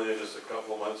were down there just a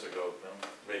couple of months ago,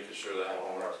 making sure that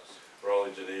one works.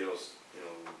 Raleigh Janitos,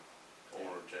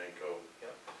 owner of Janko,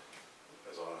 Yep.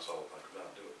 is on us all the time, come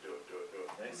down, do it.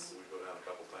 Nice. We go down a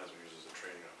couple times, we use it as a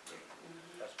training opportunity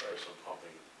That's for great. some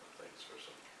pumping things, for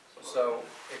some. So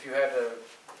if you had to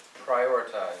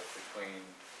prioritize between,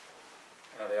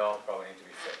 they all probably need to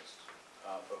be fixed,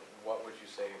 but what would you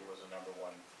say was the number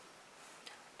one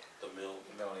The mill.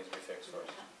 needs to be fixed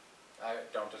first? I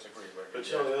don't disagree, but. But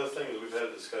the other thing is, we've had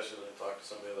a discussion, and I talked to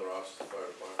some of the other officers of the fire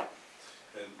department,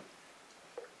 and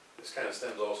this kind of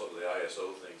stems also to the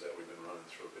ISO things that we've been running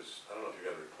through, because I don't know if you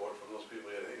got a report from those people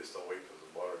yet, I think it's still waiting for the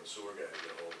water and sewer guy to get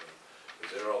a hold of them, because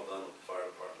they're all done with the fire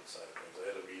department side of things. I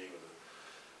had a meeting with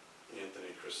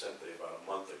Anthony Crescente about a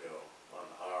month ago on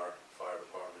our fire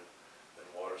department and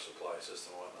water supply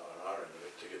system and whatnot on our end of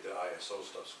it, to get the ISO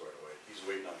stuff squared away. He's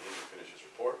waiting on him to finish his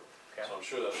report, Okay. so I'm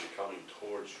sure that'll be coming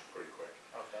towards you pretty quick.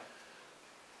 Okay.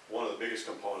 One of the biggest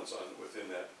components within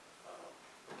that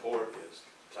report is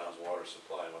the town's water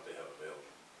supply and what they have available.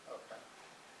 Okay.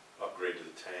 Upgrade to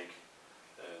the tank,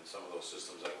 and some of those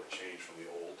systems that were changed from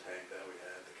the old tank that we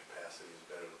had, the capacity is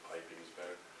better, the piping is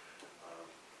better.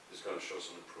 Is gonna show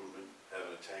some improvement.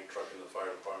 Having a tank truck in the fire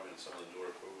department and some of the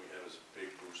newer equipment we have is a big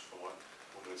boost from when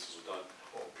this was done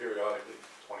periodically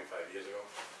 25 years ago.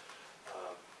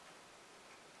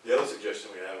 The other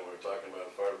suggestion we had when we were talking about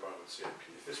the fire department with CIP,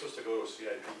 if this was to go to a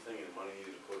CIP thing and money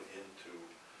needed to put into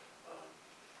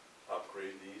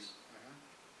upgrade these,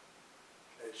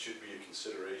 it should be a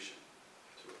consideration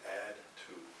to add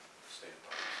 2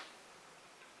 standpipes.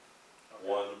 Okay.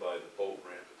 One by the boat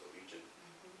ramp at the Legion,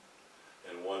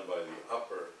 and one by the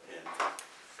upper end,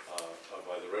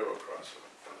 by the railroad crossing,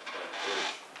 by the bridge,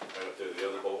 right up there, the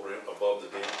other boat ramp above the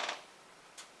dam.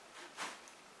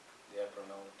 The upper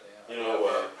middle, You know,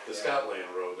 the Scotland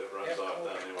Road that runs Yeah. off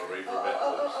down there where Ray Oh, Burnett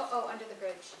lives. under the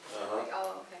bridge. Uh-huh.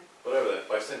 Oh, okay. Whatever that,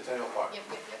 by Centennial Park, Yep.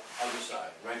 other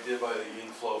side, right there by the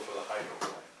inflow for the hydro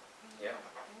plant. Yeah.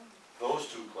 Those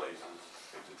 2 places,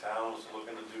 if the town's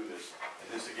looking to do this, and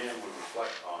this again would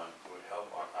reflect on, would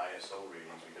help on ISO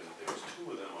ratings, because if there was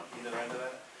 2 of them on either end of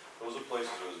that, those are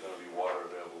places where there's gonna be water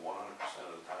available 100%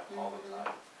 of the time, all the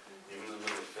time. Even in the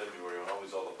middle of February, when all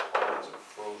these other ponds are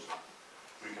frozen,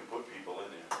 we can put people in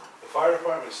there. The fire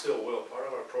department still will, part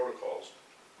of our protocols,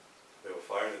 we have a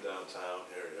fire in the downtown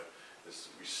area, is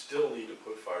we still need to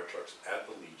put fire trucks at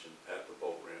the Legion, at the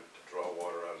boat ramp, to draw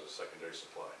water out as a secondary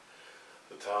supply.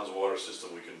 The town's water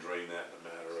system, we can drain that in a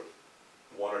matter of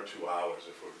 1 or 2 hours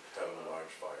if we're having a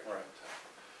large fire in Right. town.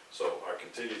 So our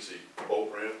contingency,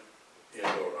 boat ramp,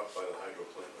 and/or up by the hydro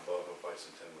plant above, up by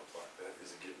Centennial Park, that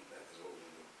is a given, that is what we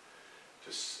do. To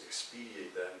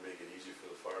expedite that and make it easy for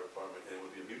the fire department, and it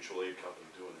would be a mutual aid company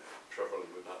doing that. Trevor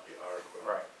would not be our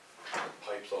equipment. Right. The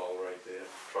pipe's all right there,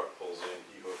 truck pulls in,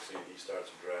 he hooks in, he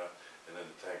starts a draft, and then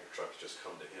the tanker trucks just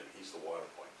come to him, he's the water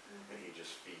point, and he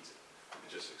just feeds it. It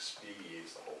just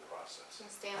expedites the whole process. So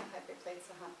standpipe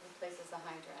replaces the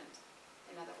hydrant,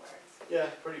 in other words. Yeah,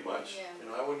 pretty much. Yeah.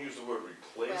 You know, I wouldn't use the word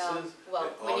replaces.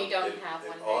 Well, when you don't have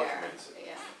one there, It augments it.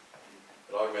 yeah.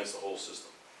 It augments the whole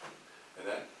system. And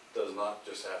that does not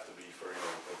just have to be for,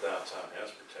 the downtown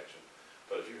has protection.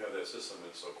 But if you have that system,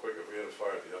 it's so quick, if we had a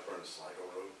fire at the upper end of Sligo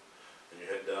Road, and you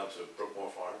head down to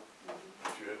Brookmore Farm,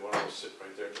 if you had one of those sit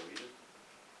right there at the Legion,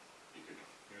 you could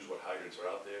use what hydrants are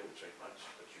out there, which ain't much,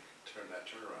 but you could turn that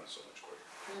turnaround so much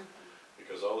quicker.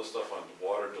 Because all the stuff on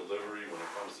water delivery, when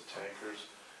it comes to tankers,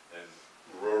 and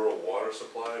rural water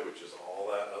supply, which is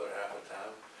all that other half of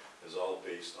town, is all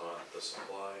based on the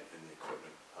supply and the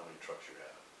equipment, how many trucks you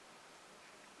have.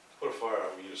 To put a fire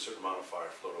out, we need a certain amount of fire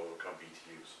flow to overcome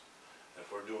BTUs. And if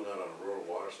we're doing that on a rural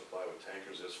water supply with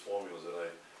tankers, there's formulas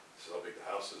that this is how big the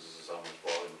house is, this is how much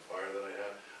volume of fire that I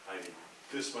have. I need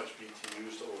this much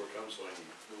BTUs to overcome, so I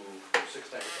need 6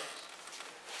 tanker trucks.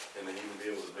 And then you will be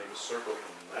able to make a circle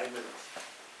in 9 minutes.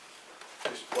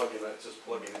 Just plugging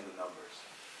in the numbers.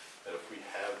 And if we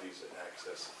have these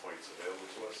access points available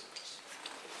to us, it's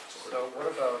So what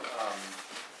about,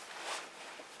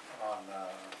 on,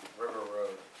 River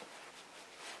Road,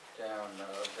 down,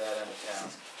 that end of town,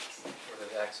 where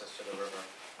there's access to the river?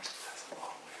 That's a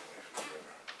long way away from the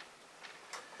river.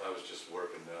 I was just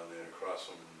working down there across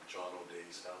from John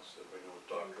O'Day's house. Everybody know where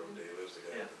Dr. O'Day lives, the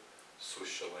guy with the Swiss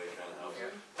chalet kind of house.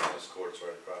 Tennis courts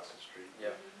right across the street.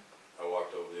 Yeah. I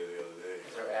walked over there the other day.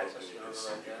 Is there I looked access and to the river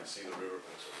right You there? can see the river,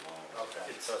 but it's a long way. Okay.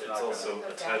 It's So not also gonna-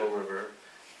 a tidal river,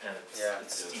 and it's Yeah.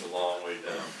 It's steep. a long way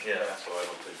down. Yeah. So I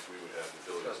don't think we would have the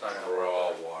ability So it's not to gonna draw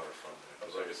work. water from there.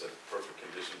 Because like I said, perfect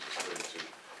conditions is 32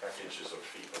 Okay. inches or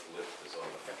feet of lift is all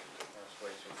that we can do. That's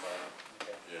way too far,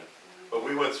 okay. Yeah. But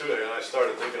we went through it, and I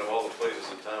started thinking of all the places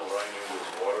in town where I knew there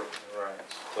was water, Right.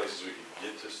 places we could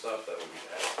get to stuff that would be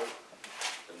adequate,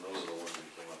 and those are the ones we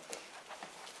came up with.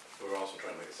 We were also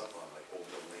trying to make it something like Old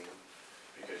Mill Lane,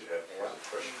 because you have, was it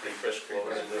Fresh Creek, Fresh Creek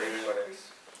flows is in great, there. but it's,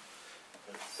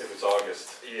 If it's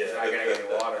August. you're not getting any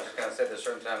water. I was gonna say, there's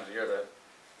certain times of year that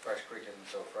Fresh Creek isn't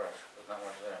so fresh, there's not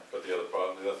much there. But the other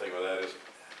thing with that is,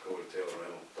 go to Taylor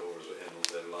Reynolds, doors in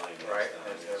that line. Right, down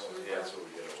that's there, it, so yeah. That's where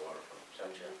we get our water from.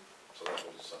 Gotcha. So that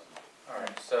was something, All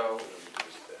right, so we need to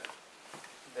visit that.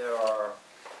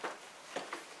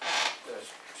 there's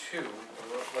two,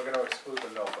 we're gonna exclude the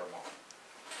mill for a moment.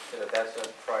 So if that's a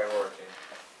priority,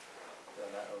 then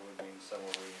that would mean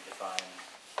somewhere we define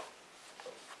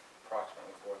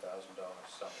approximately $4,000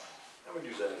 somewhere. I would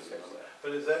use that as a Fix number. that.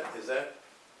 But is that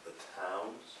the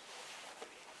town's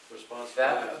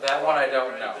responsibility? That one I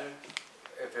don't Right know.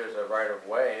 there? If there's a right of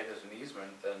way, there's an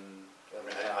easement, then I the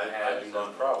mean, town I has, do then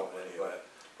not know probably, any of but that,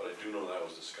 but I do know that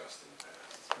was discussed in the past.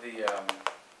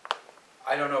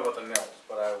 I don't know about the mills,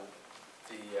 but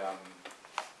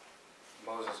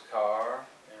Moses Carr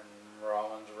and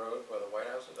Rollins Road where the White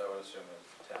House is, I would assume is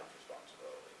the town's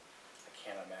responsibility. I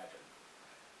can't imagine.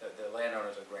 The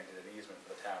landowners have granted an easement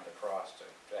for the town to cross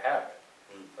to have it,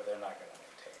 but they're not gonna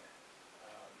maintain it.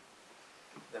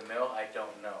 The mill, I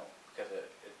don't know, because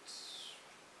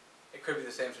it could be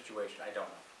the same situation, I don't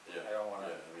know. Yeah, I don't wanna.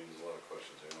 yeah, I mean, there's a lot of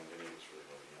questions there, I don't think any of us really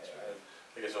know the answer. I-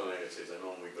 I guess one thing I can say is I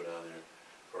know when we go down there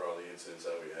for all the incidents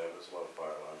that we have, there's a lot of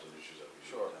fire alarms and issues that we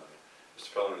Sure. do down there. Mr.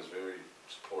 Pellerin is very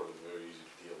supportive, very easy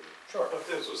to deal with. Sure. But if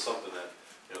this was something that,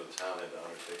 the town had to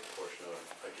undertake a portion of,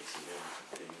 I could see him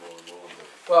being more than willing to.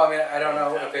 Well, I mean, I don't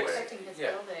know if Halfway. it's, Protecting his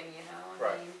yeah. building, I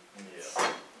Right. mean,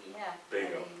 Yeah. yeah,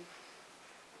 Bingo.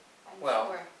 I'm Well,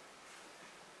 sure.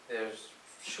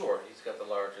 sure, he's got the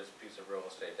largest piece of real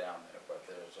estate down there, but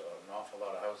there's an awful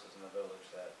lot of houses in the village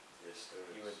that Yes, there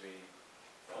is. he would be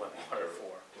pulling water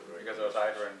for, Direct because those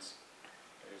connections. hydrants,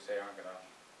 as you say, aren't gonna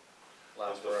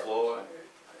last But forever. the flow, so.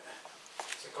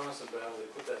 it's a constant battle, they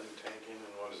put that new tank in,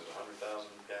 and what is it, 100,000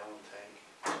 gallon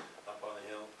tank up on the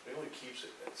hill? It only keeps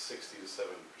it at 60 to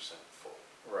 70% full.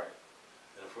 Right,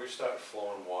 And if we start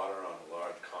flowing water on a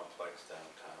large complex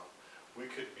downtown, we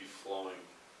could be flowing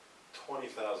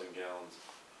 20,000 gallons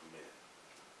a minute.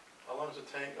 How long is a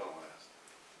tank gonna last?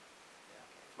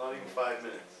 Not even 5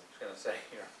 minutes. I was gonna say,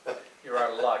 you're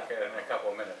out of luck in a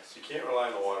couple of minutes. You can't rely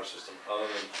on the water system other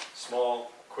than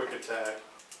small, quick attack,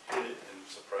 hit it and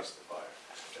suppress the fire.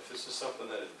 If this is something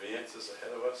that advances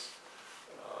ahead of us,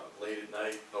 late at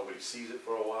night, nobody sees it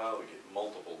for a while, we get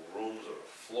multiple rooms or a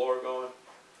floor going,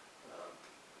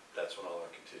 that's when all our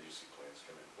contingency plans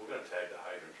come in. We're gonna tag the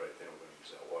hydrants right there, we're gonna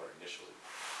use that water initially,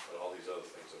 but all these other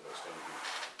things are what's gonna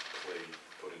be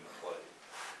put into play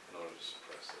in order to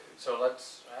suppress it. So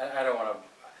I don't wanna,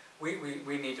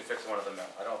 we need to fix one of the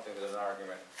mill, I don't think there's an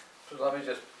argument. So let me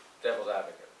just, devil's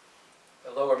advocate.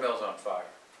 The lower mill's on fire.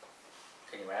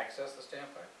 Can you access the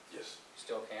standpipe? Yes, You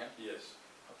still can? yes.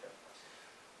 Okay.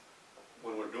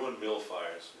 doing mill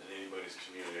fires in anybody's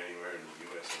community anywhere in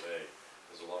the US of A,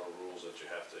 there's a lot of rules that you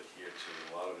have to adhere to, and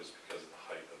a lot of it is because of the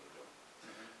height of the mill.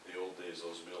 In the old days,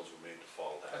 those mills were made to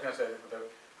fall I was down. gonna say,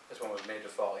 this one was made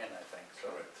to fall in, I think, so,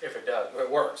 Correct. if it does,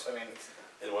 it works, I mean,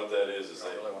 And what that is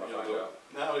I they, really wanna you know, find out.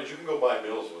 nowadays you can go buy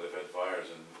mills where they've had fires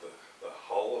and the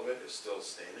hull of it is still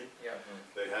standing. yeah.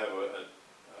 They have a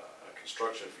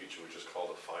construction feature which is called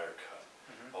a fire cut.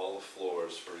 All the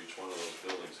floors for each one of those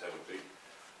buildings have a big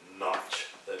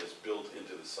notch that is built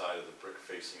into the side of the brick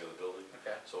facing of the building.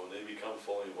 Okay, So when they become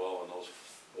fully involved and those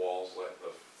walls, let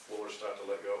the floors start to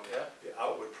let go, yeah, the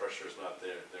outward pressure is not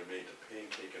there. They're made to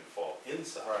pancake and fall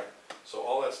inside. right, So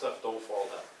all that stuff don't fall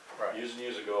down. right, Years and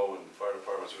years ago, when fire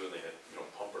departments, when they had,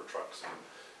 pumper trucks and,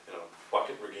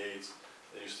 bucket brigades,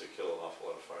 they used to kill an awful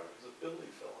lot of fire because the building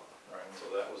fell on them. right, So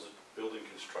that was a building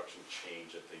construction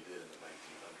change that they did in the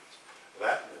 1900s.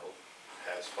 That mill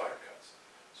has fire cuts.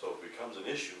 So if it becomes an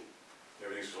issue,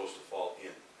 everything's supposed to fall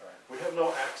in. right, We have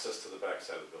no access to the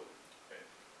backside of the building. Right.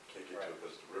 Can't get to it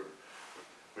because of the river.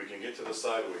 We can get to the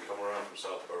side where we come around from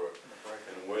South Berwick,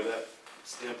 and where that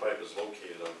standpipe is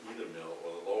located on either mill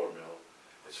or the lower mill,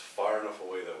 it's far enough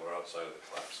away that we're outside of the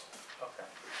collapse zone, okay,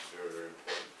 which is very, very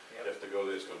important. You yep, have to go,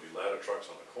 there's gonna be ladder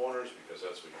trucks on the corners, because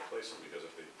that's where you place them, because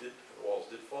if the walls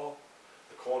did fall,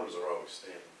 the corners are always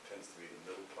standing, it tends to be the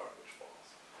middle part which falls.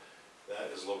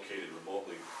 That is located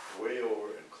remotely, way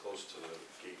over and close to the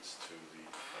gates to the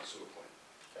sewer plant.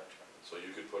 gotcha. So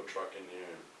you could put a truck in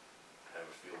there and have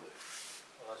a field day.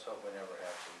 Well, let's hope we never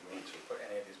have to Me too. put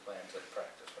any of these plans in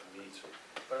practice, but, Me too.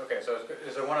 okay, so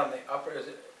is there one on the upper,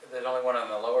 there's only one on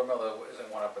the lower mill, there isn't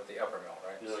one up at the upper mill,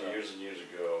 right? So- Years and years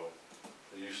ago,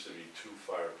 there used to be 2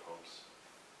 fire pumps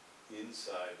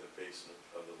inside the basement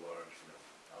of the large mill.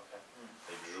 Okay,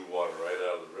 They drew water right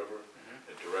out of the river, mhm,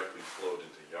 it directly flowed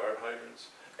into yard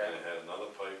hydrants, and okay, it had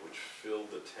another pipe which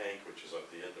filled the tank, which is at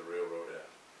the end of Railroad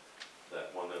Ave.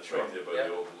 That one that's right there by Yep.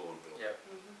 the old balloon building. yep,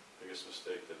 Biggest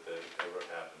mistake that ever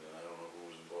happened, and I don't know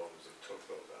who was involved, was they took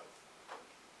those out.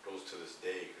 Those to this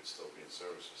day could still be in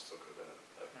service, and still could have been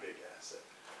a big asset,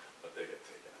 but they got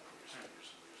taken out years and years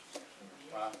and years and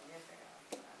years. wow,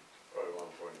 Probably long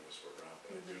before any of us were around,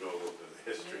 but I do know a little bit of the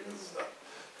history and stuff.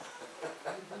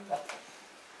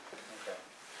 okay.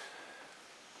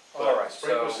 But All right, the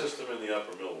sprinkler so, system in the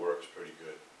upper mill works pretty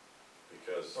good,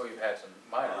 because, well, you've had some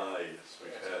minor yes,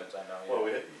 we've had, incidents, I know, well, yeah,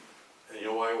 we had, and you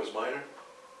know why it was minor?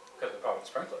 because of, oh,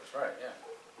 sprinklers, right, yeah,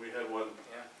 We had one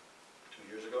yeah. 2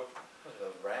 years ago. Was it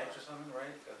those rags or something,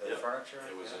 right, the Yep. furniture?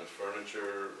 It was yeah. in a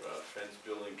furniture, fence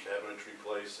building, cabinetry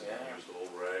place, and Yeah. he used old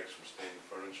rags from stained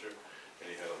furniture. And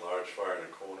he had a large fire in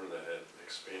a corner that had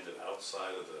expanded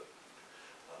outside of the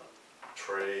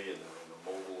tray and the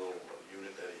mobile little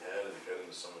unit that he had, and it got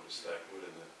into some of his stack wood,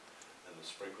 and the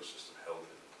sprinkler system held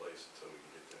it in place until we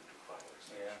could get there and do final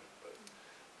extinguishing. But,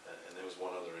 and there was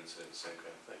one other incident, same kind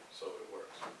of thing, so it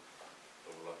works. So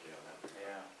we're lucky on that.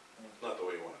 Yeah, Not the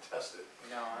way you wanna test it.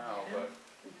 no, I know, but,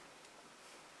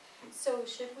 So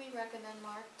should we recommend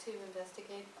Mark to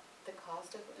investigate the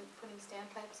cost of putting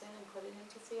standpipes in and put it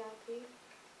into CIP? Is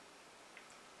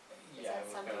yeah, I that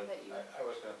was something gonna, that you- I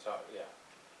was gonna talk, yeah,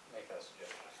 make that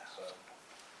suggestion, so.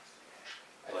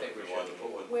 I Like think we wanted to should,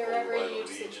 put one Wherever over by the you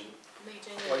Legion.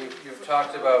 Legion. well, and you've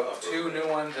talked about Upper 2 new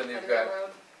ones, and you've Federal got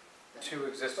Road. 2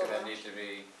 existing that need to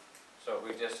be, so if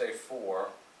we just say 4,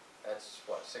 that's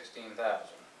what, 16,000?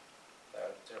 That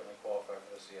would certainly qualify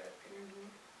for the CIP.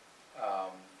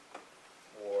 Mhm.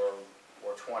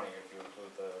 Or 20 if you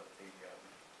include the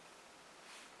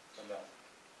mill.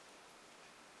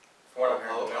 From what I'm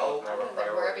hearing, the mill is I more of a don't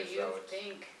know, wherever priority, you so it's,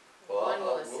 think Well, one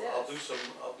will I'll do assist.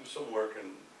 some work,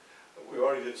 and we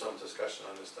already did some discussion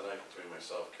on this tonight between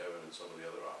myself, Kevin, and some of the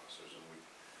other officers, and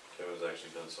Kevin's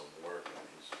actually done some work, and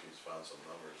he's found some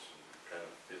numbers, and it kind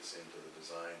of fits into the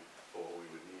design for what we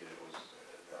would need, it was,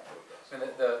 that's what it does. I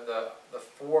mean, the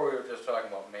 4 we were just talking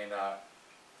about may not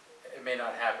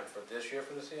happen for this year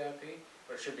for the CIP,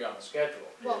 but it should be on the schedule.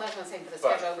 Well, that's what I'm saying, for the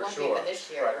But schedule, it for won't be sure. for this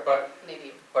year, Right, but-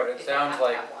 maybe But if it we sounds have to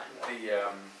like have one.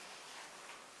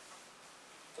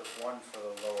 the one for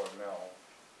the lower mill,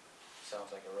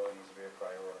 sounds like it really needs to be a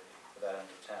priority for that end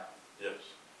of town. Yes,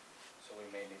 So we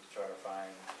may need to try to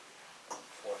find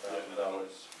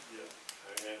 $4,000. yeah,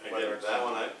 Whether again, it's that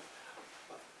in- one,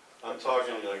 I'm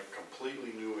talking like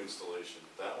completely new installation,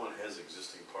 that one has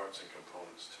existing parts and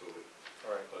components to it.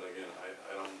 Right, But again,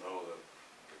 I don't know the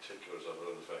particulars of it,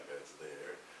 other than the fact that it's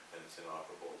there and it's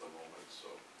inoperable at the moment, so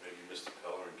maybe Mr.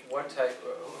 Pellerin can. what type,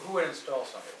 who would install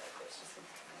something like this?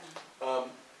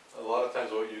 A lot of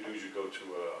times what you do is you go to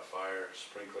a fire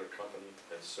sprinkler company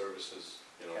that services,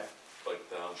 Okay. like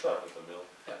down Sure. at the mill.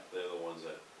 Yeah. They're the ones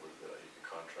that would, you can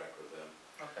contract with them.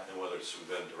 Okay, would sue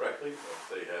them directly, or if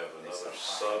they have They another sub-fine or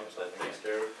sub that something, takes yeah.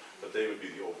 care of it, but they would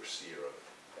be the overseer of it,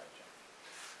 Gotcha.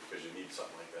 because you need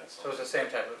something like that. So it's the same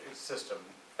type of system,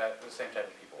 the same type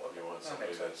of people. You want That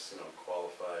somebody makes sense. that's,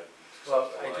 qualified, Well,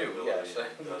 accepts I do, liability,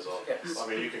 yes. and does all, Yes. I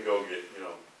mean, you can go get,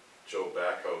 Joe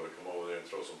Backhoe to come over there and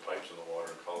throw some pipes in the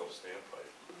water and call it a standpipe.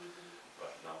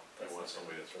 But no, they That's want the-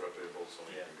 somebody that's reputable,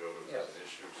 somebody you Yeah. can go to if there's an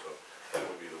issue, so that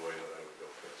would be the way that I would go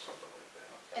for something like that.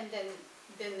 And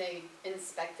then they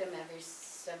inspect them every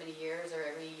so many years or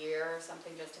every year or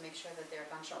something, just to make sure that they're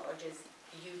functional, or just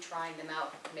you trying them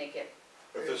out to make it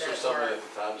If prove this was that something or? that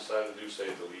the town decided to do, say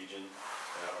at the Legion,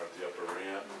 or at the upper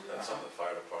ramp, that's something the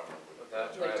fire department would.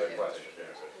 That's my other question. take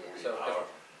care of. It would be So,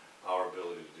 our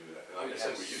ability to do that. And like we I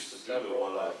said, have we used to do the several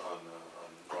one that- on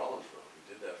Rollins Road, we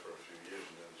did that for a few years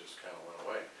and then it just kinda went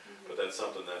away. But that's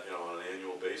something that, on an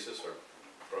annual basis, or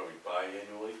probably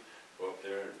biannually, go up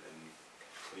there and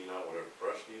clean out whatever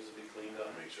brush needs to be cleaned out,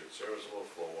 make sure it's serviceable,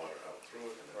 flow water out through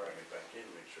it, and then bring it back in,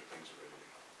 make sure things are ready to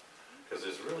go. Cause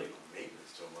there's really no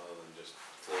maintenance to them other than just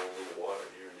flow a little water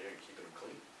here and there and keeping them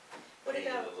clean. What Paint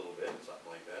it about- a little bit, something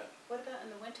like that. What about in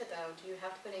the winter though, do you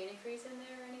have to put antifreeze in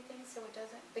there or anything, so it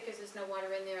doesn't, because there's no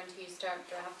water in there until you start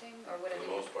drafting, or For whatever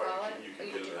the you most call part, it? you can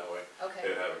Or get do- them that way. Okay,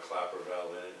 They'd have a clapper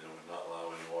valve in it and it would not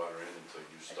allow any water in until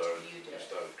you started, you do you it.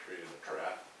 started creating a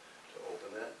draft to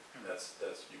open that. Hmm. That's,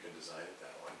 you can design it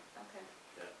that way. okay.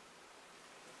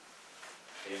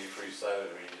 Antifreeze side, I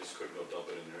mean, you just couldn't go dump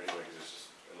it in there anyway, cause it's just,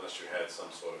 unless you had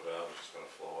some sort of valve, it's just gonna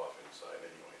flow off inside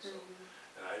anyway, so.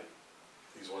 And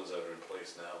these ones that are in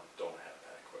place now don't have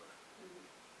that equipment,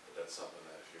 but that's something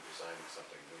that if you're designing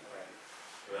something new, might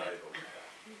be valuable to have.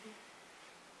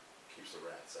 Keeps the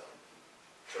rats out,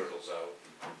 turtles out,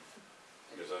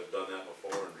 because I've done that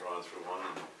before and drawn through one,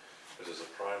 and cause there's a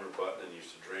primer button and you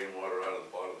used to drain water out of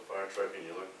the bottom of the fire truck, and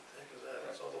you look, what the heck is that,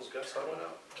 that's all those guts that went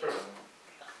out, turtle.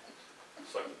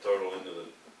 Suck the turtle into the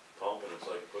pump and it's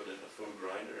like putting it in a food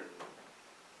grinder and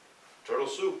turtle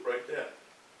soup right there.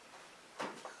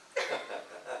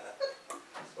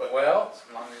 Well, as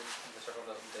long as the circle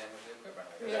doesn't damage the equipment,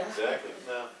 I guess. Yeah. Exactly,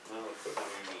 no, equipment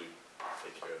usually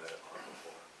take care of that long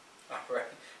before. All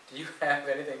right, do you have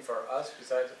anything for us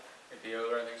besides appeals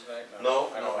or anything tonight?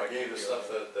 No, I know I like gave the appeals. stuff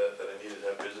that I needed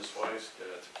to have business wise to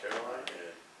Caroline,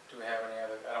 and, Do we have any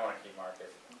other, I don't wanna keep marking.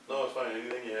 no, it's fine,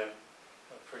 anything you have.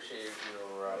 I appreciate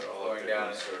your They're all going updated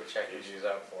down on and checking certification. these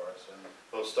out for us, and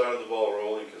Well, it started the ball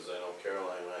rolling, cause I know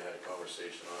Caroline and I had a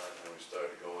conversation on it, and we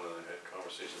started going and I had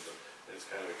conversations, and it's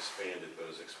kind of expanded,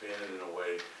 but it's expanded in a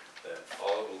way that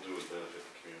all it will do is benefit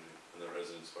the community and the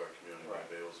residents of our community, Right.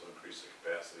 we'll be able to increase the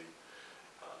capacity,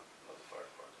 of the fire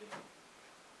department.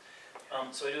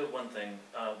 So I do have one thing,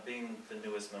 being the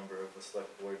newest member of the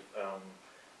select board,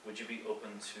 would you be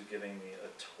open to giving me a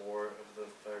tour of the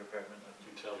fire department?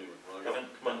 You tell me, well, Come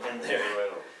on in we'll there. go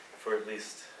right over. For at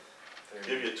least 30.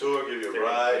 Give you a tour, give you a 30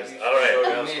 ride, minutes. show All right. you you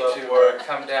how need stuff to works.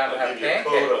 come down and I'll have give you a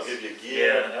coat, I'll pancakes. give you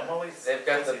gear. Yeah, I'm always. They've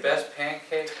got the busy. best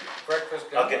pancake breakfast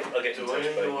I'll going. get in Do touch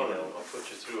anything by you want, email. I'll put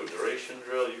you through a duration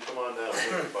drill, you come on down,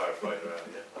 we're a firefighter out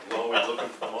here.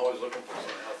 I'm always looking for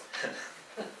some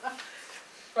help.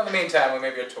 Well, in the meantime, we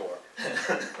may be a tour.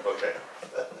 Okay.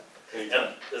 Anytime.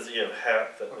 And does he have a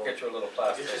hat that We'll will? get you a little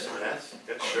I'll plastic. get you some hats,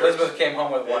 get shirts, Elizabeth came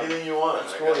home with one anything you want. from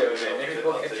school the other day, maybe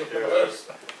we'll I'll get you take care one of of those.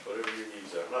 whatever your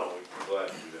needs are. No, we'd be glad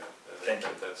to do that. I think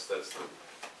Thank you. That's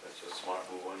a smart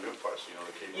move on your part, so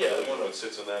the Yeah, capability, well, what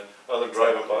sits in that, other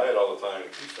driving by it all the time,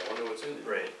 and geez, I wonder what's in there.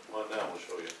 Great, Come on down, we'll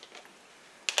show you.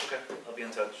 okay, I'll be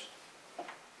in touch.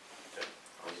 Okay,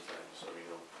 all the time, so you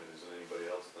know, if there isn't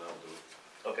anybody else, then I'll do it.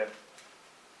 Okay.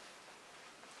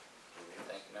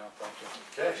 Thank you, no, thank you.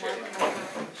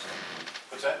 Okay.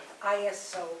 What's that?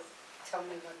 ISO, tell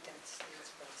me what that stands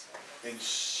for. sorry.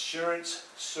 Insurance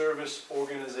Service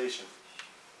Organization.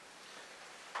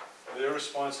 Their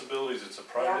responsibilities, it's a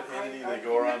private Yeah, entity, I they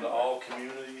go around to all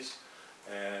communities,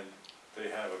 and they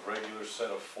have a regular set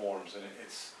of forms, and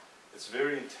it's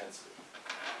very intensive.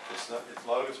 It's not, a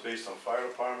lot of it's based on fire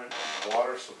department,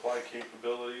 water supply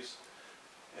capabilities,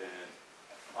 and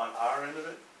on our end of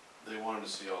it, they wanted to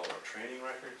see all of our training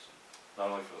records, not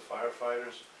only for the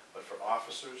firefighters, but for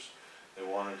officers. They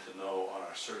wanted to know on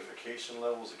our certification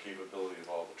levels, the capability of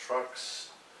all the trucks,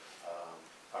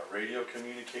 our radio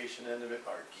communication end of it,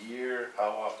 our gear,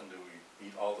 how often do we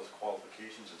meet all the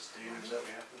qualifications and standards that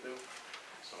we have to do.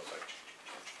 So it's like,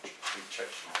 big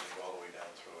check sheet, we go all the way down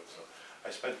through it. So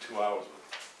I spent 2 hours with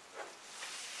it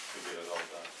to get it all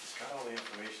done. It's got all the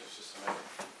information, it's just a matter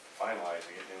of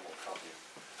finalizing it, and it will come to you.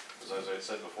 Because as I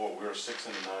said before, we're a 6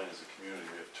 and a 9 as a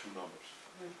community, we have 2 numbers.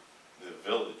 The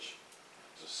village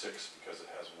is a 6 because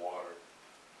it has water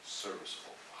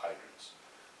serviceable hydrants.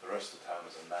 The rest of the town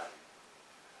is a 9.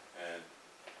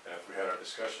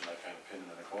 discussion, I kind of pinned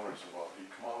him in the corner, and said, well, you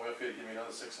come all the way up here to give me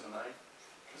another 6 and a 9?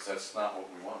 Because that's not what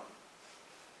we want.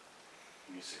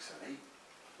 Give me 6 and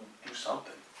 8. Do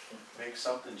something. Make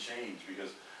something change,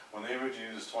 because when they originally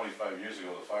used this 25 years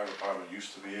ago, the fire department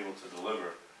used to be able to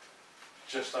deliver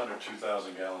just under 2,000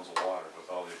 gallons of water with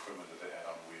all the equipment that they had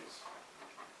on wheels.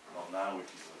 Well, now we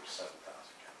can deliver 7,000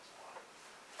 gallons of water.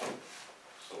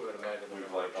 So I would imagine we've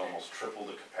the like change. almost tripled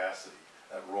the capacity.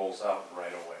 That rolls out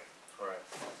right away. Right.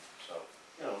 So,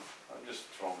 you know, I'm just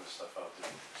throwing this stuff out there,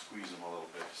 squeeze them a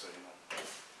little bit, so, you know,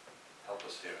 help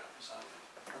us here, help us out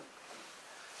there.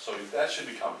 So that should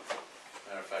be coming.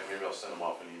 Matter of fact, maybe I'll send him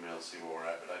off an email and see where we're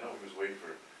at, but I know he was waiting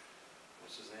for,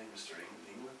 what's his name, Mr.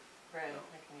 England? Right, No.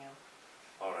 McNeil.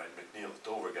 All right, McNeil, the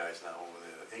Dover guy's now over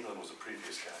there. England was the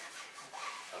previous guy.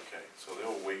 Okay, so they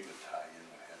were waiting to tie in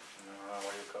with him. No,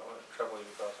 what do you call it? Trouble you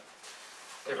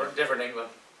causing? Different England.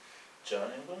 John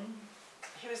England?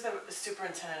 He was the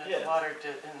superintendent of Yeah. the water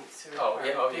and sewer Oh,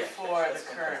 yeah, oh, department yeah. before the That's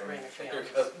my current cousin. Ring of Your Fields.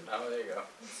 cousin, oh, there you go.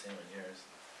 Haven't seen him in years.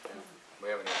 We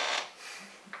haven't.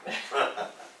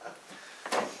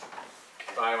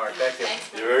 Bye, Mark, thank you.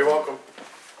 Thanks. You're very welcome.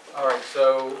 All right,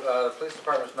 so, the police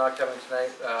department's not coming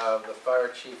tonight, the fire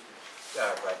chief,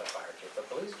 the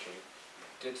police chief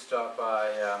did stop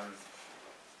by,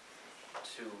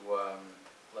 to,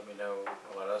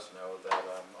 let us know that,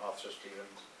 Officer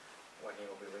Stevens, when he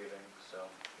will be leaving, so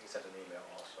he sent an email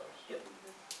also. Yep.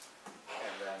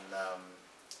 And then,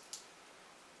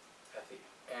 at the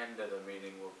end of the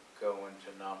meeting, we'll go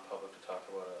into non-public to talk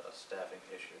about a staffing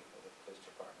issue with the police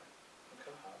department.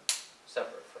 Okay.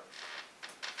 Separate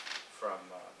from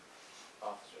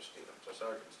Officer Stevens, or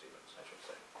Sergeant Stevens, I should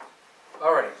say.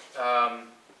 Alrighty,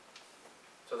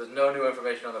 so there's no new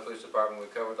information on the police department.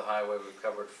 We've covered the highway, we've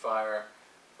covered fire,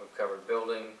 we've covered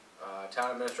building,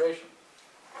 town administration.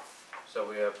 So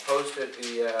we have posted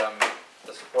the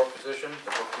support position,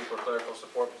 the bookkeeper clerical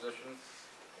support position.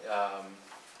 I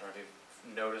don't know if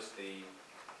you've noticed the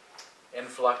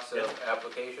influx of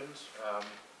applications.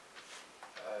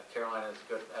 Caroline has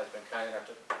been kind enough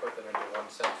to put them into one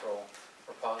central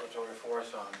repository for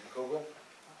us on Google.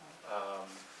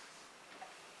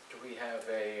 Do we have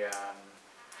an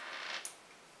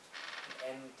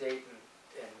end date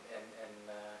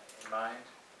in mind?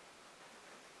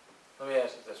 Let me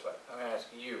ask it this way. I'm going to ask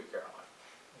you, Caroline.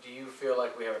 Do you feel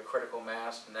like we have a critical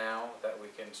mass now that we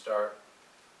can start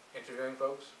interviewing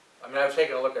folks? I mean, I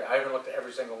haven't looked at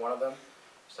every single one of them.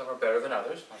 Some are better than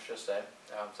others, let's just say.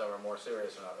 Some are more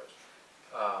serious than others.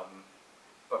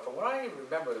 But from what I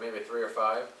remember, there may be 3 or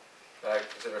 5 that I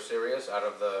consider serious out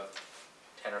of the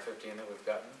 10 or 15 that we've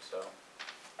gotten, so.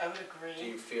 I would agree. Do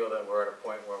you feel that we're at a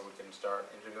point where we can start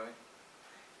interviewing?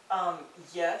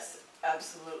 Yes,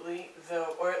 absolutely,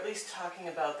 though, or at least talking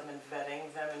about them and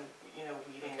vetting them and,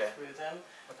 weeding Okay. through them.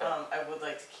 Okay. I would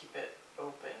like to keep it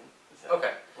open, though,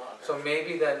 Okay. longer. So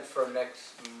maybe then for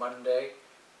next Monday,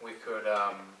 we could,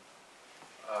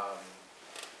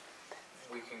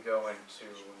 we can go into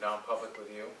non-public with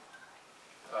you,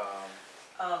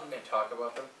 and talk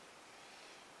about them?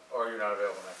 Or you're not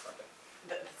available next Monday?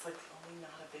 That's like the only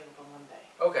not available Monday.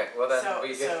 Okay, well then, So, we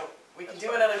get, so we can that's do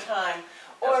fine. another time,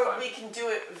 That's or fine. we can do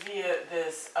it via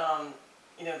this,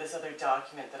 this other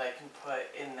document that I can put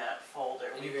in that folder.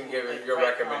 and We you can give like, your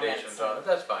write recommendations comments on it,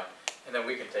 that's fine. And then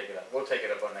we can take it up, we'll take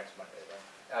it up on next Monday then.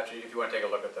 Actually, if you wanna take a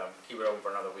look at them, keep it open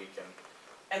for another week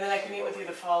And then I can meet with you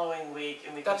the following week,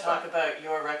 and we can That's talk fine. about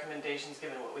your recommendations,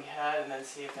 given what we had, and then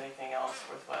see if anything else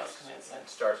worthwhile comes in. and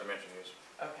start some interviews.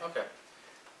 Okay. Okay,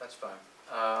 that's fine.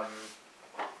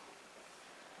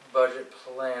 Budget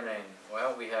planning,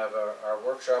 well, we have our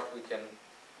workshop,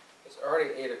 it's already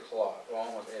 8 o'clock, well,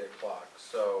 almost 8 o'clock,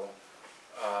 so,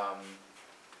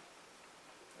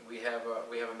 we have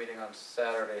a meeting on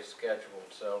Saturday scheduled,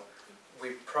 so we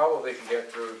probably can get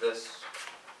through this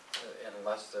in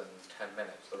less than 10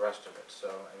 minutes, the rest of it, so,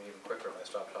 and even quicker if I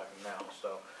stop talking now,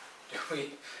 so.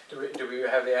 Do we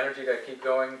have the energy to keep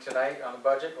going tonight on the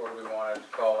budget, or do we want to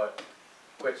call it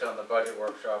quits on the budget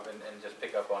workshop and just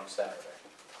pick up on Saturday?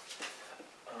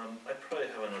 I probably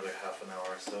have another half an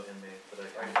hour or so in me that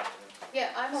I can. Yeah,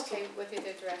 I'm okay with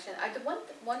either direction. The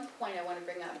one point I wanna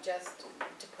bring up, just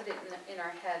to put it in our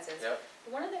heads, is Yep.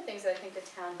 one of the things that I think the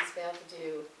town has failed to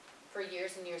do for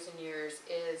years and years and years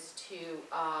is to,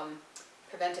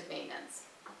 preventive maintenance.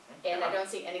 And I don't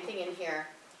see anything in here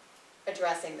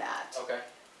addressing that. Okay.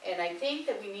 And I think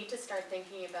that we need to start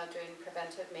thinking about doing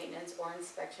preventive maintenance or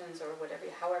inspections or whatever,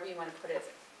 however you wanna put it,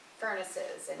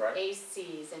 furnaces and Right.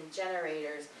 ACs and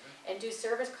generators, and do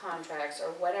service contracts or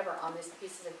whatever on these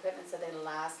pieces of equipment so they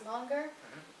last longer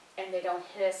and they don't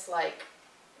hiss like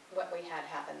what we had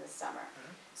happen this summer.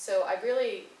 Mhm. So I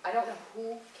don't know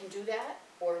who can do that,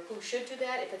 or who should do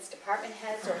that, if it's department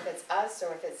heads, or if it's us,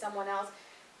 or if it's someone else,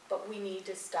 but we need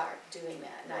to start doing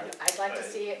that, and Right. I'd like to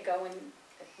see it going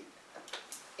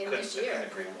in this year.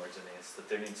 Couldn't agree more, Denise, that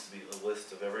there needs to be a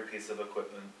list of every piece of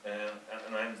equipment, and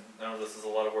I know this is a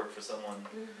lot of work for someone,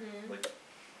 Mm-hmm, like,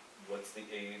 what's the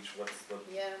age, what's the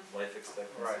yeah, life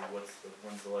expectancy, Right.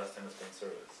 when's the last time it's been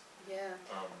serviced? yeah.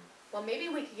 Um, Well, maybe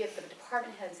we could give the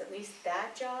department heads at least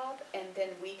that job, and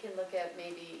then we can look at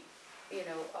maybe, you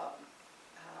know,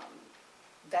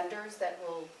 vendors that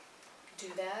will do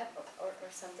that, or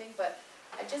something, but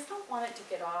I just don't want it to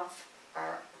get off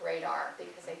our radar,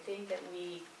 because I think that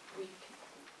it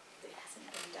hasn't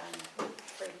been done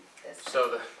for this.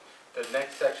 So the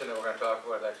next section that we're gonna talk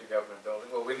about is actually government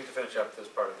building. Well, we need to finish up this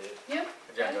part of the Yep,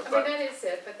 agenda, I mean, but, that is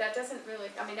it, but that doesn't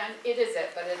really, it is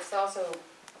it, but it's also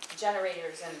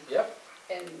generators yep,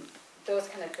 and those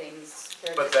kind of things,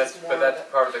 where but this that's, is more but of that's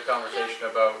a. part of the conversation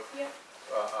about, Yeah.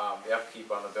 the upkeep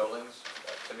on the buildings.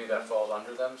 To me, that falls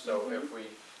under them, so Mhm. if we,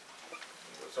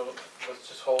 so let's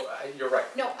just hold, you're right.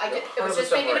 No, it was 100%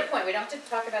 just making a right. point, we don't have to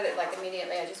talk about it like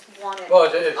immediately, I just want it. Well,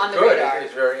 it's on the good, radar.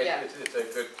 it's very, Yeah. it's a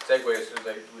good segue as soon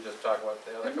as we just talk about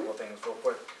the other couple of things real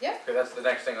quick. Yeah. Okay, that's the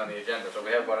next thing on the agenda, so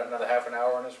we have about another half an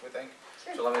hour on this, we think?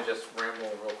 Sure. So let me just ramble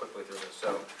real quickly through this,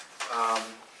 so,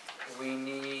 we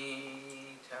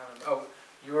need,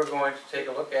 you were going to take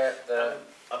a look at the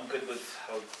I'm good with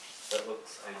how that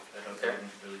looks, I don't, Okay.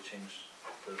 wouldn't really change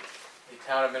the,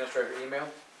 town administrator email,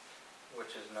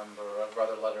 which is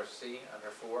rather letter C, under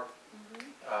 4.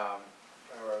 Mhm. I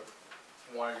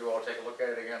wanted you all to take a look at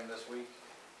it again this week,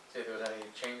 see if there was any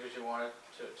changes you wanted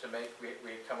to make. We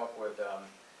had come up with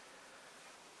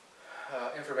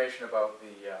information about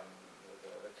the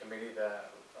committee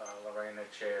that Lorraine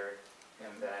had chaired,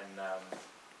 and then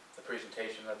the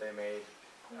presentation that they made,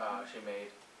 she made,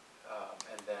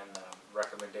 and then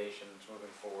recommendations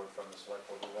moving forward from the select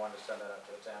board. We wanted to send that out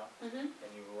to the town, Mhm. and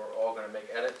you were all gonna make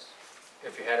edits,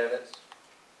 if you had edits.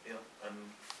 yeah,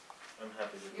 I'm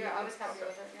happy with it. Yeah, I was happy Okay.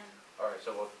 with it, yeah. All right,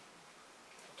 so we'll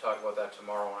talk about that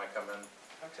tomorrow when I come in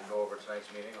to go over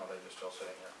tonight's meeting, although you're still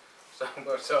sitting here.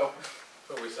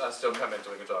 I'll still come in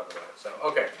so we can talk about it, so,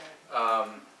 okay.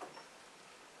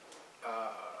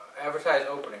 Advertised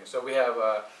opening, so we have,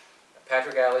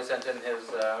 Patrick Alley sent in his,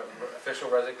 official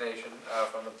resignation,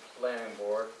 from the planning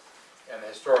board and the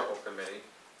historical committee.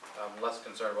 I'm less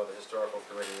concerned about the historical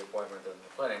committee appointment than the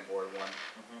planning board one.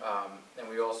 Mhm. And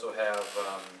we also have,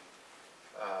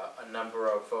 a number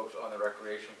of folks on the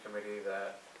recreation committee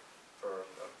that, for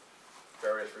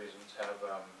various reasons, have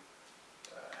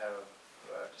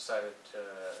decided to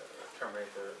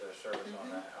terminate their service on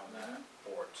that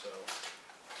board, so.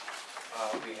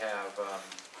 We have,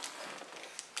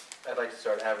 I'd like to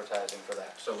start advertising for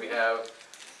that. So we have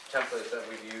templates that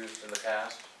we've used in the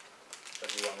past,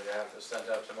 that you want me to have this sent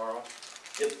out tomorrow?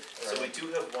 Yep, so we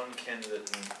do have one candidate,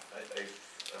 and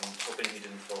I'm hoping he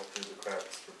didn't fall through the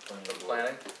cracks for planning. For board.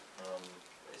 planning? Um,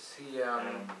 Is he,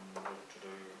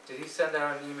 did he send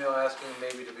out an email asking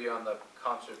maybe to be on the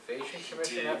conservation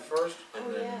commission at first? And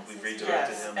Oh, then yes, we yes,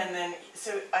 redirected Yes, him. and then,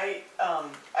 so I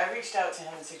reached out to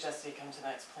him and suggested he come to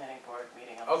tonight's planning board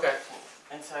meeting on the Okay.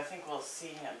 15th. And so I think we'll see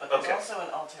him, but there's Okay. also an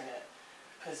alternate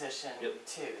position Yep.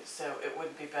 too, so it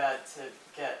wouldn't be bad to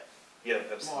get Yeah,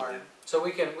 absolutely. more. So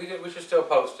we should still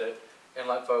post it and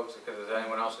let folks, because if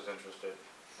anyone else is interested.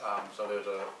 So there's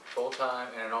a full-time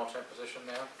and an alternate position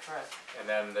there, Correct. and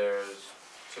then there's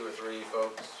 2 or 3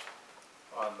 folks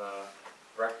on the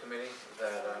rec committee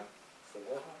that, 4,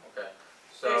 okay.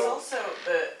 There's So, also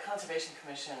the Conservation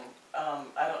Commission,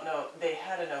 I don't know, they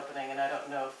had an opening and I don't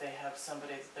know if they have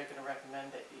somebody that they're gonna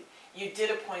recommend that you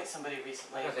did appoint somebody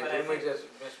recently, but I didn't we think, just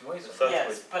miss Moisen? So-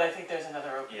 yes, but I think there's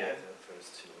another opening. Yeah, the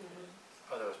first two.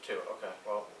 Oh, there was 2, okay,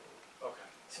 well, okay.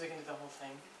 So we can do the whole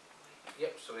thing.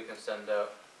 Yep, so we can send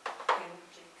out,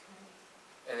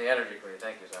 and the energy committee,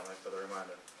 thank you, Sam, for the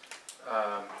reminder.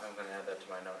 I'm gonna add that to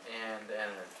my note, and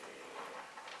energy.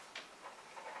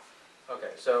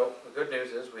 Okay, so the good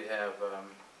news is we have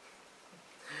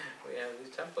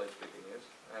these templates we can use.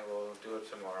 I will do it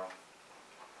tomorrow.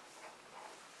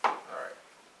 Alright,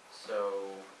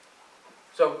 so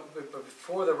but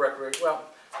before the recreation, well,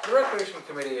 the recreation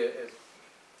committee is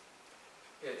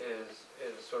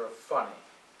sort of funny.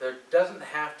 There doesn't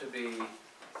have to be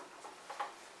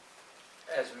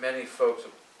as many folks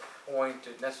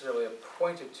necessarily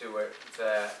appointed to it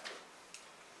that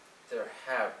there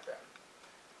have been.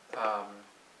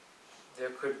 There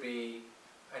could be,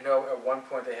 I know at one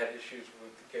point they had issues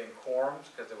with getting quorums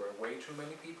because there were way too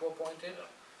many people appointed.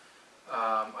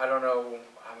 I don't know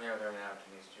how many are there now,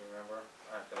 Denise, do you remember?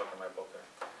 I have to look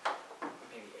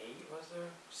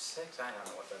I don't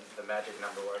know what the magic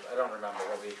number was, I don't remember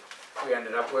what we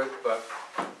ended up with, but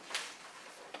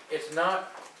it's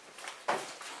not,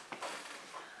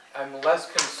 I'm less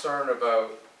concerned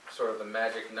about sort of the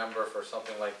magic number for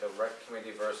something like the rec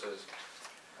committee versus,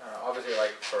 obviously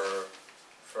like for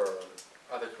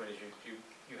other committees,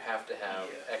 you have to have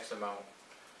Yeah. X amount,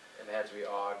 and they have to be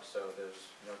odd, so there's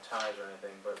no ties or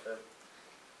anything, but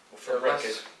Well, for So rec,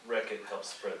 let's- it helps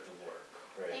spread the work,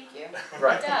 right? Thank you.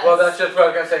 right, It does. well, that's just what I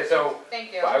was gonna say, so,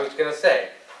 Thank you. I was gonna say,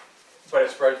 but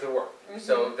it spreads the work.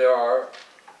 So Mhm. there are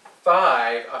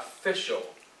 5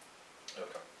 official,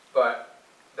 Okay. but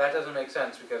that doesn't make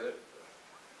sense because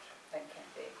That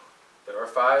can't be. there are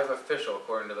 5 official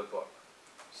according to the book.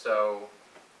 So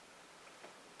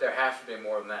there has to be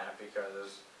more than that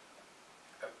because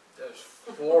there's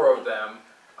 4 of them.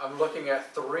 I'm looking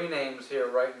at 3 names here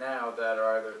right now that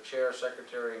are either chair,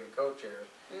 secretary, and co-chairs.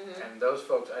 Mhm. And those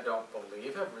folks, I don't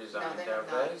believe, have resigned, they have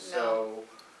have not, they? no. So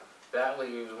that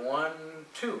leaves 1,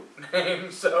 2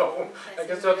 names, so I I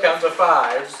guess see it'll what it count to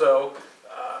 5, so,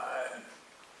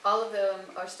 All of them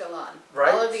are still on.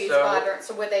 Right, All of these so- 5 are,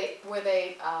 so were they, what do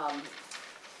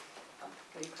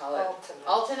you call it? Alternate.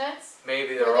 Alternates?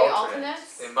 maybe Were they're they alternates.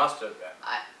 alternates? They must have been.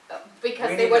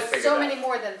 Because We there need to was figure so that many out.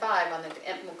 more than 5 on the,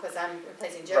 because I'm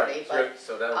replacing Jody, Right, but,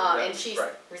 so that was, and she's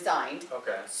right, resigned.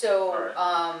 okay. So,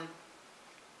 Alright.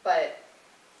 but,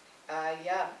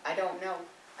 yeah, I don't know.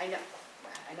 I know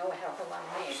I had a whole lot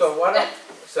of names. So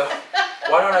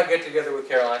why don't I get together with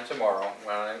Caroline tomorrow,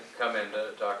 when I come in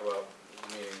to talk about the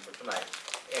meeting for tonight,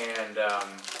 and,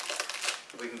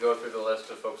 we can go through the list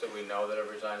of folks that we know that have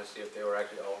resigned to see if they were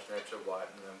actually alternates or what,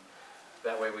 and then,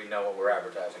 that way we know what we're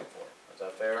advertising for. Is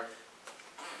that fair?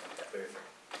 Very fair.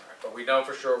 Alright, but we know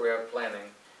for sure we have planning,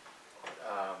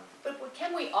 But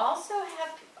can we also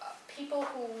have people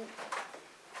who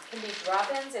can be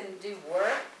drop-ins and do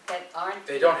work that aren't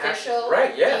they the don't have official? to,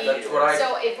 right, yeah, the- that's what I,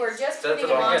 So if we're just That's putting what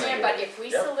them I'm on getting there, at. but if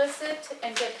we Yep. solicit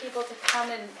and get people to come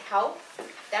and help,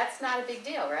 that's not a big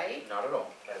deal, right? not at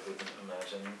all. I wouldn't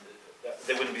imagine,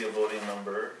 there wouldn't be a voting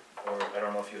number, or I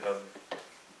don't know if you have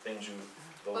things you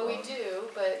vote on. Well, we do,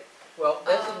 but, Well,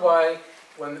 this is why,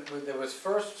 when it was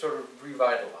first sort of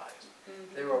revitalized,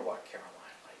 they were what, Caroline,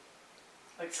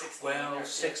 Like 16 like or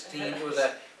 16, it was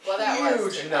a well, that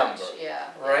was huge too number, much, yeah.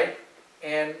 right?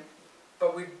 And,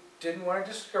 but we didn't wanna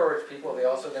discourage people, they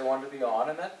also, they wanted to be on,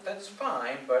 and that's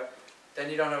fine, but then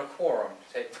you don't have a quorum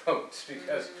to take votes,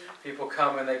 because people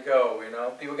come and they go, you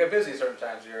know? People get busy certain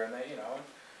times of year, and they, you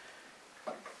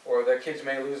know, or their kids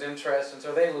may lose interest, and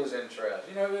so they lose interest,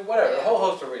 you know, whatever, a whole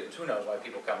host of reasons, who knows why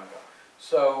people come and go.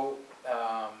 So,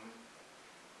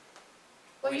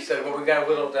 Well, we you said, can- well, we gotta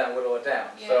whittle it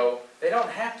down, Yeah. so they don't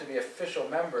have to be official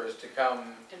members to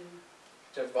come And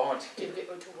to to volunteer.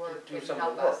 to work do and some of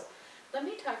help the work. us. Let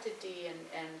me talk to Dee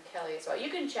and Kelly as well. You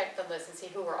can check the list and see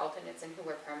who were alternates and who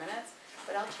were permanents,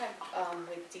 but I'll check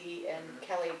with Dee and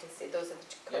Kelly to see, those are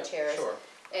the Yeah, co-chairs. Sure,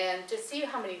 And to see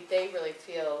how many they really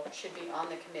feel should be on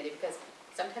the committee, because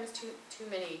sometimes too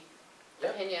many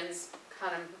Yep. opinions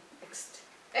kind of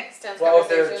extends well, if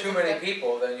there are conversations too and many stuff.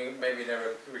 people, then you maybe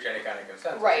never reach any kind of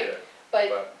consensus Right. either. But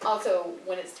But- also,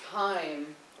 when it's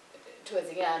time, towards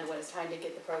the end, when it's time to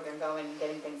get the program going and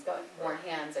getting things going, more Right.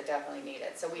 hands are definitely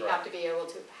needed. So we Right. have to be able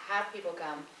to have people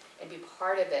come and be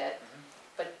part of it, Mhm.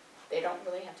 but they don't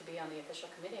really have to be on the official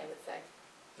committee, I would say.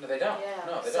 No, they don't, Yeah,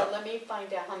 no, they so don't. let me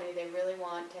find out how many they really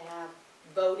want to have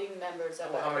voting members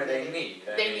of Well, our how many committee. they need,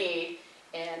 I They mean, need,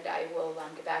 and I will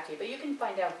get back to you, but you can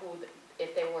find out who,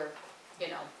 if they were, you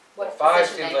know, well, what 5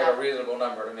 position seems they like a have. reasonable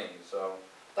number to me, so.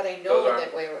 But I know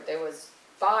those that there was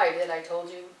 5 that I told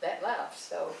you that left,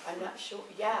 so I'm not sure,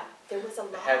 yeah, there was a They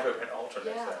lot. had to have been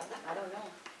alternates Yeah, then. I don't know.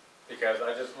 Because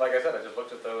I just, like I said, I just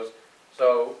looked at those,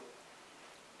 so,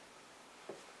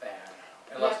 I don't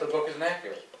know, unless the book is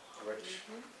inaccurate, which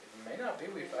Mhm. it may not be,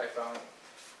 I found,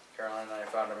 Caroline and I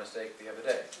found a mistake the other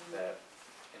day, that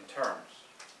in terms,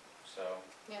 so,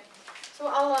 So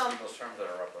I'll, people's terms that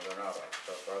are up or they're not up,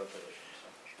 so for other positions, so.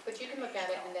 but you can look at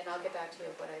it and then I'll get back to you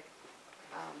with what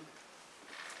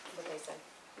they say,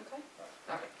 okay?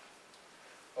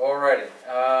 Alrighty,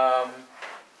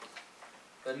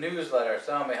 the newsletter,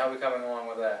 tell me, how are we coming along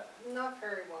with that? Not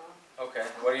very well. Okay,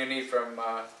 what do you need from,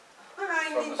 I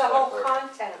From need the the whole select board.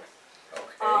 content.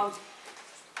 okay,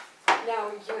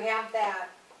 Now, you have that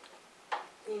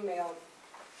email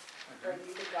mhm,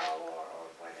 ready to go or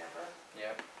whatever.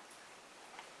 yep,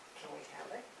 Can we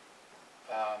have it?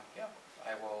 yeah,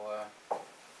 I will,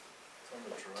 It's on the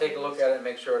drawing. take a look at it and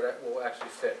make sure that will actually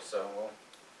fit, so we'll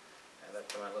add that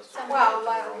to my list. of things Well, to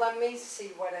do tomorrow. let me see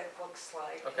what it looks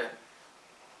like. Okay,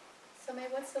 So May,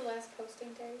 what's the last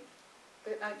posting date?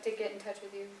 To get in touch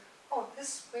with you? Oh,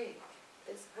 this week.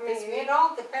 This I mean, week? it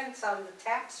all depends on the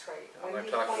tax rate. I'm When gonna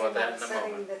you talk plan about that on in a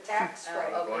setting moment. the tax Oh,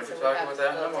 rate. okay, going to so we talk have about to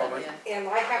that in a build them moment. in. And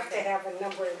I have to have a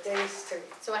number of days to,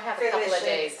 So I have a couple of Finish it.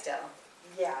 days still.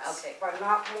 yes, Okay. but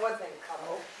not more than a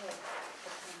couple.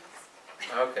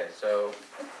 Okay, so,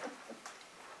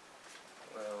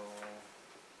 well,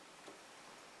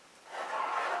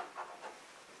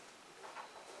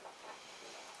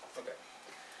 okay.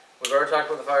 We've already talked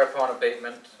about the fire pond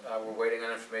abatement. We're waiting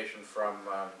on information from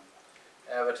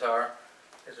Avatar.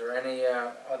 Is there any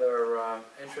other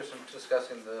interest in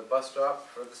discussing the bus stop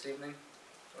for this evening?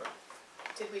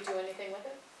 Did we do anything with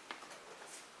it?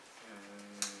 No.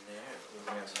 We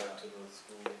can talk to the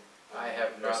school. I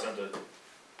have Or not. send it.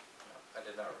 I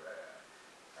did not,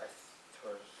 I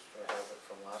have it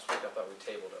from last week, I thought we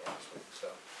tabled it last week, so.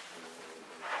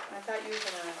 I thought you were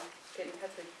gonna get in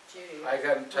touch with Judy. I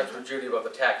got in touch with Judy about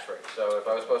the tax rate, so if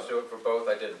I was supposed to do it for both,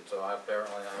 I didn't, so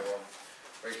apparently I will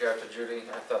reach out to Judy.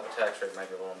 I thought the tax rate might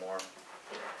be a little more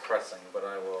pressing, but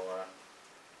I will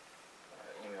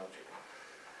email Judy.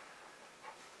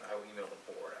 I will email the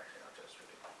board, actually, not just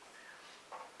Judy.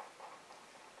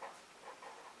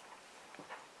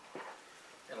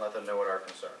 And let them know what our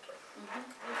concerns are.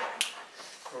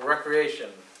 Mhm.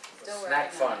 Recreation, the Still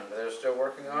snack working on fund, they're still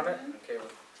working on it? Mhm. Okay,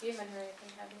 You haven't heard anything,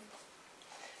 have you?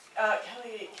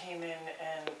 Kelly came in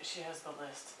and she has the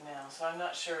list now, so I'm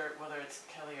not sure whether it's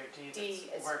Kelly or Dee Dee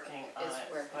that's working on is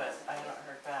it, working but on it, I yeah. haven't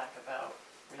heard back about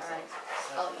All right.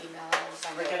 results, I'll so. email and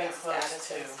find We're out getting what the close status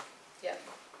too. is. Yep.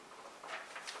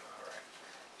 all right.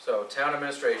 So, town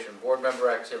administration, board member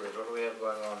activities, what do we have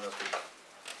going on this week?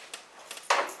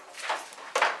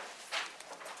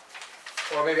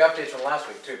 Or maybe updates from last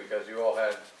week too, because you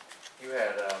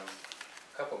had a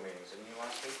couple meetings, didn't you,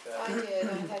 last week? I did,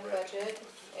 I had budget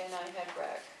and I had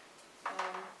rec.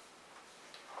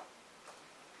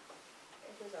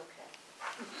 It was okay.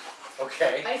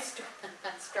 Okay, I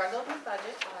struggled with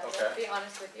budget, I will Okay. be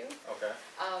honest with you. okay,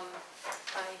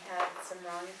 I had some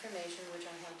wrong information, which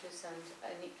I had to send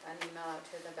an email out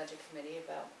to the budget committee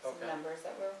about some Okay. numbers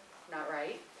that were not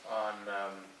right on the,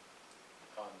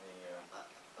 on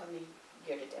the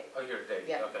year-to-date. oh, year-to-date,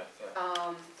 Yeah. okay,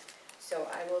 yeah, So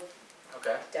I will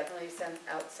okay, definitely send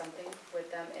out something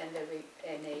with them and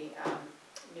a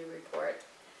new report.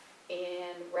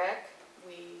 And rec,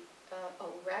 we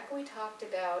talked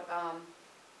about,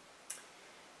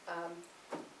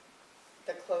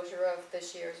 the closure of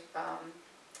this year's,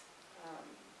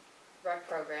 rec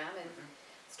program and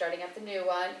starting up the new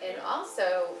one. And Yeah.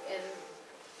 also,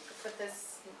 put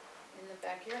this in the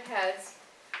back of your heads,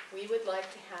 we would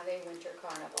like to have a winter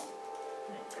carnival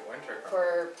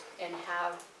winter, and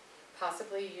have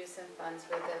possibly use some funds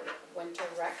for the winter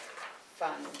rec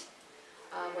fund.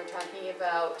 We're talking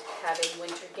about having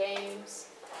winter games,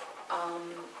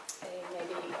 and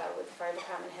maybe with the fire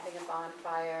department having a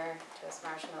bonfire, toast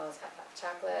marshmallows, hot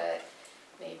chocolate,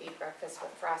 maybe breakfast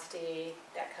with Frosty,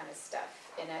 that kind of stuff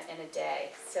in a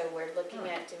day. So we're looking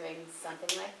at doing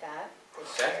something like that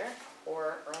this Okay. year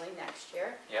or early next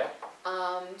year. yeah,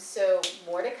 So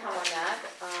more to come on that,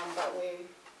 but we're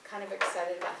kind of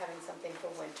excited about having something for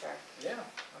winter yeah,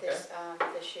 okay,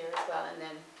 this year as well, and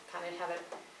then kind of have it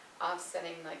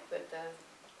offsetting like with the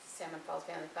Salmon Falls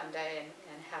Family Fun Day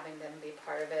and having them be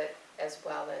part of it as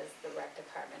well as the rec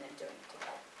department and doing it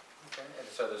together. okay, and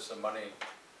so there's some money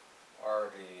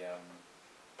already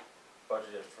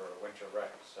budgeted for winter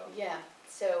rec, so. Yeah,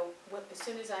 so as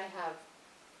soon as I have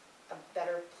a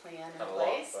better plan in Not a lot,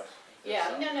 place. but.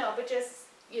 Yeah, no, but just,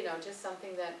 just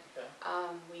something that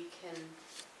Okay. we can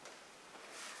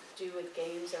do with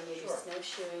games or maybe Sure.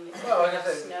 snowshoeing, if Well, we like I have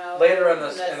said, snow. later in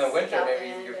the winter, south maybe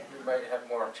end. you might have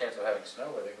more chance of having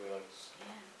snow, I think we like Yeah,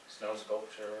 snow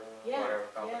sculpture, Yeah, whatever yeah.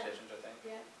 competitions, I think.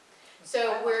 yeah. I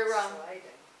So like we're, sliding.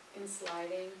 in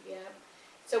sliding, yeah.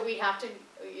 So we have to,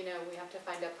 we have to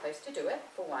find a place to do it,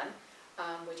 for one,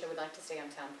 which I would like to stay on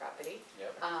town property.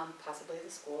 Yep, Possibly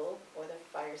the school or the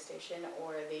fire station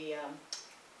or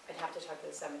I'd have to talk to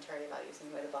the cemetery about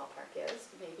using where the ballpark is,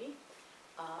 maybe.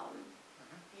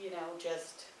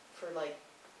 Just for like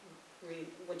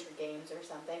winter games or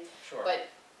something. sure. But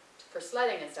for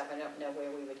sledding and stuff, I don't know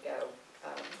where we would go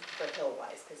for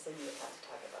hill-wise, because then you would have to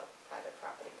talk about private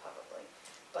property probably.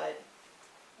 But,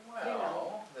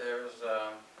 Well, there's,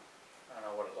 I don't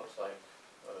know what it looks like,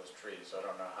 well, there's trees, so I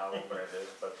don't know how open it is,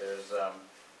 but there's,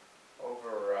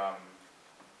 over,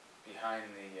 behind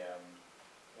the,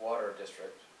 water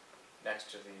district, next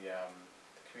to the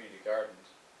community gardens,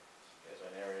 is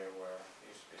an area where it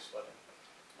used to be sledding.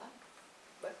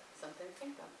 but something to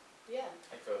think about. Yeah.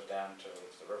 It goes down to,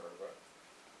 it's the river, but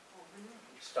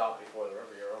stop before the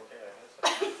river, you're okay, I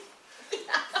guess.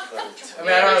 I mean,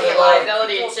 I don't know, Maybe the law-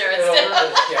 liability insurance.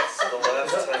 Yes. The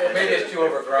last time. Maybe it's too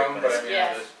overgrown, but I mean,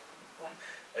 Yeah. it's,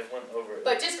 I went over it.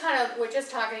 But just kind of, we're just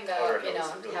talking Powder about, you know,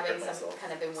 hose, it really having hurt some myself.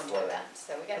 kind of a winter Sweating. event,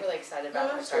 so we get really excited No, about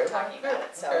when we that's start good. talking about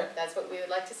it, so Okay. that's what we would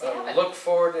like to see I happen. look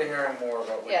forward to hearing more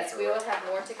about what you Yes, we will have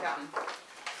more to come.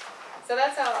 So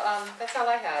that's all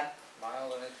I had.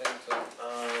 Miles, anything to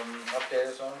update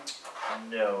us on?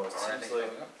 No, it Or seems anything like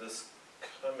coming up? this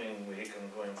coming week I'm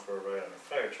going for a ride on a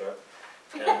fire truck.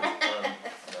 And, I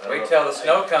don't Wait know till the if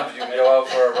snow comes, you can go out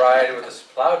for a ride with a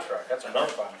plow truck, that's more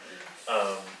fun.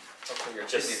 Hopefully your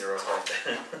Just- kidneys are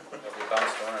okay. They'll be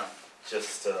bounced around.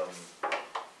 Just, the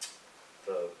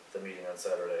meeting on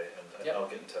Saturday, and Yep. I'll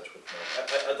get in touch with Mike.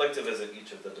 I'd like to visit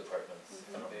each of the departments.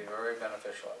 It'll be very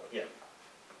beneficial, I would. Yeah.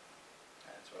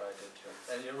 That's what I did too.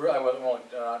 And you really, I wasn't only,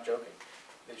 not joking,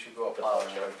 they should go out The plowing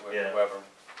plow with truck, yeah. whoever.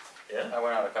 Yeah? I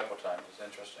went out a couple of times, it's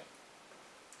interesting.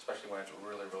 Especially when it's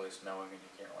really, really snowing and you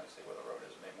can't really see where the road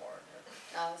is anymore. And you're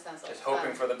Oh, that sounds like just fun.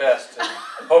 hoping for the best and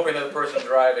hoping that the person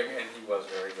driving, and he was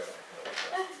very good at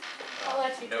it. I'll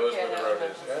let you Knows take where the care of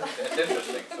road that is. It's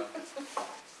interesting, so.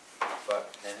 But,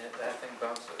 and that thing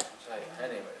bounces, I'll tell you.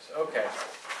 Anyways, okay.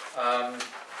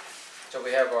 So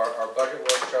we have our budget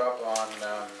workshop on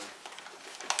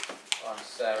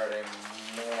Saturday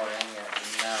morning at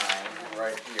 9,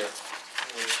 right here.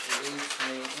 Which leads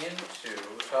me into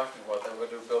talking about that, we'll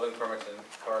do building permits and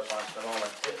correspondence in a moment.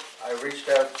 I reached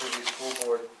out to the school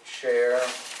board chair,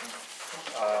 and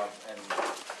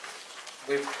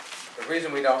the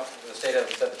reason the state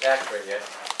hasn't set the tax rate yet,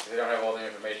 is we don't have all the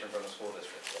information from the school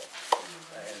district yet.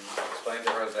 And explained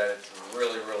to her that it's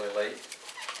really, really late,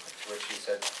 to which she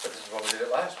said, but this is what we did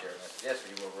it last year. And I said, yes,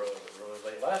 you were really, really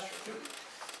late last year too.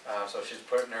 So she's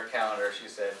put in her calendar, she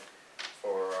said,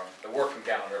 for the working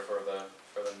calendar for the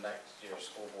next year's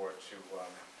school board to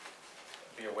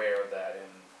be aware of that in,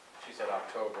 she said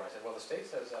October. I said, well, the state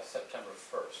says September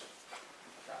 1st.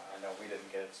 I know we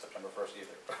didn't get it September 1st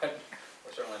either, but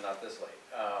we're certainly not this late.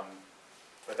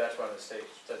 But that's when the state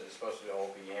says it's supposed to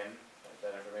all be in,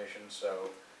 that information,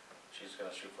 so she's gonna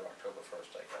shoot for October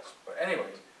 1st, I guess. But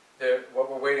anyways, what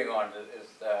we're waiting on is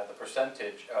the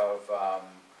percentage of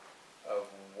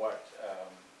what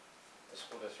the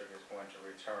school district is going to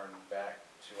return back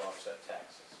to offset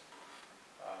taxes.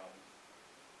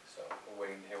 So we're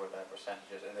waiting to hear what that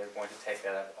percentage is, and they're going to take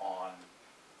that up on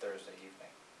Thursday evening.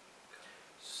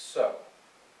 So,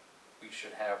 we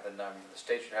should have the number, the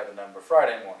state should have the number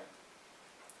Friday morning.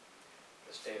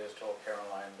 The state has told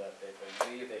Caroline that they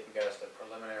believe they can get us the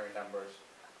preliminary numbers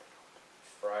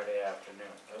Friday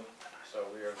afternoon. So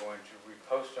we are going to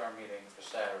repost our meeting for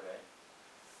Saturday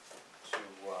to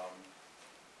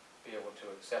be able to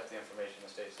accept the information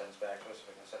the state sends back to us, so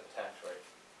we can set the tax rate.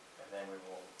 And then we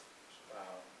will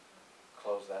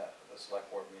close the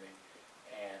select board meeting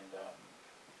and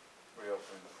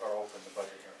open the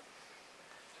budget hearing.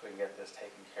 So we can get this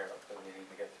taken care of, because we need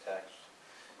to get the tax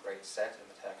rate set and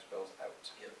the tax bills out.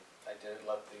 Yep. I did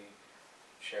let the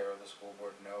chair of the school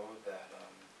board know that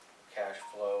cash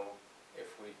flow, if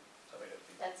we,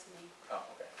 That's me. oh,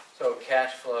 okay. So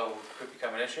cash flow could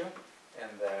become an issue,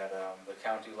 and that the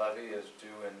county levy is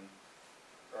due in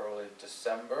early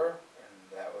December, and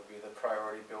that would be the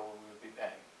priority bill we would be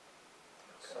paying.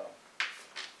 So,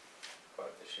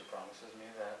 but she promises me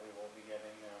that we will be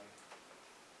getting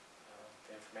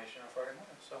the information on Friday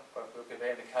morning, so, but we'll be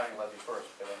paying the county levy first,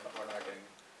 but we're not getting,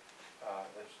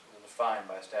 there's a fine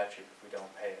by statute if we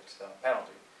don't pay it, so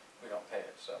penalty, if we don't pay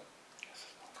it, so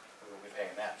we will be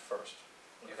paying that first,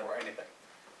 before anything.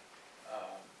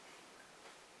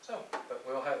 But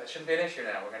we'll have, it shouldn't be an issue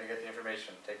now, we're gonna get the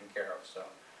information taken care of, so,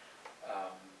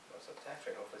 what's the tax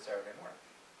rate, hopefully Saturday morning,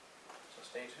 so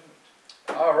stay tuned.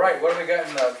 All right, what do we got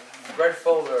in the red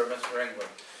folder, Mr. England?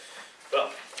 Well,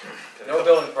 No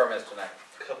building permits tonight.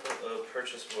 couple of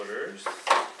purchase orders.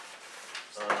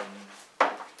 So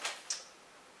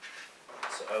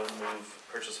I will move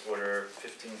purchase order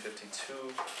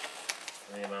 1552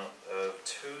 in the amount of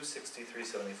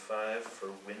 $263.75 for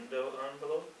window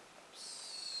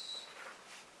envelopes.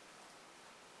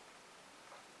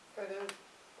 For the,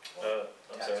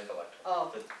 I'm Tax sorry. collector.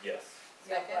 oh, Yes,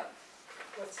 second,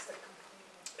 What's the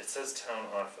complaint? it says town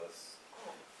office.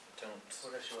 Don't.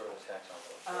 What does she order the tax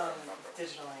envelope? I Um, don't remember.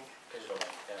 digital ink. Digital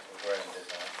ink, yeah, we're writing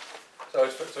digital ink. So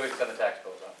it's, so we can send the tax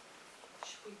bills out.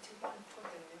 Should we do one for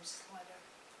the newsletter?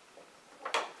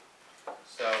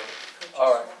 So,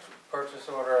 all right, purchase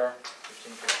order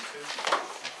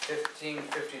 1552.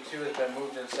 1552 has been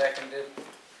moved and seconded.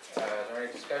 Is there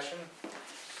any discussion?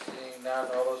 Seeing none,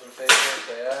 all those in favor,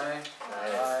 say aye.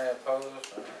 Aye, opposed?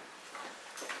 All right.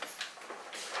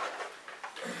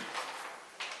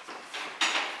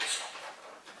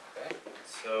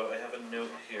 note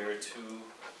here to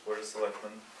Board of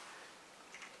Selectmen.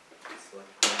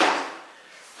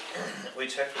 We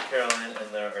checked with Caroline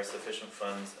and there are sufficient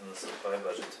funds in the supply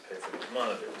budget to pay for these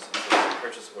monitors. And so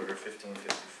purchase order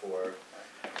 1554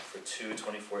 for two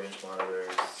 24-inch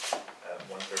monitors at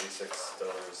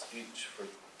 $136 each for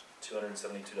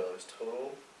 $272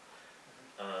 total.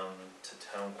 To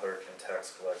town clerk and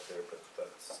tax collector, but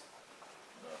that's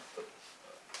not the,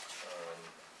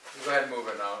 Go ahead and move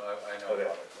it now, I know Okay.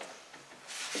 about it.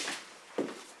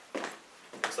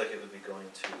 looks like it would be going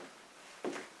to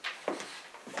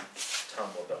Tom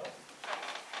LaBelle.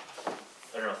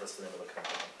 I don't know if that's the name of the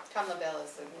company. Tom LaBelle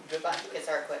is it's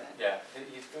our equipment. Yeah,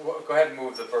 go ahead and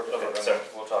move the purchase Okay, order, and sorry.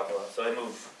 we'll talk about it. So I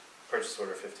move purchase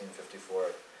order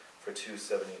 1554 for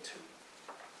 $272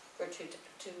 For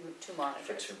two monitors.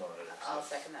 for two monitors. I'll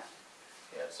second that.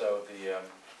 Yeah, so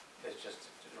it's just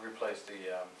to replace the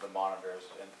monitors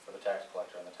for the tax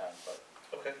collector and the town clerk.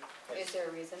 Okay. Is there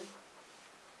a reason?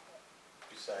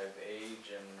 Besides age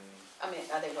and I mean,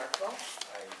 are they workable?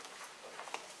 I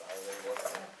really work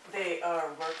on it. They are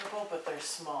workable, but they're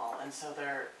small, and so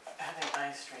they're having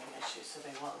eye strain issues, so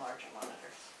they want larger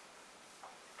monitors.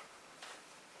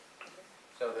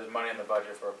 So there's money in the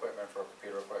budget for equipment, for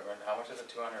computer equipment. How much is it,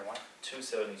 201?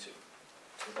 $272.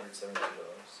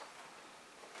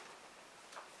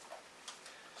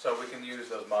 So we can use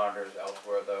those monitors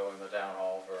elsewhere though in the town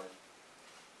hall for,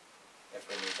 if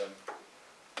we need them,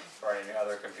 or any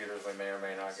other computers we may or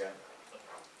may not get.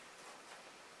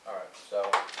 Alright, so,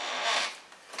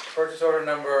 purchase order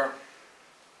number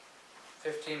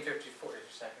 1554, did you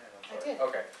second it? I'm I sorry. did.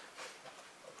 Okay.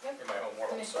 Yep. In my own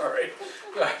world, sorry.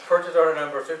 Purchase order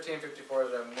number 1554 has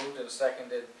been moved and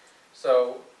seconded,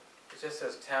 so it just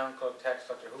says town clerk, tax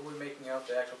collector. Who are we making out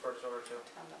the actual purchase order to?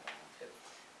 Tom LaBelle.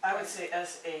 I would say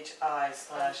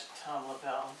SHI/Tom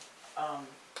LaBelle.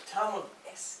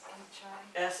 SHI.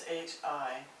 SHI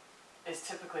is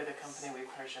typically the company we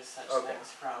purchase such Okay. things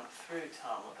from through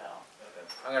Tom LaBelle. Okay.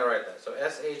 I'm gonna write that, so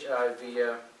SHI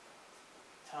via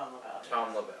Tom LaBelle.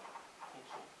 Tom LaBelle. Thank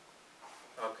you.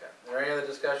 Okay, is there any other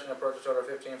discussion of purchase order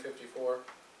 1554?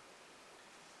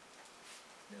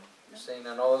 No. No. Seeing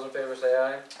none, all those in favor say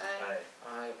aye. Aye.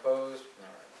 Aye, opposed?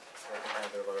 Alright, so I can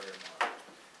have their larger amount.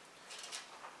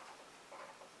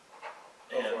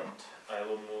 Go for it. And I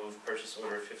will move purchase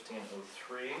order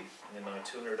 1503 in the amount of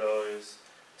 $200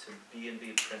 to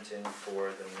B&B Printing for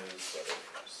the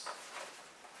newsletters.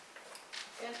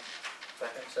 Yeah.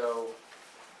 Second, so,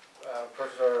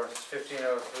 purchase order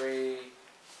 1503,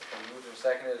 moved and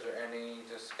seconded, is there any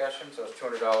discussion? So it's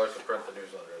 $200 to print the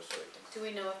newsletters, so we can, Do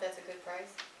we know if that's a good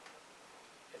price?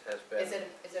 it has been, Is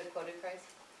it a quoted price?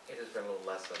 it has been a little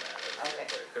less than that.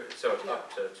 Okay. So it's up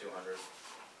to 200.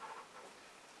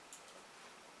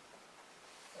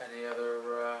 Any other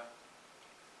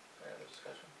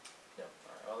discussion? No.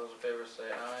 Alright, all those in favor say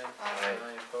aye.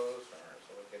 Aye. Opposed? Alright,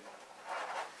 so we can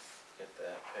get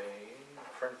that paid,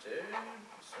 printed,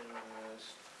 as soon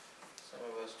as some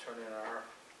of us turn in our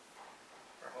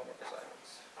homework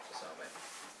assignments, to some me.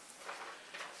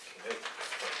 Okay,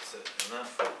 that's it on that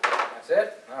front. That's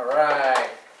it? Alright.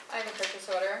 I have a purchase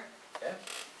order. Okay.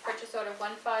 Purchase order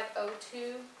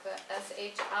 1502 for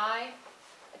SHI,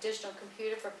 additional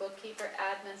computer for bookkeeper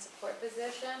admin support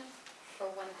position for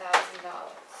 $1,000.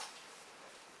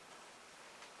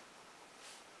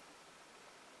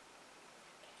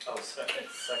 Oh, sorry, okay.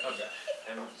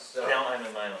 So- Now I'm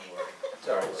in my own world.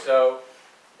 Sorry, so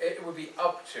it would be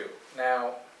up to.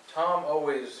 Now, Tom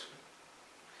always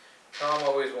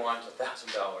wants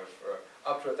 $1,000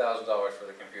 up to $1,000 for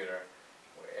the computer,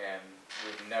 and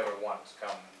we've never once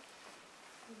come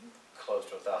close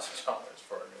to $1,000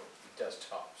 for a new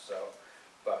desktop, so,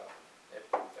 but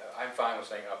I'm fine with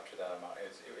saying up to that amount.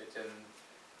 It's in,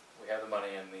 we have the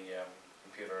money in the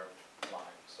computer line,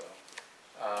 so.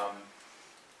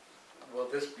 Will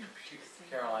this be,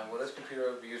 Caroline, will this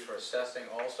computer be used for assessing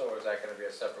also, or is that gonna be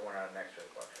a separate one out of next year's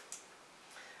budget?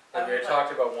 We had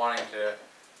talked about wanting to,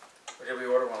 or did we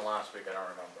order one last week? I don't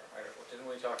remember. Didn't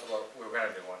we talk about, we were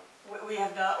gonna do one? We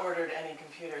have not ordered any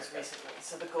computers Okay. recently,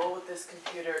 so the goal with this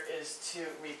computer is to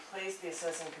replace the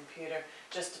assessing computer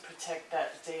just to protect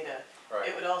that data. Right,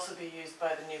 It would also be used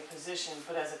by the new position,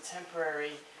 but as a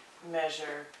temporary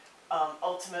measure.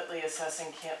 Ultimately,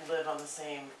 assessing can't live on the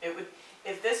same, it would,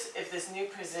 if this new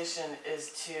position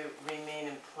is to remain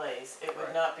in place, it would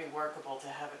Right. not be workable to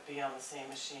have it be on the same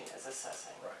machine as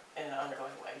assessing right, in an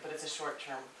ongoing way, but it's a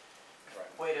short-term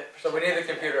right. way to protect. So we need the that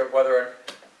data. computer, whether or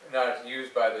not it's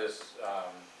used by this,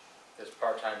 this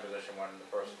part-time position when the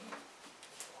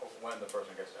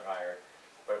person gets hired,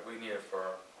 but we need it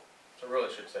for, so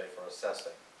really should say for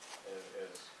assessing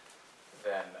is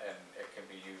then, and it can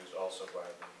be used also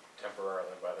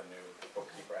temporarily by the new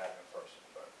bookkeeper admin person,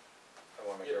 but I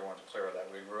wanna make sure everyone's clear of that,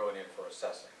 we really need it for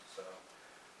assessing, so,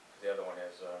 the other one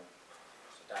is,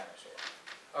 it's a dinosaur.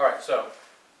 All right, so,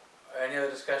 any other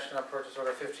discussion on purchase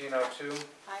order 1502?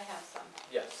 I have some.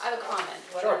 Yes. I have a comment,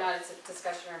 whether Sure. or not it's a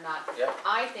discussion or not. Yep.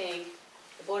 I think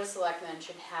the Board of Selectmen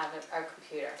should have a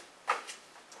computer,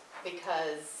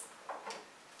 because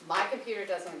my computer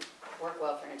doesn't work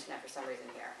well for internet for some reason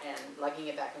here, and lugging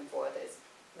it back and forth is,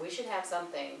 we should have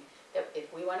something that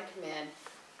if we wanna come in,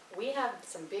 we have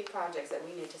some big projects that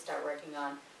we need to start working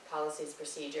on, policies,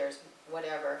 procedures,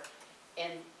 whatever,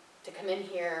 and to come in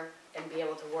here and be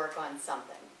able to work on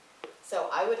something. So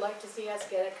I would like to see us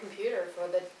get a computer for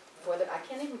the, I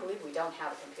can't even believe we don't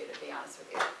have a computer, to be honest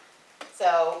with you.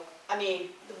 So, I mean,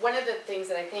 one of the things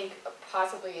that I think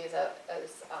possibly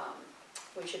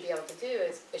we should be able to do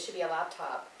is, it should be a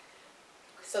laptop.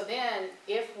 So then,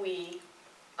 if we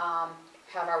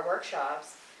have our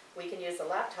workshops, we can use the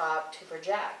laptop to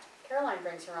project. Caroline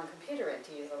brings her own computer in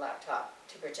to use the laptop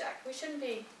to project. We shouldn't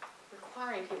be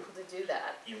requiring people to do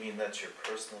that. You mean that's your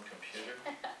personal computer?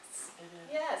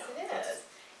 Yes, it is.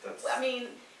 That's, I mean,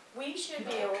 we should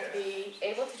be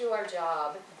able to do our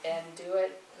job and do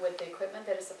it with the equipment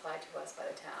that is supplied to us by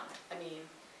the town. I mean,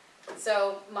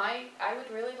 so I would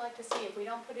really like to see, if we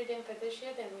don't put it in for this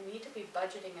year, then we need to be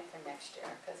budgeting it for next year,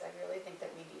 because I really think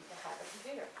that we need to have a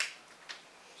computer.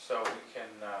 So we can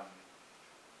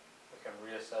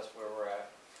reassess where we're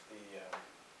at, the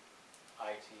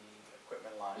IT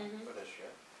equipment line Mhm. for this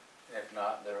year. And if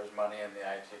not, there is money in the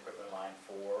IT equipment line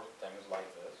for things like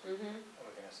this. Mm-hmm. And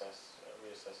we can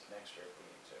reassess it next year if we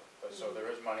need to. But so there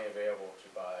is money available to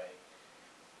buy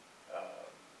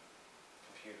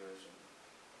computers and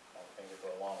all the things that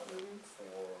go along with it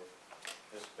for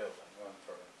this building, but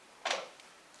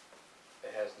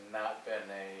it has not been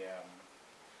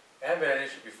it hadn't been an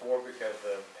issue before because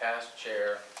the past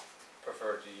chair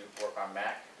preferred to work on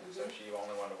Mac, so she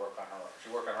only wanted to work on her own. She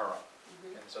worked on her own,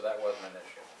 and so that wasn't an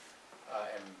issue.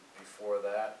 And before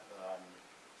that,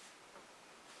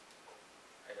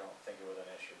 I don't think it was an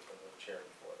issue for the chair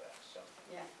before that, so.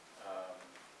 Yeah.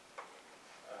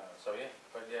 So yeah,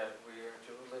 but yeah, we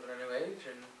live in a new age,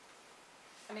 and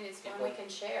I mean, it's one we can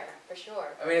share, for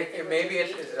sure. I mean, If maybe we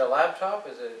just is need it a laptop,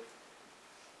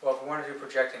 well, if we wanted to do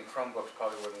projecting Chromebooks,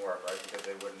 probably wouldn't work, right, because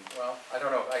they wouldn't, well, I don't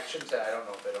know, I shouldn't say, I don't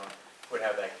know if they would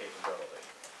have that capability.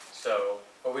 So,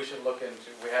 but we should look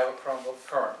into, we have a Chromebook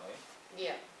currently,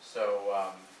 Yeah. so,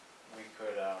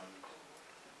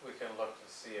 we can look to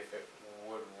see if it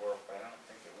would work, but I don't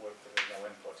think it would, because there's no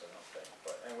inputs, I don't think,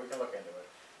 and we can look into it.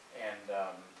 And,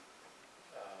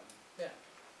 yeah,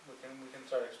 we can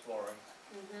start exploring.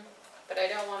 But I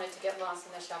don't want it to get lost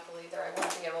in the shuffle either. I want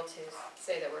to be able to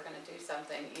say that we're gonna do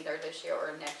something either this year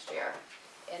or next year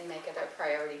and make it a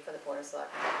priority for the Board of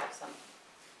Selectmen to have some.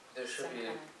 There should be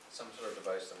Some kind some sort of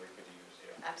device that we could use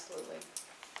here. Absolutely,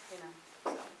 you know,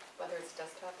 so whether it's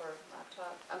desktop or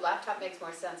laptop. A laptop makes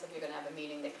more sense if you're gonna have a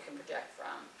meeting that you can project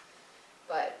from.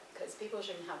 But, because people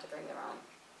shouldn't have to bring their own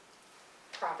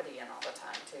property in all the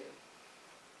time to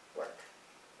work.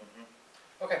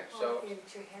 Okay, so, And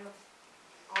to have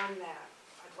on that,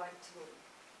 I'd like to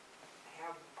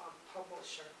have a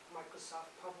publisher, Microsoft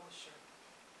Publisher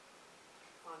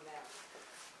on that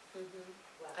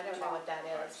laptop. I don't know what that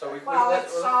is. so Well,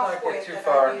 it's let's not software get too that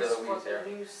far I into use the for weeds the here.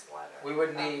 newsletter. We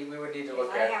would need to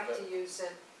look And I at, have to use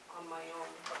it on my own.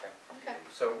 okay, Okay.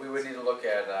 so we would need to look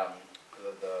at, the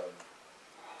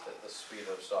suite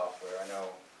of software. I know,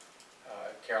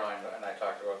 Caroline and I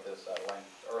talked about this at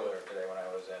length earlier today when I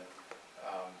was in,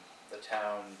 the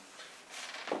town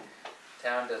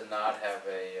does not have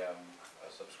a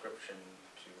subscription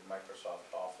to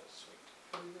Microsoft Office suite.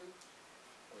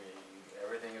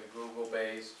 Everything is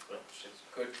Google-based, which is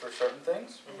good for certain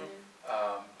things,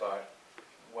 but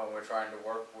when we're trying to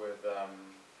work with,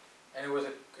 and it was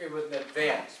an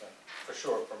advancement, for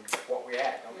sure, from what we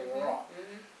had, don't get me wrong.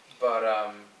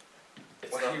 But,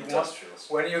 it's when not you want- industrial.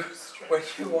 when you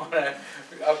strength. wanna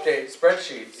update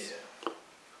spreadsheets,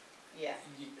 Yeah,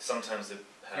 Yeah, sometimes it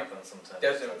happens, sometimes it it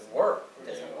doesn't work. it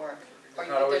doesn't work. Or It's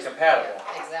you not always just- compatible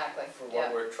yeah, exactly, for yeah.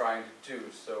 what we're trying to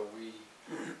do, so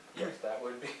yes, that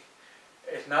would be,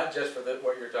 it's not just for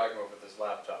what you're talking about with this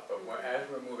laptop, but as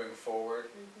we're moving forward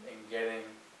and getting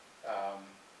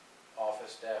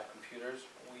office staff computers,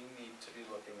 we need to be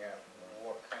looking at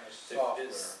what kind of software.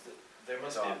 There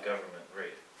must be a government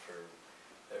rate for,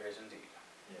 There is indeed.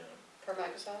 For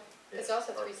Microsoft? Yeah, It's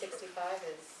also or- 365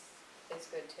 is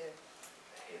good too.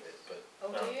 I hate it, but.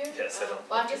 Oh, do you? Yes, I don't.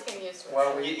 Well, I'm just getting used to it.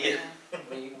 Well, so, we need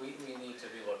to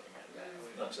be looking at that.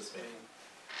 Mm. We- Not just me.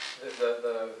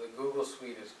 the Google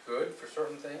Suite is good for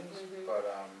certain things, Mhm. but,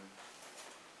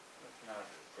 not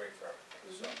great for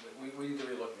everything, so we need to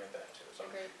be looking at that too, so.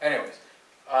 Agreed. Anyways,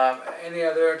 any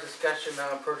other discussion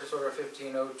on purchase order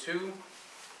 1502?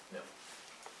 No.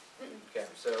 Okay,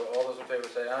 so all those in favor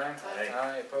say aye. Aye.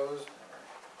 Aye, opposed? All right.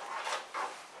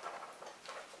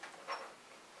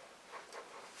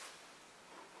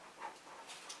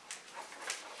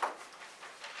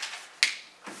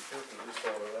 You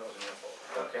stole it, that wasn't your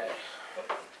fault. Okay.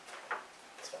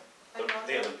 It's fine. I'm not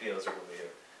The there. other POs are over here.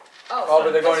 Oh,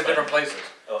 but they're going to That's different places,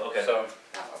 Oh, okay. so.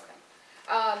 Oh,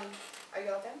 okay. Are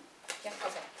you all done? Yeah,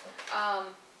 okay.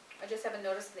 I just have a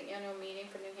notice of the annual meeting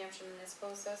for New Hampshire Municipal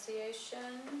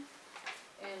Association,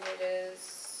 and it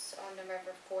is on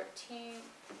November 14th.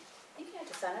 I think you had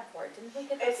to sign up for it, didn't we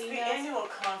get the emails? It's the annual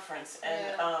conference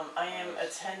and, Yeah. I am Oh,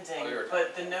 attending, you're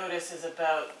but the notice is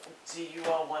about, do you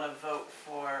all wanna vote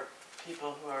for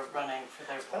people who are running for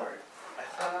their board? I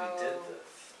thought we did Oh. this.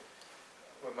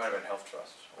 It might have been Health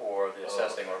Trust or the Oh,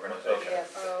 assessing okay. organization. Yeah,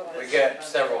 oh, We get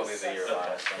several of these a year, Okay.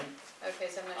 honestly. okay,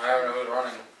 so I'm not I don't know sure. who's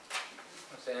running.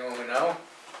 Is anyone we know? I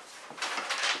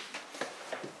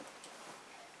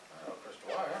know Chris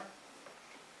Dwyer,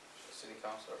 she's a city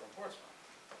councilor from Portsmouth.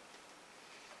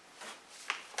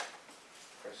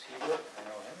 Chris Hebert, I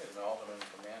know him, he's an alderman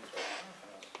from Mansfield,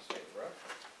 a state rep.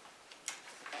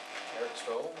 Eric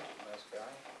Stoll, nice guy,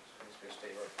 he used to be a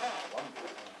state rep from Columbia,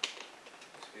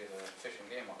 used to be the fish and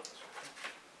game officer.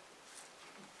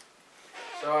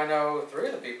 So I know 3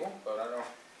 of the people, but I don't,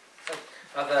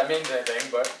 not that that means anything,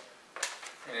 but,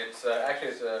 and it's, actually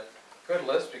it's a good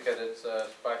list because it's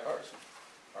bipartisan,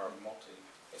 or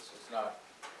it's not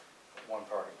one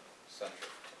party centric,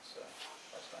 it's,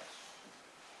 that's nice.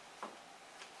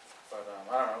 But,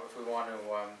 I don't know, if we want to,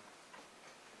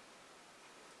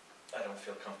 I don't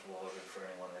feel comfortable voting for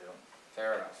anyone I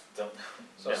fair enough. don't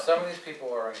So know. some of these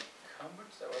people are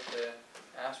incumbents, is that what the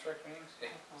asterisk means? Yeah.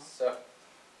 So,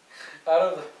 out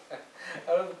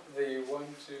of the 1, 2,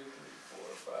 3,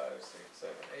 4, 5, 6,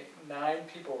 7, 8, 9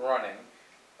 people running,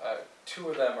 2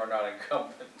 of them are not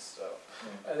incumbents, so.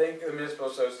 I think the municipal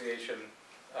association,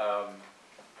 I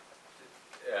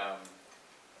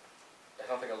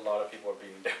don't think a lot of people are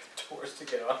beating down the doors to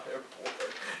get on their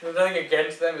board. There's nothing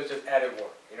against them, it's just added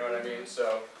work, you know what I mean?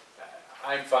 So,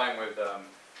 I'm fine with,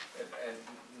 and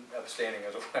abstaining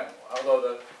as well, although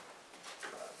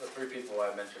the 3 people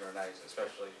I mentioned are nice,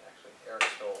 especially, actually, Eric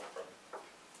Stoll from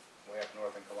way up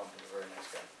north in Columbia, is a very nice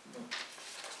guy.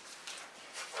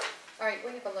 All right,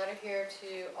 we have a letter here to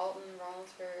Alton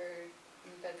Rollinsford,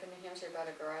 Bedford, New Hampshire, about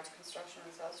a garage construction on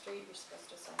South Street. You're supposed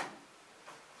to sign it.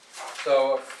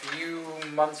 So a few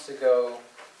months ago,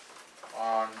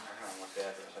 on, I don't know what the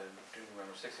address, I do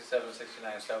remember, 67,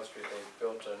 69 South Street, they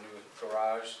built a new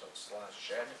garage, slash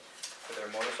shed, for their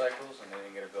motorcycles, and they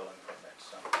didn't get a building permit,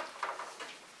 so.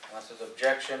 Unless there's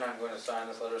objection, I'm going to sign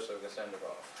this letter so we can send it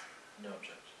off. No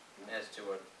objection. And it's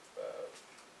to a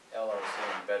LLC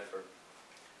in Bedford.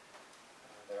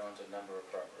 That owns a number of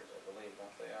properties, I believe,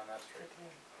 don't they, on that street?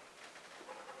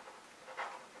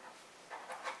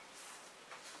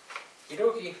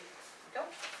 Okey-dokey. Go.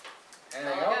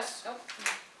 Anything All I got. else? Nope.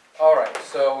 All right,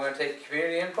 so we're gonna take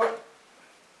community input.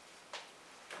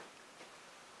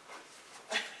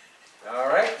 All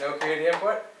right, no community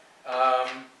input.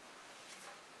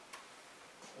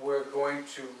 We're going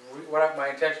to, my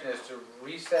intention is to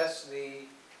recess the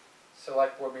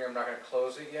select board meeting. I'm not gonna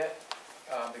close it yet,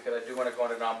 because I do wanna go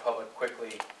into non-public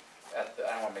quickly I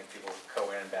don't wanna make people go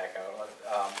in and back out,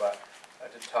 but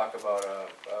to talk about a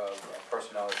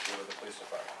personnel issue with the police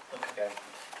department, okay?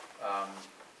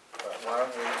 But why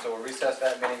don't we, so we'll recess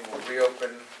that meeting, we'll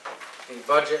reopen the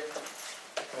budget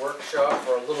workshop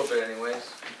for a little bit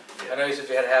anyways. I know you said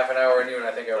you had half an hour in you, and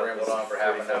I think I rambled on for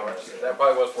half an hour. That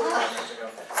probably was 45 minutes ago.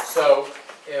 So,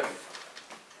 if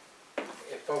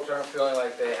folks aren't feeling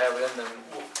like they have it in them,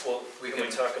 Well, we can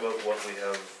talk about what we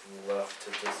have left to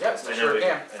discuss. Yep, we I know sure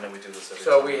can. I know we do this every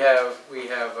so time. we have,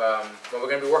 well, we're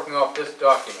gonna be working off this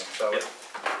document, so. Yep.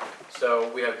 So,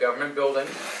 we have government building,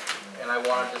 and I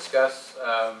wanna discuss,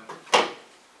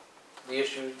 the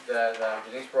issue that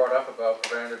Denise brought up about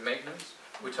preventative maintenance.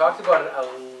 We talked about it a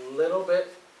little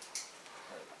bit,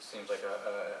 seems like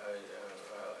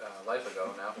a life ago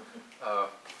now, a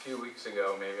few weeks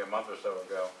ago, maybe a month or so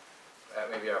ago, at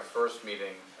maybe our first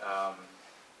meeting,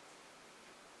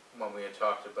 when we had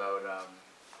talked about a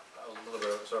little bit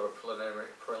of sort of a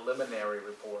preliminary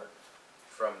report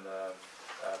from the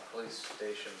police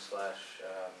station slash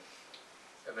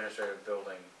administrative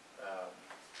building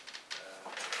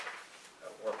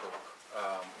work group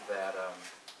that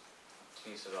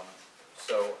Denise is on.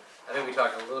 So I think we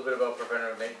talked a little bit about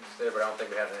preventative maintenance there, but I don't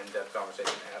think we had an in-depth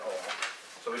conversation at all.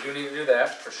 So we do need to do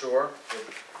that, for sure.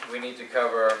 We need to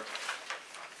cover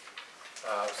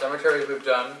cemeteries we've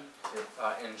done,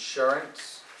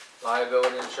 insurance,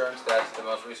 liability insurance, that's the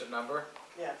most recent number.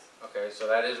 Yes. Okay, so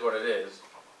that is what it is.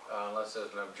 Unless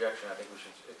there's an objection, I think we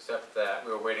should accept that.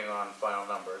 We were waiting on final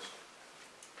numbers.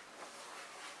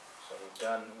 So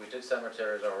we did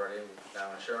cemeteries already, now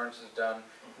insurance is done.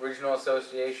 Regional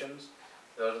associations,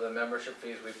 those are the membership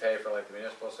fees we pay for, like the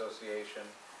municipal association,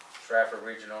 Stratford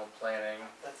Regional Planning.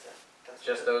 That's it.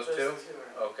 Just those two? Those two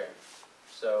are, Okay,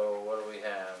 so what do we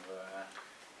have?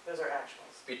 those are actuals.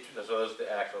 So those are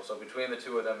the actual, so between the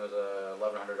two of them, there's a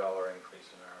 $1,100 increase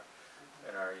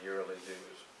in our yearly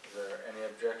dues. Is there any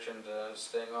objection to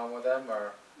staying on with them,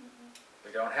 or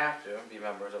we don't have to be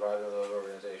members of either of those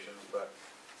organizations, but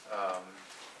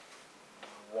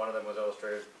one of them was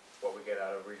illustrated what we get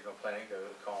out of regional planning, because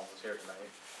Colin was here tonight,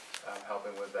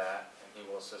 helping with that, and he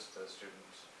will assist the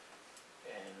students,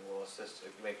 and will assist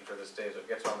in making sure this stays, it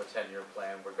gets on the 10-year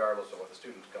plan, regardless of what the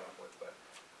students come up with, but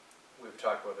we've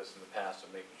talked about this in the past,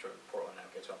 of making sure that Portland now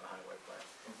gets on the highway plan.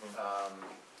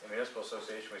 The municipal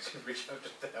association, we seem to reach out to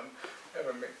them,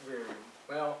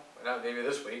 well, not maybe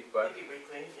this week, but Maybe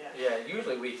weekly, yeah. yeah,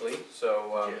 usually weekly, so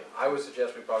Yeah. I would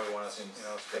suggest we probably want to,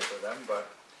 stick with them, but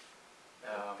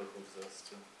behooves us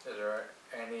to. is there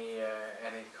any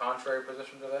contrary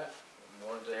position to that?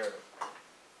 More than to hear it.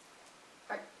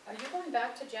 Are you going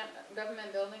back to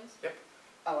government buildings? Yep.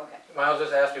 Oh, okay. Miles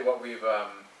just asked me what we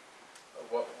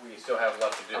still have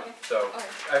left to do, Okay. so All right.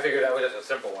 I figured that was just a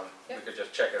simple one, we Yep. could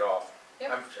just check it off.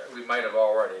 Yep. I'm sure, we might have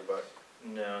already, but,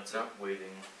 No, it's No? like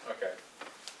waiting. okay.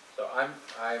 So I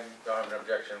don't have an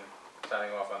objection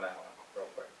signing off on that one, real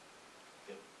quick.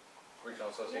 Yep. Regional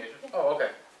Association? Yep. Oh,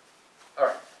 okay. All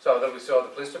right, so then we still have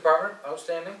the police department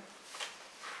outstanding.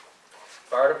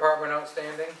 Fire department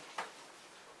outstanding.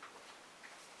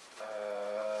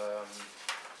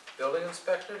 Building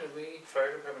inspector, did we,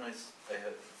 Fire department, I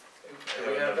had, did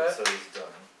we have that? so it's done,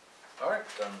 All right.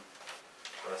 done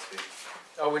last week.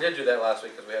 Oh, we did do that last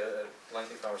week, because we had a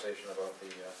lengthy conversation about the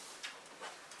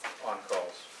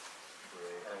on-calls,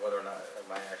 Great. and whether or not I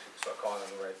might actually start calling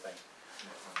them the right thing.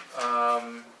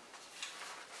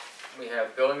 We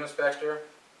have building inspector,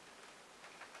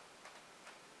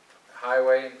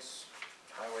 highways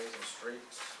and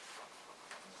streets,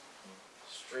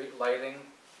 street lighting,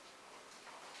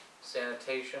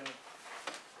 sanitation,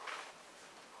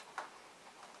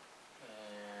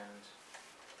 and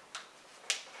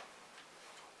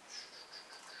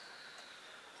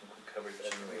I think we covered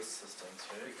general assistance,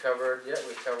 we right?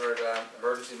 covered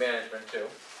emergency management too.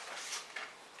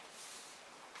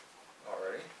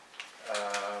 Already.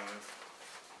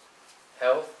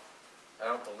 Health, I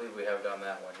don't believe we have done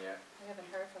that one yet. We haven't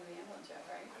heard from the ambulance yet,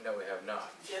 right? No, we have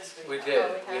not. Yes, We have. did,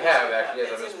 Oh, we we have actually,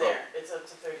 yes, I It's in misspoke. there, it's up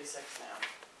to 36 now.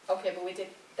 Okay, but we did,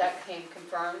 that came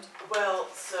confirmed? Well,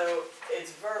 so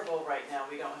it's verbal right now,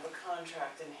 we don't have a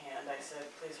contract in hand. I said,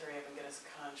 please hurry up and get us a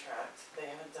contract. They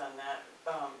haven't done that.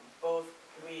 Both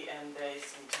we and they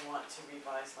seem to want to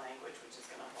revise language, which is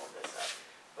gonna hold this up.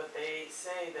 But they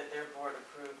say that their board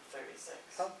approved 36.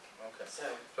 Oh. Okay. So,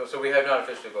 So we have not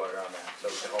officially voted on that, so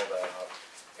we can hold that up.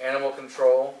 Animal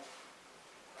control,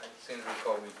 I seem to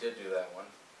recall we did do that one.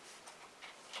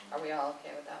 Are we all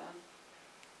okay with that one?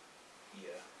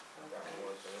 Yeah. That one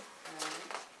was it.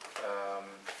 Alright.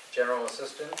 General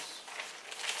assistance,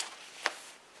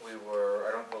 I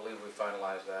don't believe we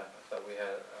finalized that. I thought we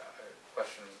had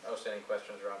outstanding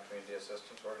questions around community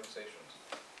assistance organizations.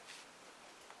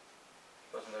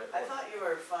 Wasn't there? I thought you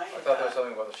were fine I with thought there was that.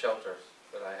 something about the shelters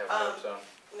that I have notes on.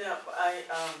 No,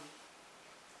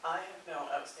 I have no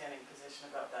outstanding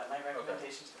position about that. My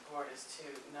recommendation to the board is to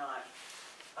not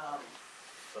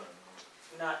Fun.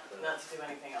 not to do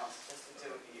anything else, just to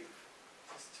do what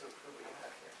just to approve what you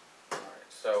have here. Alright,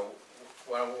 so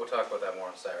we'll talk about that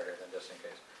more on Saturday then, just in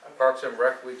case. Okay. Parks and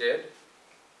Rec we did,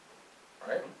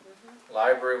 right? Mhm.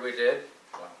 Library we did,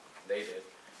 well, they did,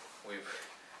 we've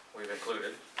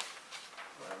included,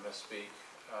 I misspeak.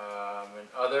 And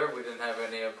other, we didn't have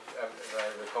any, as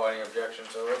I recall, any objections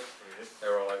to it. They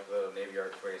were all like the Navy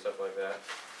Yard Committee, stuff like that.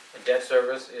 And debt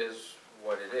service is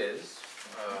what it is.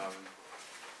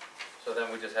 So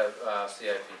then we just have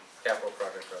CIP, capital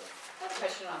project rather. I have a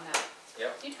question on that.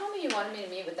 Yep. You told me you wanted me to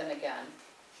meet with them again,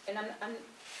 and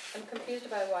I'm confused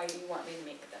about why you want me to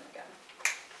meet with them again.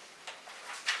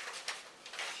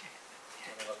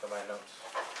 Let me look at my notes.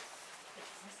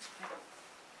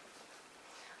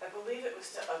 I believe it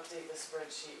was to update the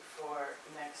spreadsheet for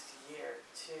next year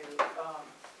to,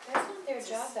 That's not their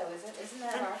job though, is it? Isn't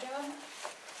that our job?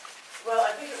 Well,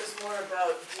 I think it was more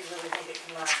about, do you really think it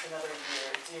can last another year?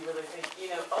 Do you really think,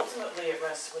 ultimately it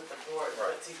rests with the board,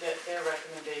 but to get their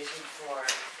recommendation for,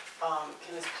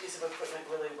 can this piece of equipment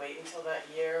really wait until that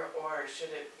year? Or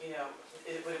should it,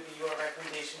 would it be your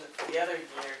recommendation for the other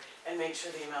year and make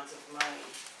sure the amounts of money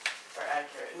are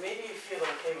accurate? And maybe you feel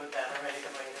okay with that already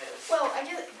the way it is. Well,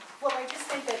 I just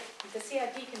think that the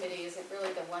CIP committee isn't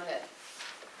really the one that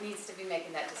needs to be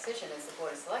making that decision, it's the board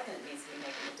of selectmen that needs to be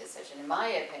making the decision, in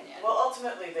my opinion. Well,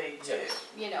 ultimately they do,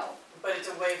 You know, but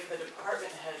it's a way for the department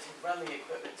heads who run the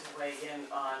equipment to weigh in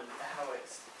on how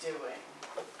it's doing.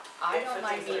 I If don't the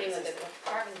mind things that meeting with the exist.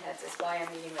 department heads, is why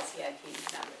I'm meeting with CIP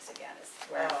members again, is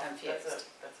where Oh, I'm confused.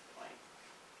 That's a point.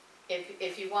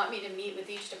 If you want me to meet with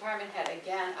each department head,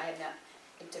 again, I have not,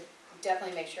 to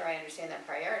definitely make sure I understand their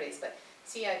priorities, but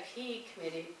CIP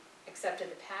committee accepted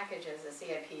the package as a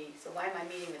CIP, so why am I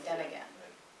meeting with them again?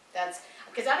 That's,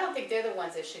 because I don't think they're the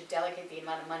ones that should delegate the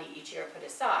amount of money each year put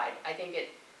aside. I think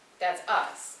that's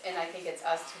us, and I think it's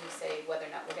us to say whether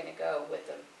or not we're gonna go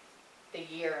with the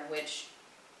year in which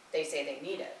they say they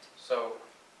need it. So,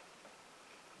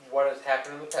 what has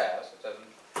happened in the past, it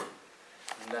doesn't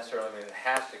necessarily mean it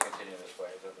has to continue this way,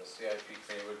 so the CIP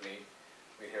committee would meet,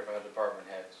 we'd hear from the department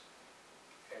heads,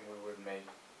 and we'd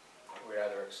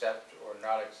either accept or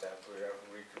not accept, we'd have to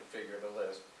reconfigure the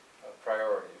list of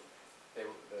priorities. The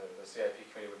CIP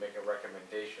committee would make a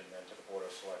recommendation then to the board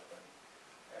of selectmen,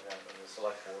 and then the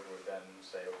select board would then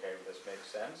say, okay, this makes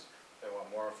sense, they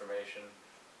want more information,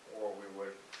 or we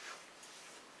would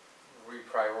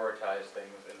reprioritize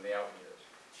things in the out years,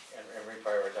 and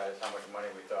reprioritize how much money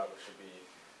we thought should be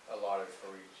allotted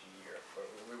for each year. But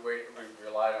we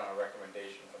relied on a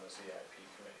recommendation from the CIP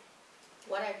committee.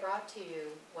 What I brought to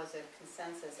you was a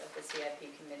consensus of the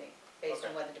CIP committee, based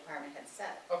on what the department had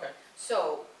said. Okay.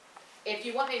 So, if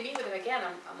you want me to meet with them again,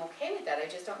 I'm okay with that, I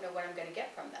just don't know what I'm gonna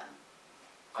get from them.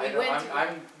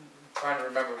 I'm trying to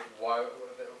remember why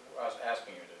I was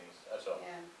asking you, Denise, that's all.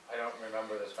 Yeah, I don't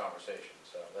remember this conversation,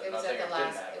 so it there's was nothing at that the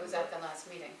didn't last, happen. it was at the last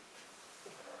meeting.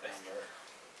 I don't remember.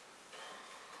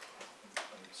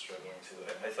 I'm struggling too.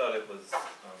 I thought it was,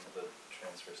 the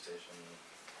transfer station.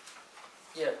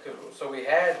 Yeah, so we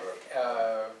had,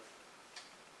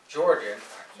 Georgian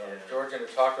Yeah. to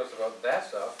talk to us about that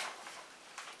stuff.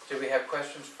 Did we have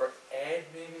questions for Ed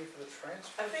maybe for the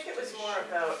transfer? I think it was more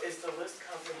about, is the list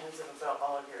comprehensive about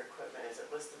all of your equipment? Is it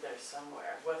listed there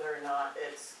somewhere? Whether or not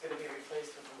it's gonna be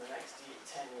replaced within the next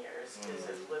 10 years, is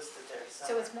it listed there So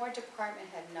somewhere? it's more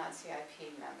department head, not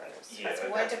CIP members. Yeah, It's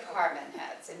more that's department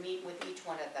heads, and meet with each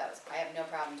one of those. I have no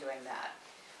problem doing that.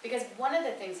 Because one of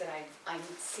the things that I'm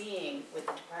seeing with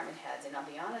the department heads, and I'll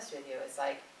be honest with you, is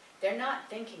like, they're not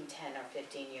thinking 10 or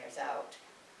 15 years out.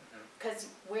 Because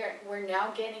we're now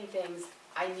getting things,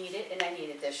 I need it and I need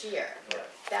it this year. Right,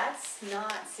 That's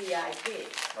not CIP.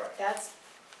 right, That's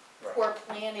right, poor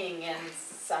planning in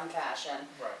some fashion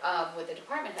right. with the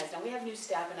department heads. Now, we have new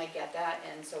staff and I get that,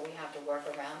 and so we have to work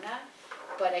around that.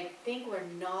 But I think we're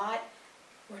not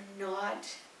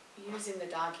using the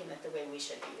document the way we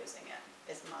should be using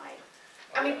it, is my,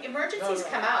 I mean, emergencies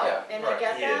come out, yeah, and I right.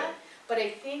 get Yeah. that, but I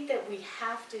think that we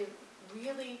have to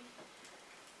really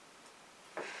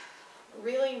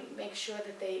make sure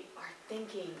that they are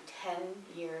thinking 10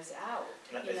 years out,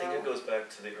 And I you think it know? goes back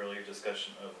to the earlier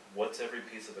discussion of what's every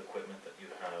piece of equipment that you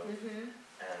have Mhm.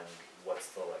 and what's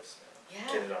the lifespan? Yeah.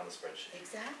 Get it on the spreadsheet.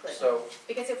 Exactly. So,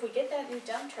 Because if we get that new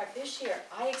dump truck this year,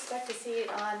 I expect to see it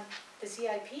on the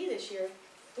CIP this year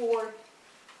for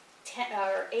 10,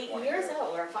 or 8 20 years years. out,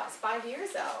 or 5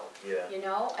 years out, Yeah. you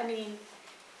know? I mean,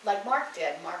 like Mark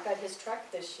did, Mark got his truck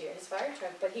this year, his fire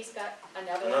truck, but he's got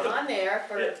another one Another- on there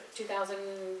for yeah.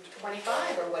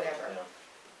 2025 or whatever, Yeah.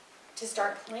 to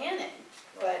start planning.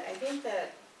 But I think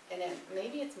that, and then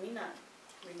maybe it's me not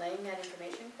relaying that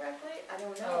information correctly, I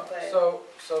don't know, but. so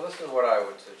this is what I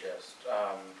would suggest,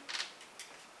 'cause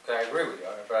I agree with you,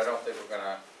 but I don't think we're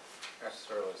gonna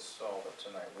necessarily solve it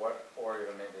tonight, or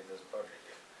even maybe this budget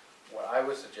year. What I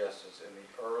would suggest is in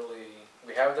the early,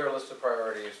 we have their list of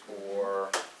priorities for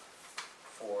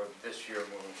this year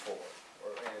moving forward,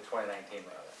 or in 2019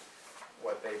 rather,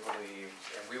 what they believe,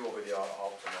 and we will be the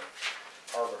ultimate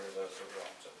arbiters as to,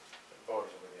 the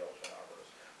voters will be the ultimate arbiters.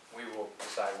 We will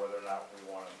decide whether or not we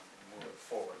want to move it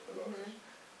forward to the voters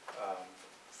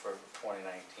for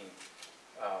 2019.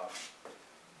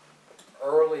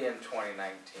 Early in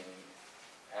 2019,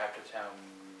 after town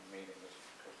meeting is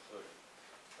concluded,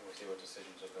 and we see what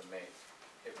decisions have been made,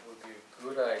 it would be a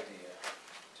good idea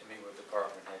to meet with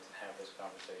department heads and have this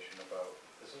conversation about,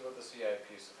 this is what the CIP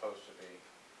is supposed to be.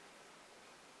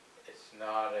 It's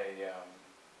not a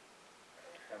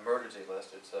emergency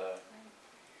list, it's a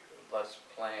let's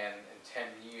plan in 10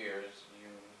 years,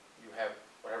 you have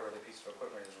whatever the piece of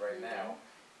equipment is right now,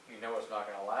 you know it's not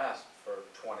gonna last for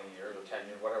 20 years or 10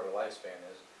 years, whatever the lifespan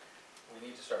is. We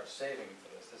need to start saving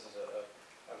for this. This is a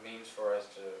means for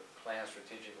us to plan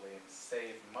strategically and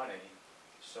save money,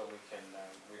 so we can,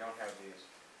 we don't have these,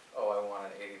 oh, I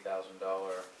want an $80,000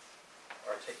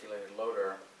 articulated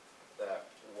loader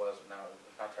that was, now,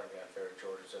 I'm not trying to be unfair to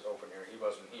George, it says open here, he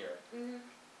wasn't here in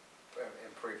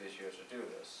previous years to do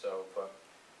this, so, but,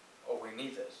 oh, we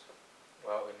need this.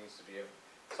 Well, it needs to be,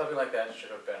 something like that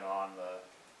should have been on the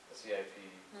CIP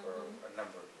for a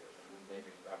number of years. Maybe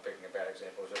I'm picking a bad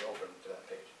example, it was open to that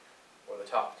page, or the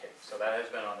top case, so that has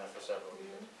been on there for several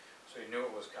years. So you knew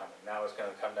it was coming. Now it's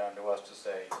gonna come down to us to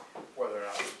say whether or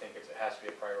not we think it has to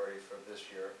be a priority for this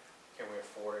year. Can we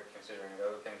afford it, considering the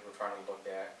other things we're trying to look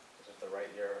at? Is it the right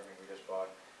year? I mean, we just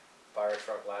bought a fire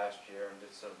truck last year and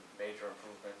did some major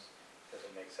improvements. Does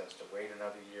it make sense to wait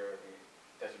another year? I mean,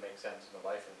 does it make sense in the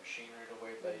life of the machinery to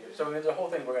wait that year? So I mean, the whole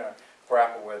thing we're gonna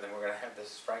grapple with, and we're gonna have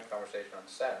this frank conversation on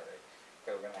Saturday,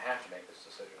 because we're gonna have to make this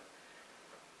decision.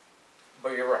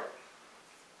 But you're right.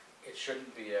 It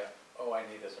shouldn't be a, oh, I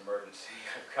need this emergency,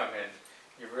 come in.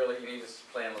 You need to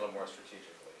plan a little more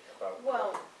strategically about.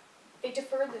 Well, they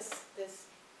deferred this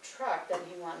truck that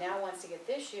he now wants to get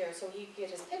this year, so he could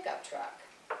get his pickup truck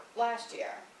last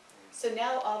year. So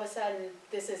now all of a sudden,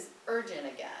 this is urgent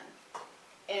again.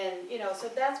 And, you know, so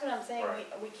that's what I'm saying,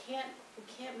 Right. we can't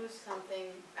move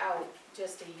something out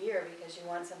just a year because you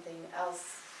want something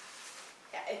else.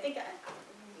 I think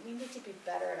we need to be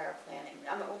better at our planning.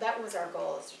 That was our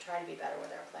goal, is to try to be better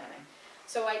with our planning.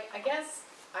 So I guess,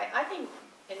 I think,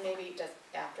 and maybe just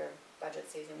after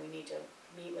budget season, we need to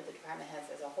meet with the department heads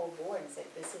as a whole board and say,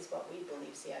 this is what we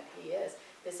believe CIP is,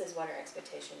 this is what our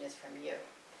expectation is from you.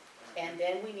 And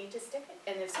then we need to stick it,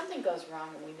 and if something goes wrong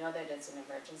and we know that it's an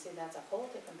emergency, that's a whole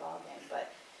different ballgame.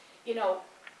 But, you know,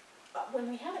 when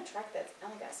we have a truck that's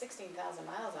only got 16,000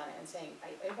 miles on it and saying,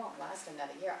 it won't last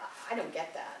another year, I don't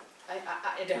get that.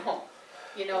 I don't,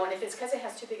 you know, and if it's because it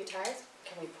has too big of tires,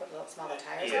 can we put little smaller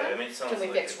tires on? Yeah, I mean, it sounds Can we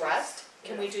like fix it was- rust?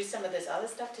 Can we yeah. do some of this other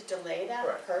stuff to delay that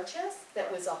Right. purchase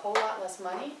that was a whole lot less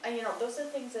money? And you know, those are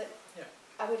things that Yeah.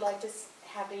 I would like to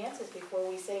have the answers before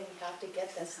we say we have to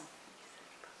get this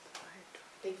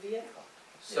big vehicle.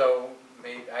 So,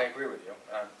 I agree with you,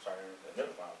 I'm sorry,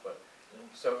 but,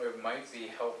 so it might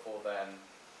be helpful then,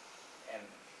 and,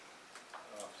 I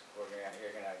don't know if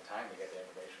you're gonna have time to get the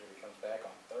information when he comes back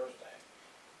on Thursday,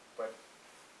 but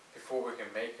before we can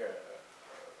make an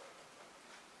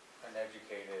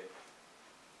educated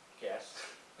guess,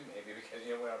 maybe because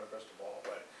you don't have a crystal ball,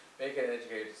 but make an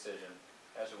educated decision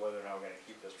as to whether or not we're gonna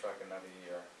keep this truck another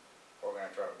year, or we're gonna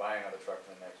try to buy another truck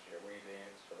in the next year. We need to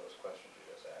answer those questions you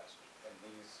just asked. And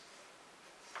he's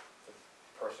the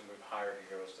person we've hired to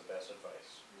give us the best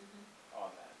advice on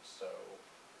that. So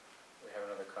we have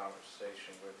another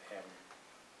conversation with him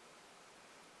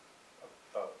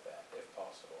about that, if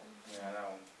possible. I mean, I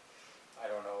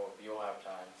don't know if you'll have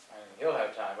time. I mean, he'll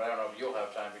have time, but I don't know if you'll have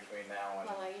time between now and.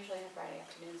 Well, I usually have Friday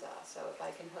afternoons off, so if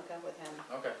I can hook up with him,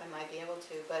 Okay. I might be able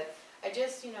to. But I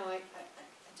just, you know, I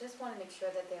just want to make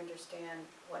sure that they understand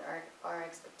what our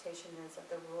expectation is of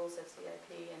the rules of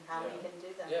CIP and how we Yeah. can do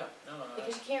them. Yeah, no,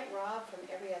 Because you can't rob from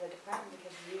every other department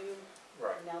because you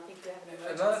right. now think you have an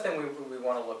emergency. Another thing we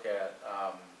wanna look at,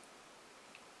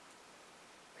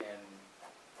 and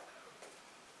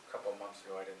a couple of months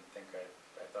ago, I didn't think I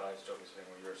thought I'd still be sitting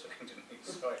where you were sitting, didn't me,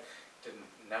 so I didn't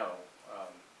know,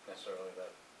 necessarily that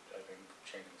I'd been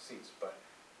changing seats, but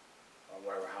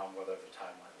whether the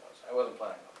timeline was. I wasn't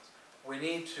planning on this. We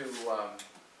need to,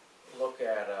 look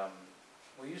at,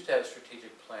 we used to have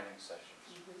strategic planning sessions,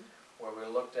 where we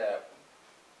looked at,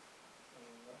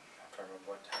 I'm trying to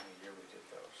remember what time of year we did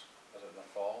those. Was it in the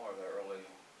fall or the early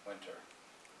winter?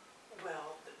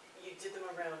 Well, you did them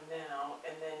around now,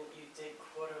 and then you did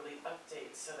quarterly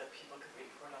updates so that people could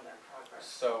report on their progress.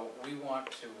 So we want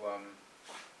to,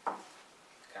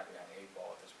 kind of behind the 8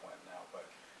 ball at this point now, but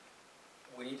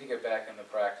we need to get back in the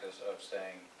practice of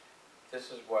saying, this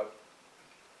is what,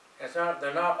 and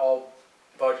they're not all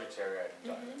budgetary items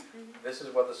either. This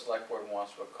is what the select board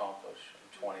wants to accomplish in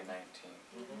 2019.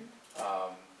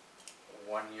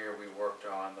 One year we worked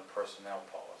on the personnel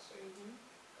policy,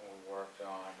 and we worked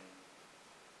on,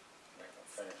 I haven't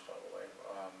finished all the way,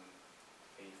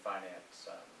 the finance,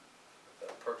 the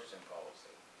purchasing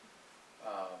policy.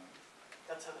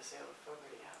 That's how the sale of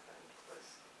Fogarty happened, was.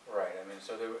 Right, I mean,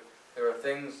 so there are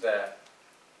things that,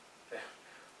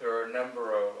 there are a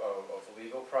number of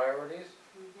legal priorities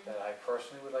that I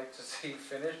personally would like to see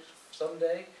finished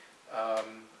someday.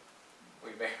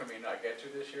 We may or may not get to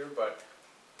this year, but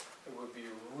it would be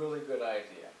a really good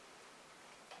idea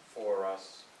for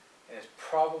us, and it's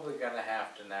probably gonna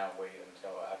have to now wait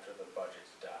until after the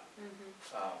budget's done.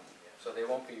 So they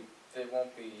won't be,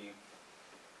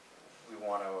 we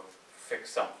wanna fix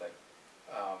something,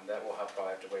 that will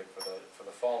probably have to wait for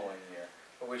the following year.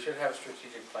 But we should have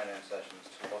strategic planning sessions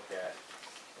to look at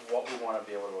what we wanna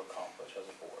be able to accomplish as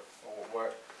a board.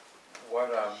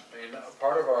 I mean,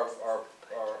 part of our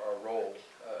role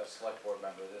as select board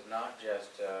members is not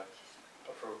just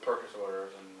approve purchase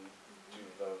orders and do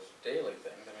those daily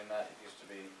things. I mean, that used to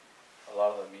be a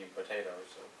lot of the meat and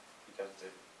potatoes, because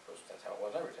that's how it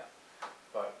was every time.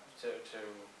 But to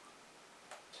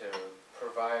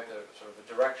provide the sort of the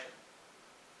direction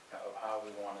of how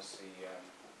we want to see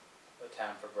the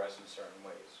town progress in certain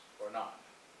ways or not.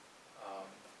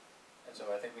 And so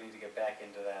I think we need to get back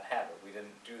into that habit. We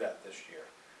didn't do that this year.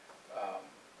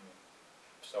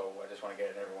 So I just want to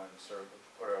get in everyone's, sort of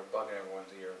put a bug in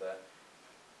everyone's ear that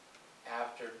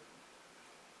after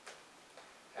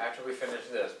we finish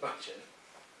this budget,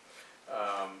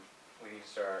 we need to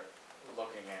start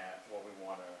looking at what we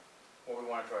want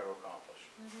to try to accomplish.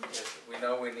 Because we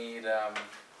know we need,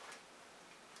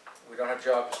 we don't have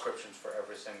job descriptions for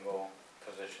every single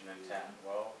position in town.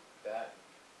 Well, that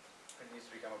needs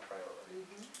to become a priority.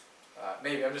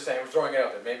 Maybe, I'm just saying, I'm throwing it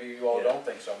out there, maybe you all don't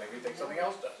think so, maybe you think something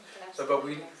else does. So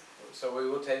we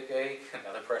will take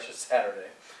another precious Saturday,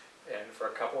 and for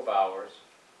a couple of hours,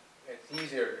 it's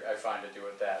easier, I find, to do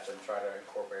it that than try to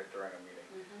incorporate it during a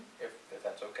meeting, if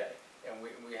that's okay. And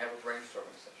we have a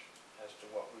brainstorming session as to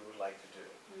what we would like to do.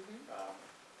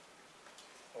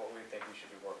 What we think we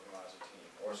should be working on as a team,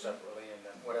 or separately, and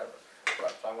then whatever.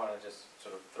 But I wanna just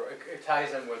sort of throw, it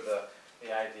ties in with the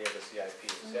idea of the CIP.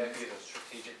 The CIP is a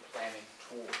strategic planning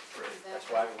tool. That's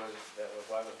why it was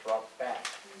brought back.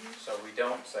 So we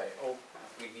don't say, oh,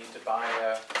 we need to buy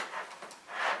a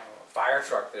fire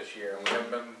truck this year, and we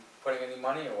haven't been putting any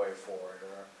money away for it,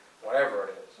 or whatever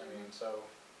it is. I mean, so,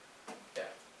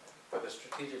 yeah. But the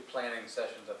strategic planning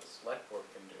sessions that the select board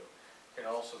can do can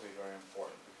also be very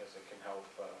important, because it can help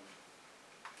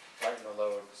lighten the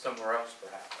load somewhere else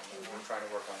perhaps. I mean, we're trying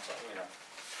to work on something,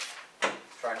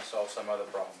 trying to solve some other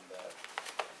problem that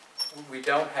we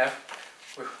don't have.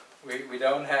 We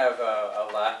don't have a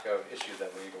lack of issues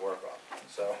that we need to work on,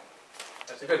 so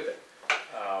that's a good thing.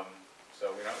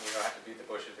 So we don't have to beat the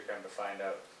bushes to come to find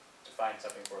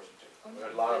something for us to do. There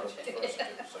are a lot of things for us to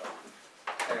do. So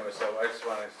anyway, so I just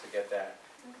wanted to get that.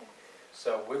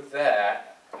 So with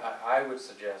that, I would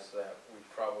suggest that we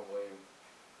probably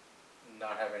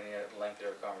not have any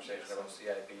lengthier conversation about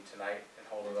CIP tonight, and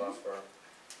hold it off for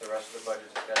the rest of the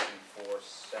budget discussion for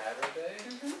Saturday.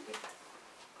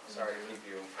 Sorry to keep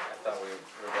you, I thought we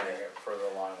were getting it further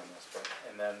along in this,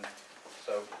 and then,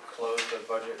 so close the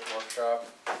budget workshop,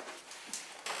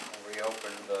 and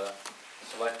reopen the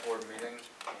select board meeting,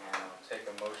 and I'll take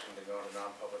a motion to go into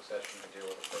non-public session to deal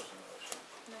with a personnel issue.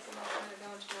 Make a motion to go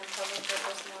into non-public for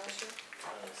personnel issue.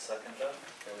 Second that?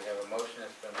 Okay, we have a motion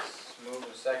that's been moved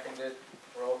and seconded.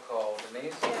 Roll call.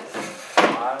 Denise? Yes.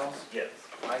 Miles? Yes.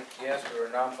 Mike, yes, we're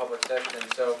in non-public session,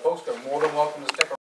 and so folks are more than welcome to stick around.